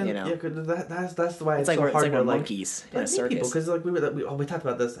 But then, yeah, that's why it's like so hard it's like to monkeys in a circus. Because like we talked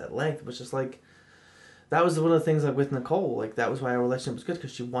about this at length. It was just like that was one of the things like with Nicole. Like that was why our relationship was good,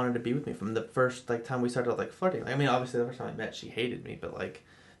 because she wanted to be with me from the first like time we started like flirting. I mean, obviously the first time I met, she hated me, but like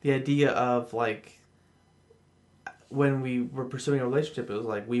the idea of like when we were pursuing a relationship, it was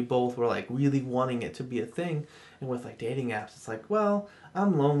like we both were like really wanting it to be a thing. And with like dating apps, it's like, well,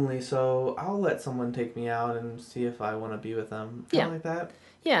 I'm lonely, so I'll let someone take me out and see if I want to be with them. Kind of like that.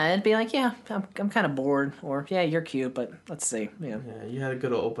 Yeah, and be like, yeah, I'm kind of bored, or yeah, you're cute, but let's see. Yeah, you had a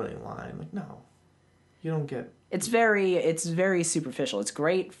good opening line. Like, no, you don't get. It's very superficial. It's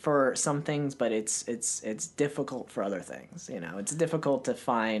great for some things, but it's difficult for other things. It's difficult to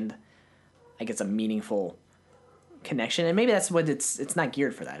find, I guess, a meaningful connection, and maybe that's what it's not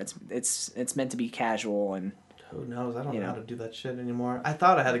geared for that. It's meant to be casual and. Who knows? I don't know how to do that shit anymore. I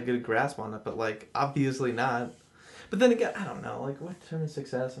thought I had a good grasp on it, but like obviously not. But then again, I don't know. Like what determines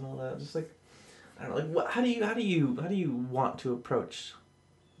success and all that. Just like I don't know. Like what? How do you want to approach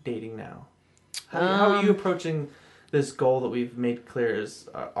dating now? How are you approaching this goal that we've made clear is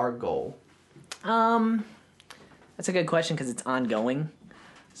our goal? That's a good question because it's ongoing.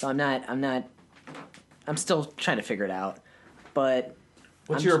 So I'm still trying to figure it out. But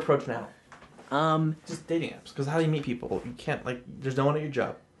what's your approach now? Just dating apps. Because how do you meet people? You can't there's no one at your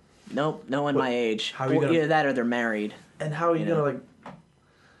job. Nope, no one my age. How are you gonna, either that or they're married. And how are you gonna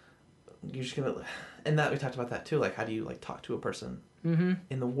You're just gonna, and that we talked about that too. Like, how do you talk to a person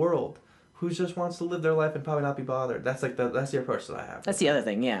in the world who just wants to live their life and probably not be bothered? That's that's the approach that I have. That's the other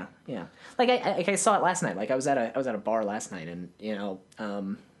thing. Yeah. Like I saw it last night. Like I was at a bar last night, and you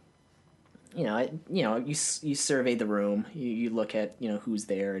survey the room. You look at who's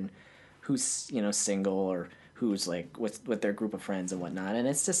there and who's single or who's with their group of friends and whatnot, and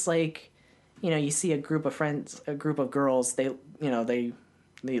it's just like you see a group of girls, they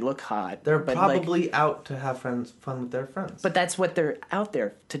look hot. They're probably out to have fun with their friends. But that's what they're out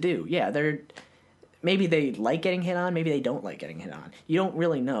there to do. Yeah, maybe they like getting hit on, maybe they don't like getting hit on. You don't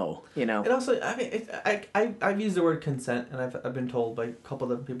really know, And also, I mean, I've used the word consent, and I've been told by a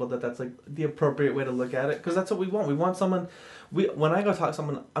couple of people that's like the appropriate way to look at it, because that's what we want. We want someone. When I go talk to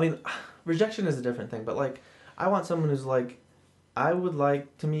someone, I mean, rejection is a different thing, but I want someone who's like, I would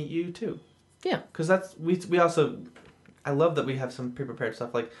like to meet you too. Yeah. Because that's we also, I love that we have some pre-prepared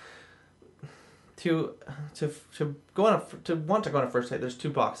stuff to want to go on a first date. There's 2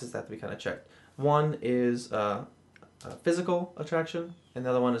 boxes that we kind of checked. One is physical attraction, and the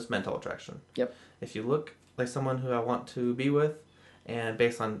other one is mental attraction. Yep. If you look like someone who I want to be with, and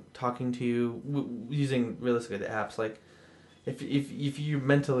based on talking to you, using realistically the apps, if you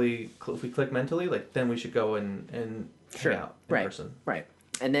mentally, if we click mentally, then we should go and hang out in person. Right.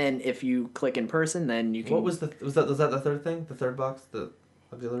 And then if you click in person, then you can. What was that the third thing? The third box, the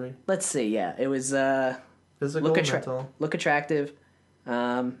auxiliary. Let's see. Yeah, it was physical, mental. Look attractive.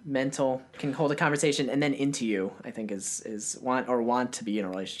 Mental, can hold a conversation, and then into you, I think is want to be in a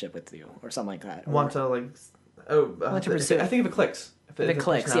relationship with you or something like that. Want to want to pursue. I think if it clicks. If it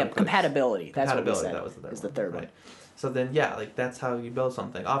clicks, yeah. Compatibility. That's what we said. That was the third is the third one. So then, yeah, that's how you build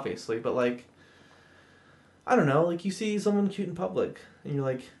something, obviously. But I don't know, you see someone cute in public, and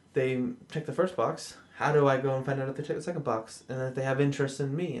you're they check the first box. How do I go and find out if they check the second box? And if they have interest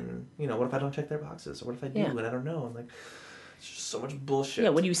in me, and what if I don't check their boxes, or what if I do and I don't know? I'm it's just so much bullshit.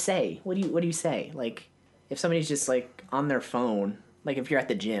 Yeah, what do you say? What do you say? if somebody's just like on their phone, like if you're at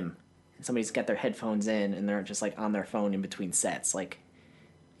the gym and somebody's got their headphones in and they're just like on their phone in between sets, like.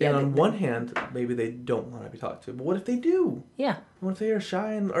 And on one hand, maybe they don't want to be talked to, but what if they do? Yeah. What if they are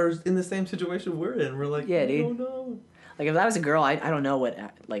shy and are in the same situation we're in? We're like, yeah, dude. Oh no. Like if I was a girl, I don't know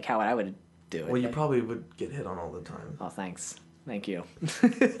how I would do it. Well, you probably would get hit on all the time. Oh, thanks. Thank you.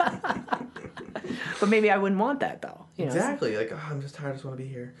 But maybe I wouldn't want that though. You know, exactly. Like, I'm just tired. I just want to be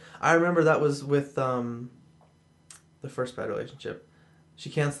here. I remember that was with the first bad relationship.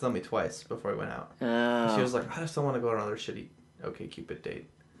 She canceled on me twice before we went out. Oh. She was like, I just don't want to go on another shitty OkCupid date.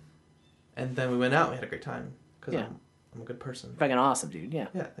 And then we went out and we had a great time. Because I'm a good person. Fucking awesome, dude. Yeah.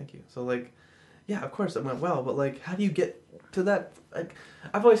 Yeah, thank you. So, like, yeah, of course it went well. But, like, how do you get to that? Like,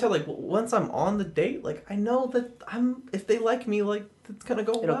 I've always said, like, once I'm on the date, like, I know that if they like me, like, it's going to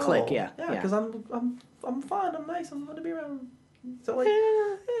go It'll well. click, yeah. Yeah, because I'm fun. I'm nice. I'm fun to be around. So, like,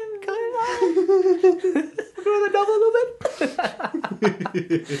 go the double a little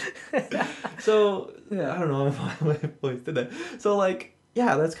bit. So, yeah, I don't know why I always did that. So, like,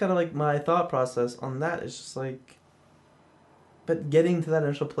 yeah, that's kind of like my thought process on that. It's just like, but getting to that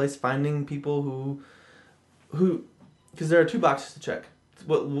initial place, finding people who, because there are 2 boxes to check.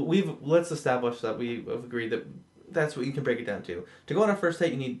 Let's establish that we've agreed that that's what you can break it down to. To go on a first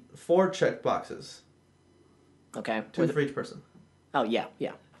date, you need 4 check boxes. Okay. 2 for each person. Oh yeah,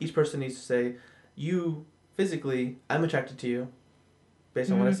 yeah. Each person needs to say, you physically, I'm attracted to you,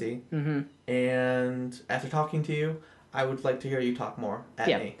 based on what I see, and after talking to you, I would like to hear you talk more at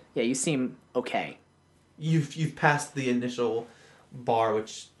me. Yeah, you seem okay. You've passed the initial bar,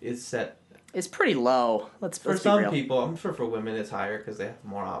 which is set. It's pretty low. Let's for be some real. people. I'm sure for women it's higher because they have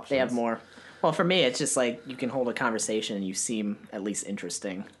more options. They have more. Well, for me, it's just like you can hold a conversation and you seem at least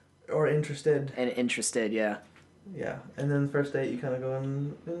interesting. Or interested. And interested, yeah. Yeah, and then the first date you kind of go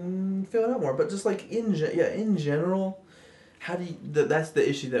and feel it out more. But just like in general, how do you? That's the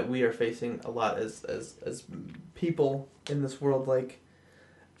issue that we are facing a lot as people in this world. Like,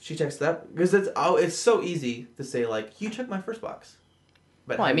 she checks that because it's so easy to say like, you check my first box.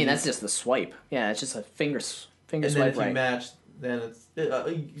 But well, I mean that's just the swipe. Yeah, it's just a finger swipe. And then if you match, then it's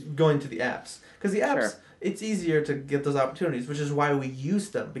going to the apps because the apps. Sure. It's easier to get those opportunities, which is why we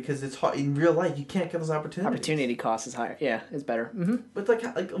use them, because it's hard in real life. You can't get those opportunities. Opportunity cost is higher. Yeah, it's better. Mm-hmm. But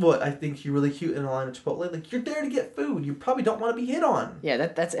like what? I think you're really cute in a line of Chipotle. Like, you're there to get food. You probably don't want to be hit on. Yeah,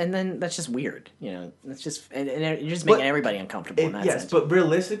 that's just weird. You know, that's just and you're just making everybody uncomfortable in that sense. Yes, but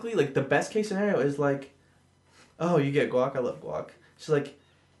realistically, like the best case scenario is like, oh, you get guac. I love guac. She's like,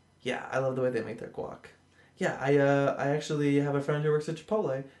 yeah, I love the way they make their guac. Yeah, I actually have a friend who works at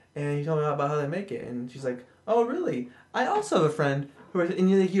Chipotle, and he told me about how they make it, and she's like, oh, really? I also have a friend who,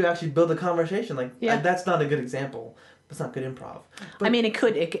 and you actually build a conversation. Like, that's not a good example. That's not good improv. But I mean, it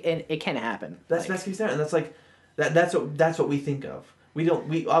can happen. That's best case scenario, and that's like, that's what we think of.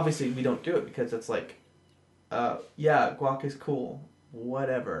 We obviously don't do it because it's like, yeah, guac is cool.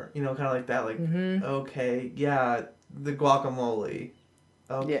 Whatever. You know, kind of like that. Like, okay, yeah, the guacamole.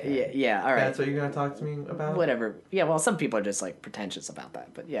 Okay. Yeah, all right. That's what you're going to talk to me about? Whatever. Yeah, well, some people are just, like, pretentious about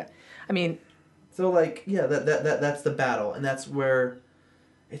that. But, yeah. I mean... So, like, yeah, that's the battle. And that's where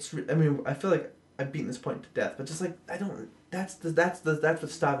it's... I mean, I feel like I've beaten this point to death. But just, like, I don't... That's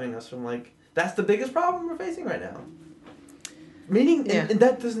what's stopping us from, like... That's the biggest problem we're facing right now. Meaning... And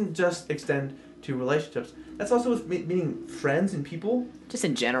that doesn't just extend to relationships. That's also with meeting friends and people. Just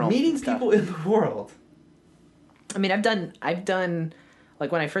in general. Meeting people in the world. I mean, I've done...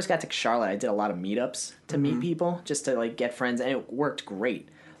 Like, when I first got to Charlotte, I did a lot of meetups to meet people, just to, like, get friends, and it worked great.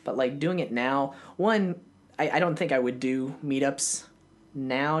 But, like, doing it now, I don't think I would do meetups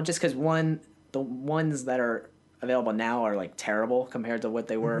now, just because, the ones that are available now are, like, terrible compared to what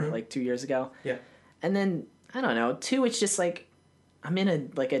they were, like, 2 years ago. Yeah. And then, I don't know, 2, it's just, like, I'm in a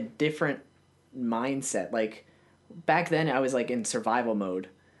different mindset. Like, back then, I was, like, in survival mode.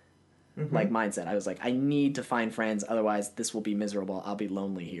 Like mindset. I was like, I need to find friends, otherwise this will be miserable. I'll be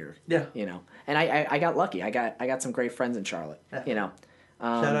lonely here. Yeah. You know. And I got lucky. I got some great friends in Charlotte. Yeah. You know.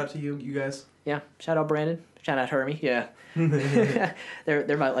 Shout out to you guys. Yeah. Shout out Brandon. Shout out Hermie. Yeah.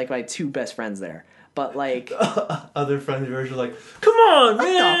 they're my 2 best friends there. But like other friends of yours are like, come on,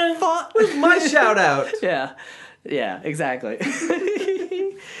 man. Where's my shout out? Yeah. Yeah, exactly.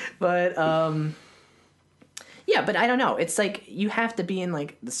 But yeah, but I don't know. It's like you have to be in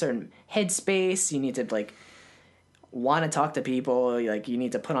like the certain headspace. You need to like want to talk to people. Like you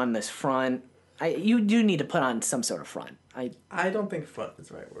need to put on this front. You do need to put on some sort of front. I don't think front is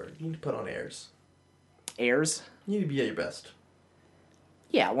the right word. You need to put on airs. Airs? You need to be at your best.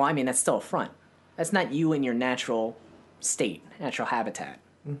 Yeah, well, I mean, that's still a front. That's not you in your natural state, natural habitat.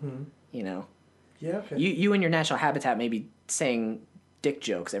 Mm-hmm. You know? Yeah, okay. You in your natural habitat may be saying dick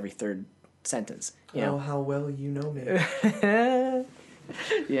jokes every third sentence. You know how well you know me.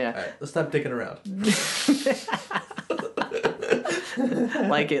 Yeah. All right, let's stop dicking around.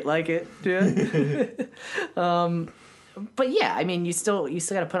 like it. Yeah. But yeah, I mean, you still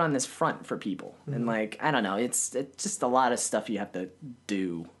got to put on this front for people, and like I don't know, it's just a lot of stuff you have to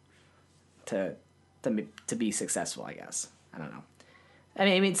do to be successful. I guess I don't know.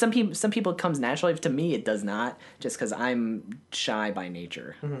 I mean, some people it comes naturally. To me, it does not, just because I'm shy by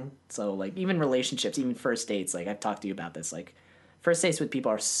nature. Mm-hmm. So like even relationships, even first dates, like I've talked to you about this. Like first dates with people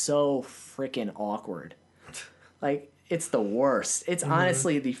are so freaking awkward. Like it's the worst. It's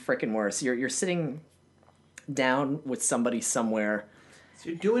honestly the freaking worst. You're sitting down with somebody somewhere. So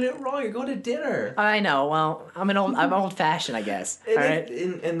you're doing it wrong. You're going to dinner. I know. Well, I'm old fashioned, I guess. And, all right?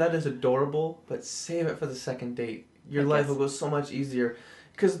 and that is adorable. But save it for the second date. Your life will go so much easier.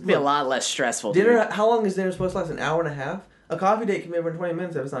 Because be a lot less stressful. Dinner. Dude. How long is dinner supposed to last? An hour and a half. A coffee date can be over in 20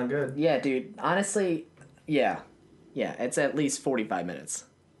 minutes if it's not good. Yeah, dude. Honestly, yeah. It's at least 45 minutes.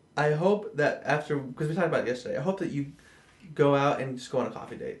 I hope that after, because we talked about it yesterday, I hope that you go out and just go on a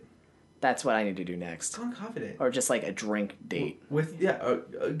coffee date. That's what I need to do next. Go on a coffee date. Or just like a drink date. Get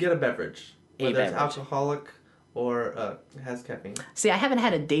a beverage. Whether it's alcoholic or has caffeine. See, I haven't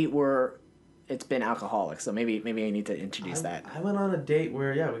had a date where it's been alcoholic, so maybe I need to introduce that. I went on a date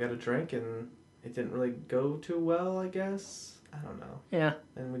where, we got a drink and it didn't really go too well, I guess. I don't know. Yeah.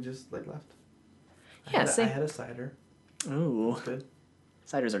 And we just, left. I had a cider. Ooh. It's good.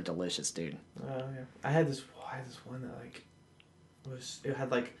 Ciders are delicious, dude. Oh, yeah. I had this one that, it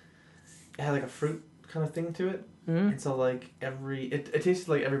had a fruit kind of thing to it. Mm-hmm. And so, it tasted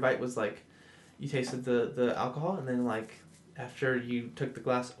like every bite was, you tasted the alcohol, and then, after you took the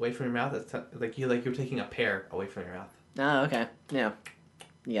glass away from your mouth, it's you were taking a pear away from your mouth. Oh, okay. Yeah.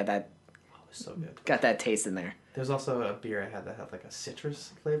 Yeah, that... Oh, it was so good. Got that taste in there. There's also a beer I had that had, a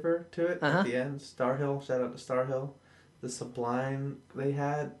citrus flavor to it at the end. Star Hill. Shout out to Star Hill. The Sublime they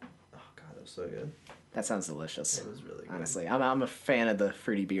had. Oh, God, it was so good. That sounds delicious. It was really good. Honestly, I'm a fan of the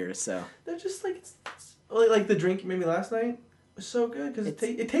fruity beers, so... They're just, it's the drink you made me last night was so good, because it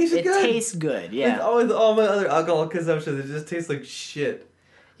tasted good. It tastes good, yeah. With all my other alcohol consumption, it just tastes like shit.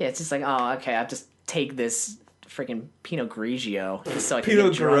 Yeah, it's just like, oh, okay, I'll just take this freaking Pinot Grigio just so I can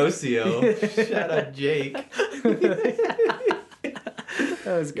Pinot get drunk. Grosio. Shout out Jake.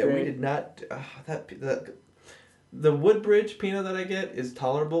 That was great. Yeah, we did not... the Woodbridge Pinot that I get is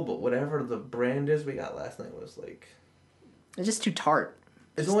tolerable, but whatever the brand is we got last night was It's just too tart.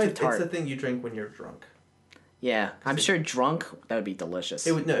 It's the thing you drink when you're drunk. Yeah, I'm sure drunk, that would be delicious.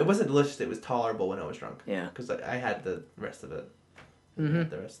 It wasn't delicious, it was tolerable when I was drunk. Yeah. Because I had the rest of it.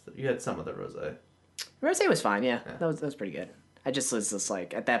 Mm-hmm. You had some of the rosé. Rosé was fine, yeah. That was pretty good. I just was just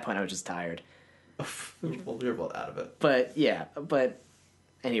at that point I was just tired. We were both out of it. But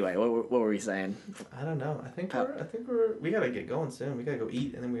anyway, what were we saying? I don't know. I think we gotta get going soon. We gotta go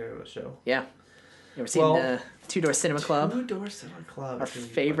eat and then we gotta go to a show. Yeah. You ever seen Two Door Cinema Club? Two Door Cinema Club. Our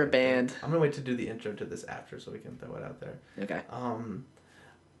favorite band. I'm gonna wait to do the intro to this after so we can throw it out there. Okay.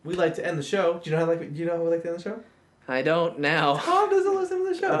 We like to end the show. Do you know how we like to end the show? I don't now. Tom doesn't listen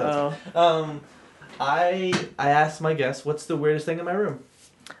to the show. Uh-oh. I asked my guests, what's the weirdest thing in my room?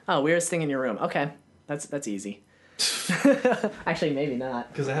 Oh, weirdest thing in your room. Okay. That's easy. Actually, maybe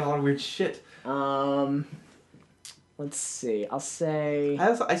not. Because I have a lot of weird shit. Let's see. I'll say...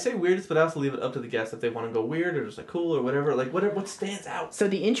 I say weirdest, but I also leave it up to the guests if they want to go weird or just cool or whatever. What stands out? So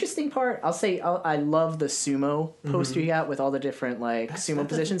the interesting part, I'll say I love the sumo poster you got with all the different sumo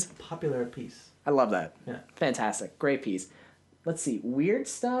positions. That's a popular piece. I love that. Yeah. Fantastic. Great piece. Let's see. Weird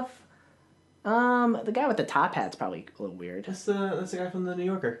stuff. The guy with the top hat's probably a little weird. That's the guy from the New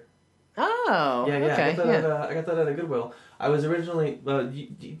Yorker. Oh, yeah. Okay. I got that at a Goodwill. I was originally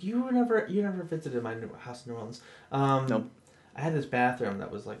you never visited my house in New Orleans. Nope. I had this bathroom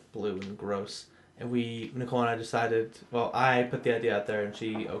that was blue and gross, and Nicole and I decided. Well, I put the idea out there, and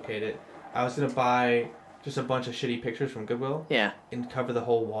she okayed it. I was gonna buy just a bunch of shitty pictures from Goodwill. Yeah. And cover the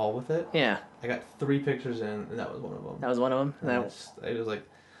whole wall with it. Yeah. I got 3 pictures in, and that was one of them. That was one of them. It was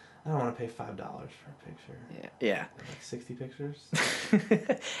I don't want to pay $5 for a picture. Yeah. 60 pictures.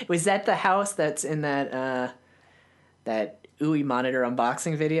 Was that the house that's in that Ooey monitor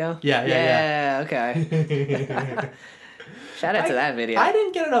unboxing video? Yeah. Okay. Shout out to that video. I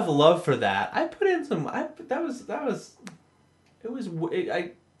didn't get enough love for that. I put in some.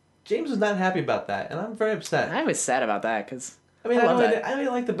 James was not happy about that, and I'm very upset. I was sad about that because. I didn't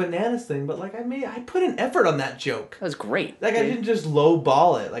like the bananas thing, but I put an effort on that joke. That was great. I didn't just low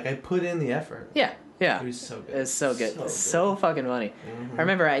ball it. I put in the effort. Yeah. Yeah. It was so good. It was so good. So fucking funny. Mm-hmm. I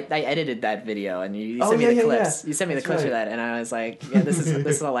remember I edited that video and you sent me the clips. Yeah. You sent me the That's clips right. for that and I was like, yeah, this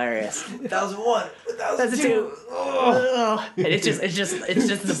is hilarious. 1001, 1002. Oh. And it's just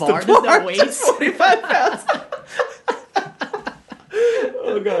the bar. There's no weights. 45 pounds.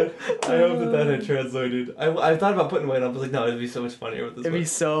 Oh god, I hope that had translated. I thought about putting weight on. I was like, no, it'd be so much funnier with this. It'd be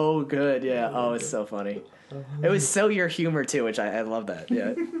so good, yeah. Oh, it's so funny. It was so your humor too, which I love that.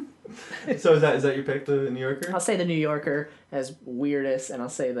 Yeah. So is that your pick, the New Yorker? I'll say the New Yorker as weirdest, and I'll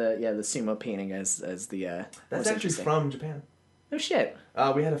say the sumo painting as the. That's actually from Japan. Oh shit.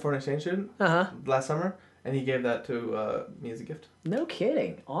 We had a foreign exchange student last summer, and he gave that to me as a gift. No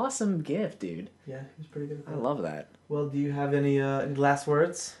kidding! Awesome gift, dude. Yeah, he was pretty good at that. I love that. Well, do you have any last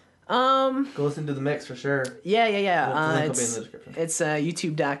words? Go listen to the mix for sure. Yeah. The link will be in It's the description. it's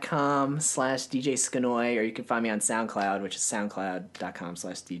youtube.com/DJ Skanoy, or you can find me on SoundCloud, which is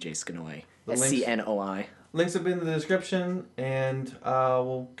soundcloud.com/DJ Skanoy. SCNOI. Links will be in the description, and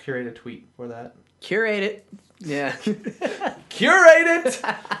we'll curate a tweet for that. Curate it. Yeah. Curate it!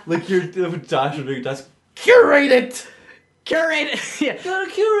 Like your Josh would be just curate it! Curate it! Yeah. Gotta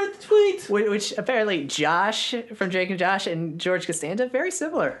curate the tweet! Which apparently Josh from Drake and Josh and George Costanza, very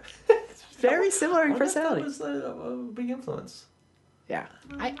similar. Very similar in personality. That was a big influence. Yeah.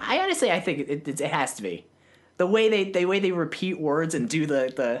 I honestly, I think it has to be. The way they repeat words and do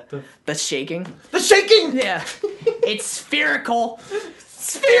the shaking. The shaking! Yeah. It's spherical.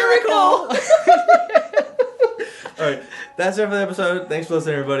 Spherical! Alright, that's it for the episode. Thanks for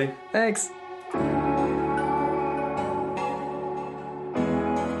listening, everybody. Thanks.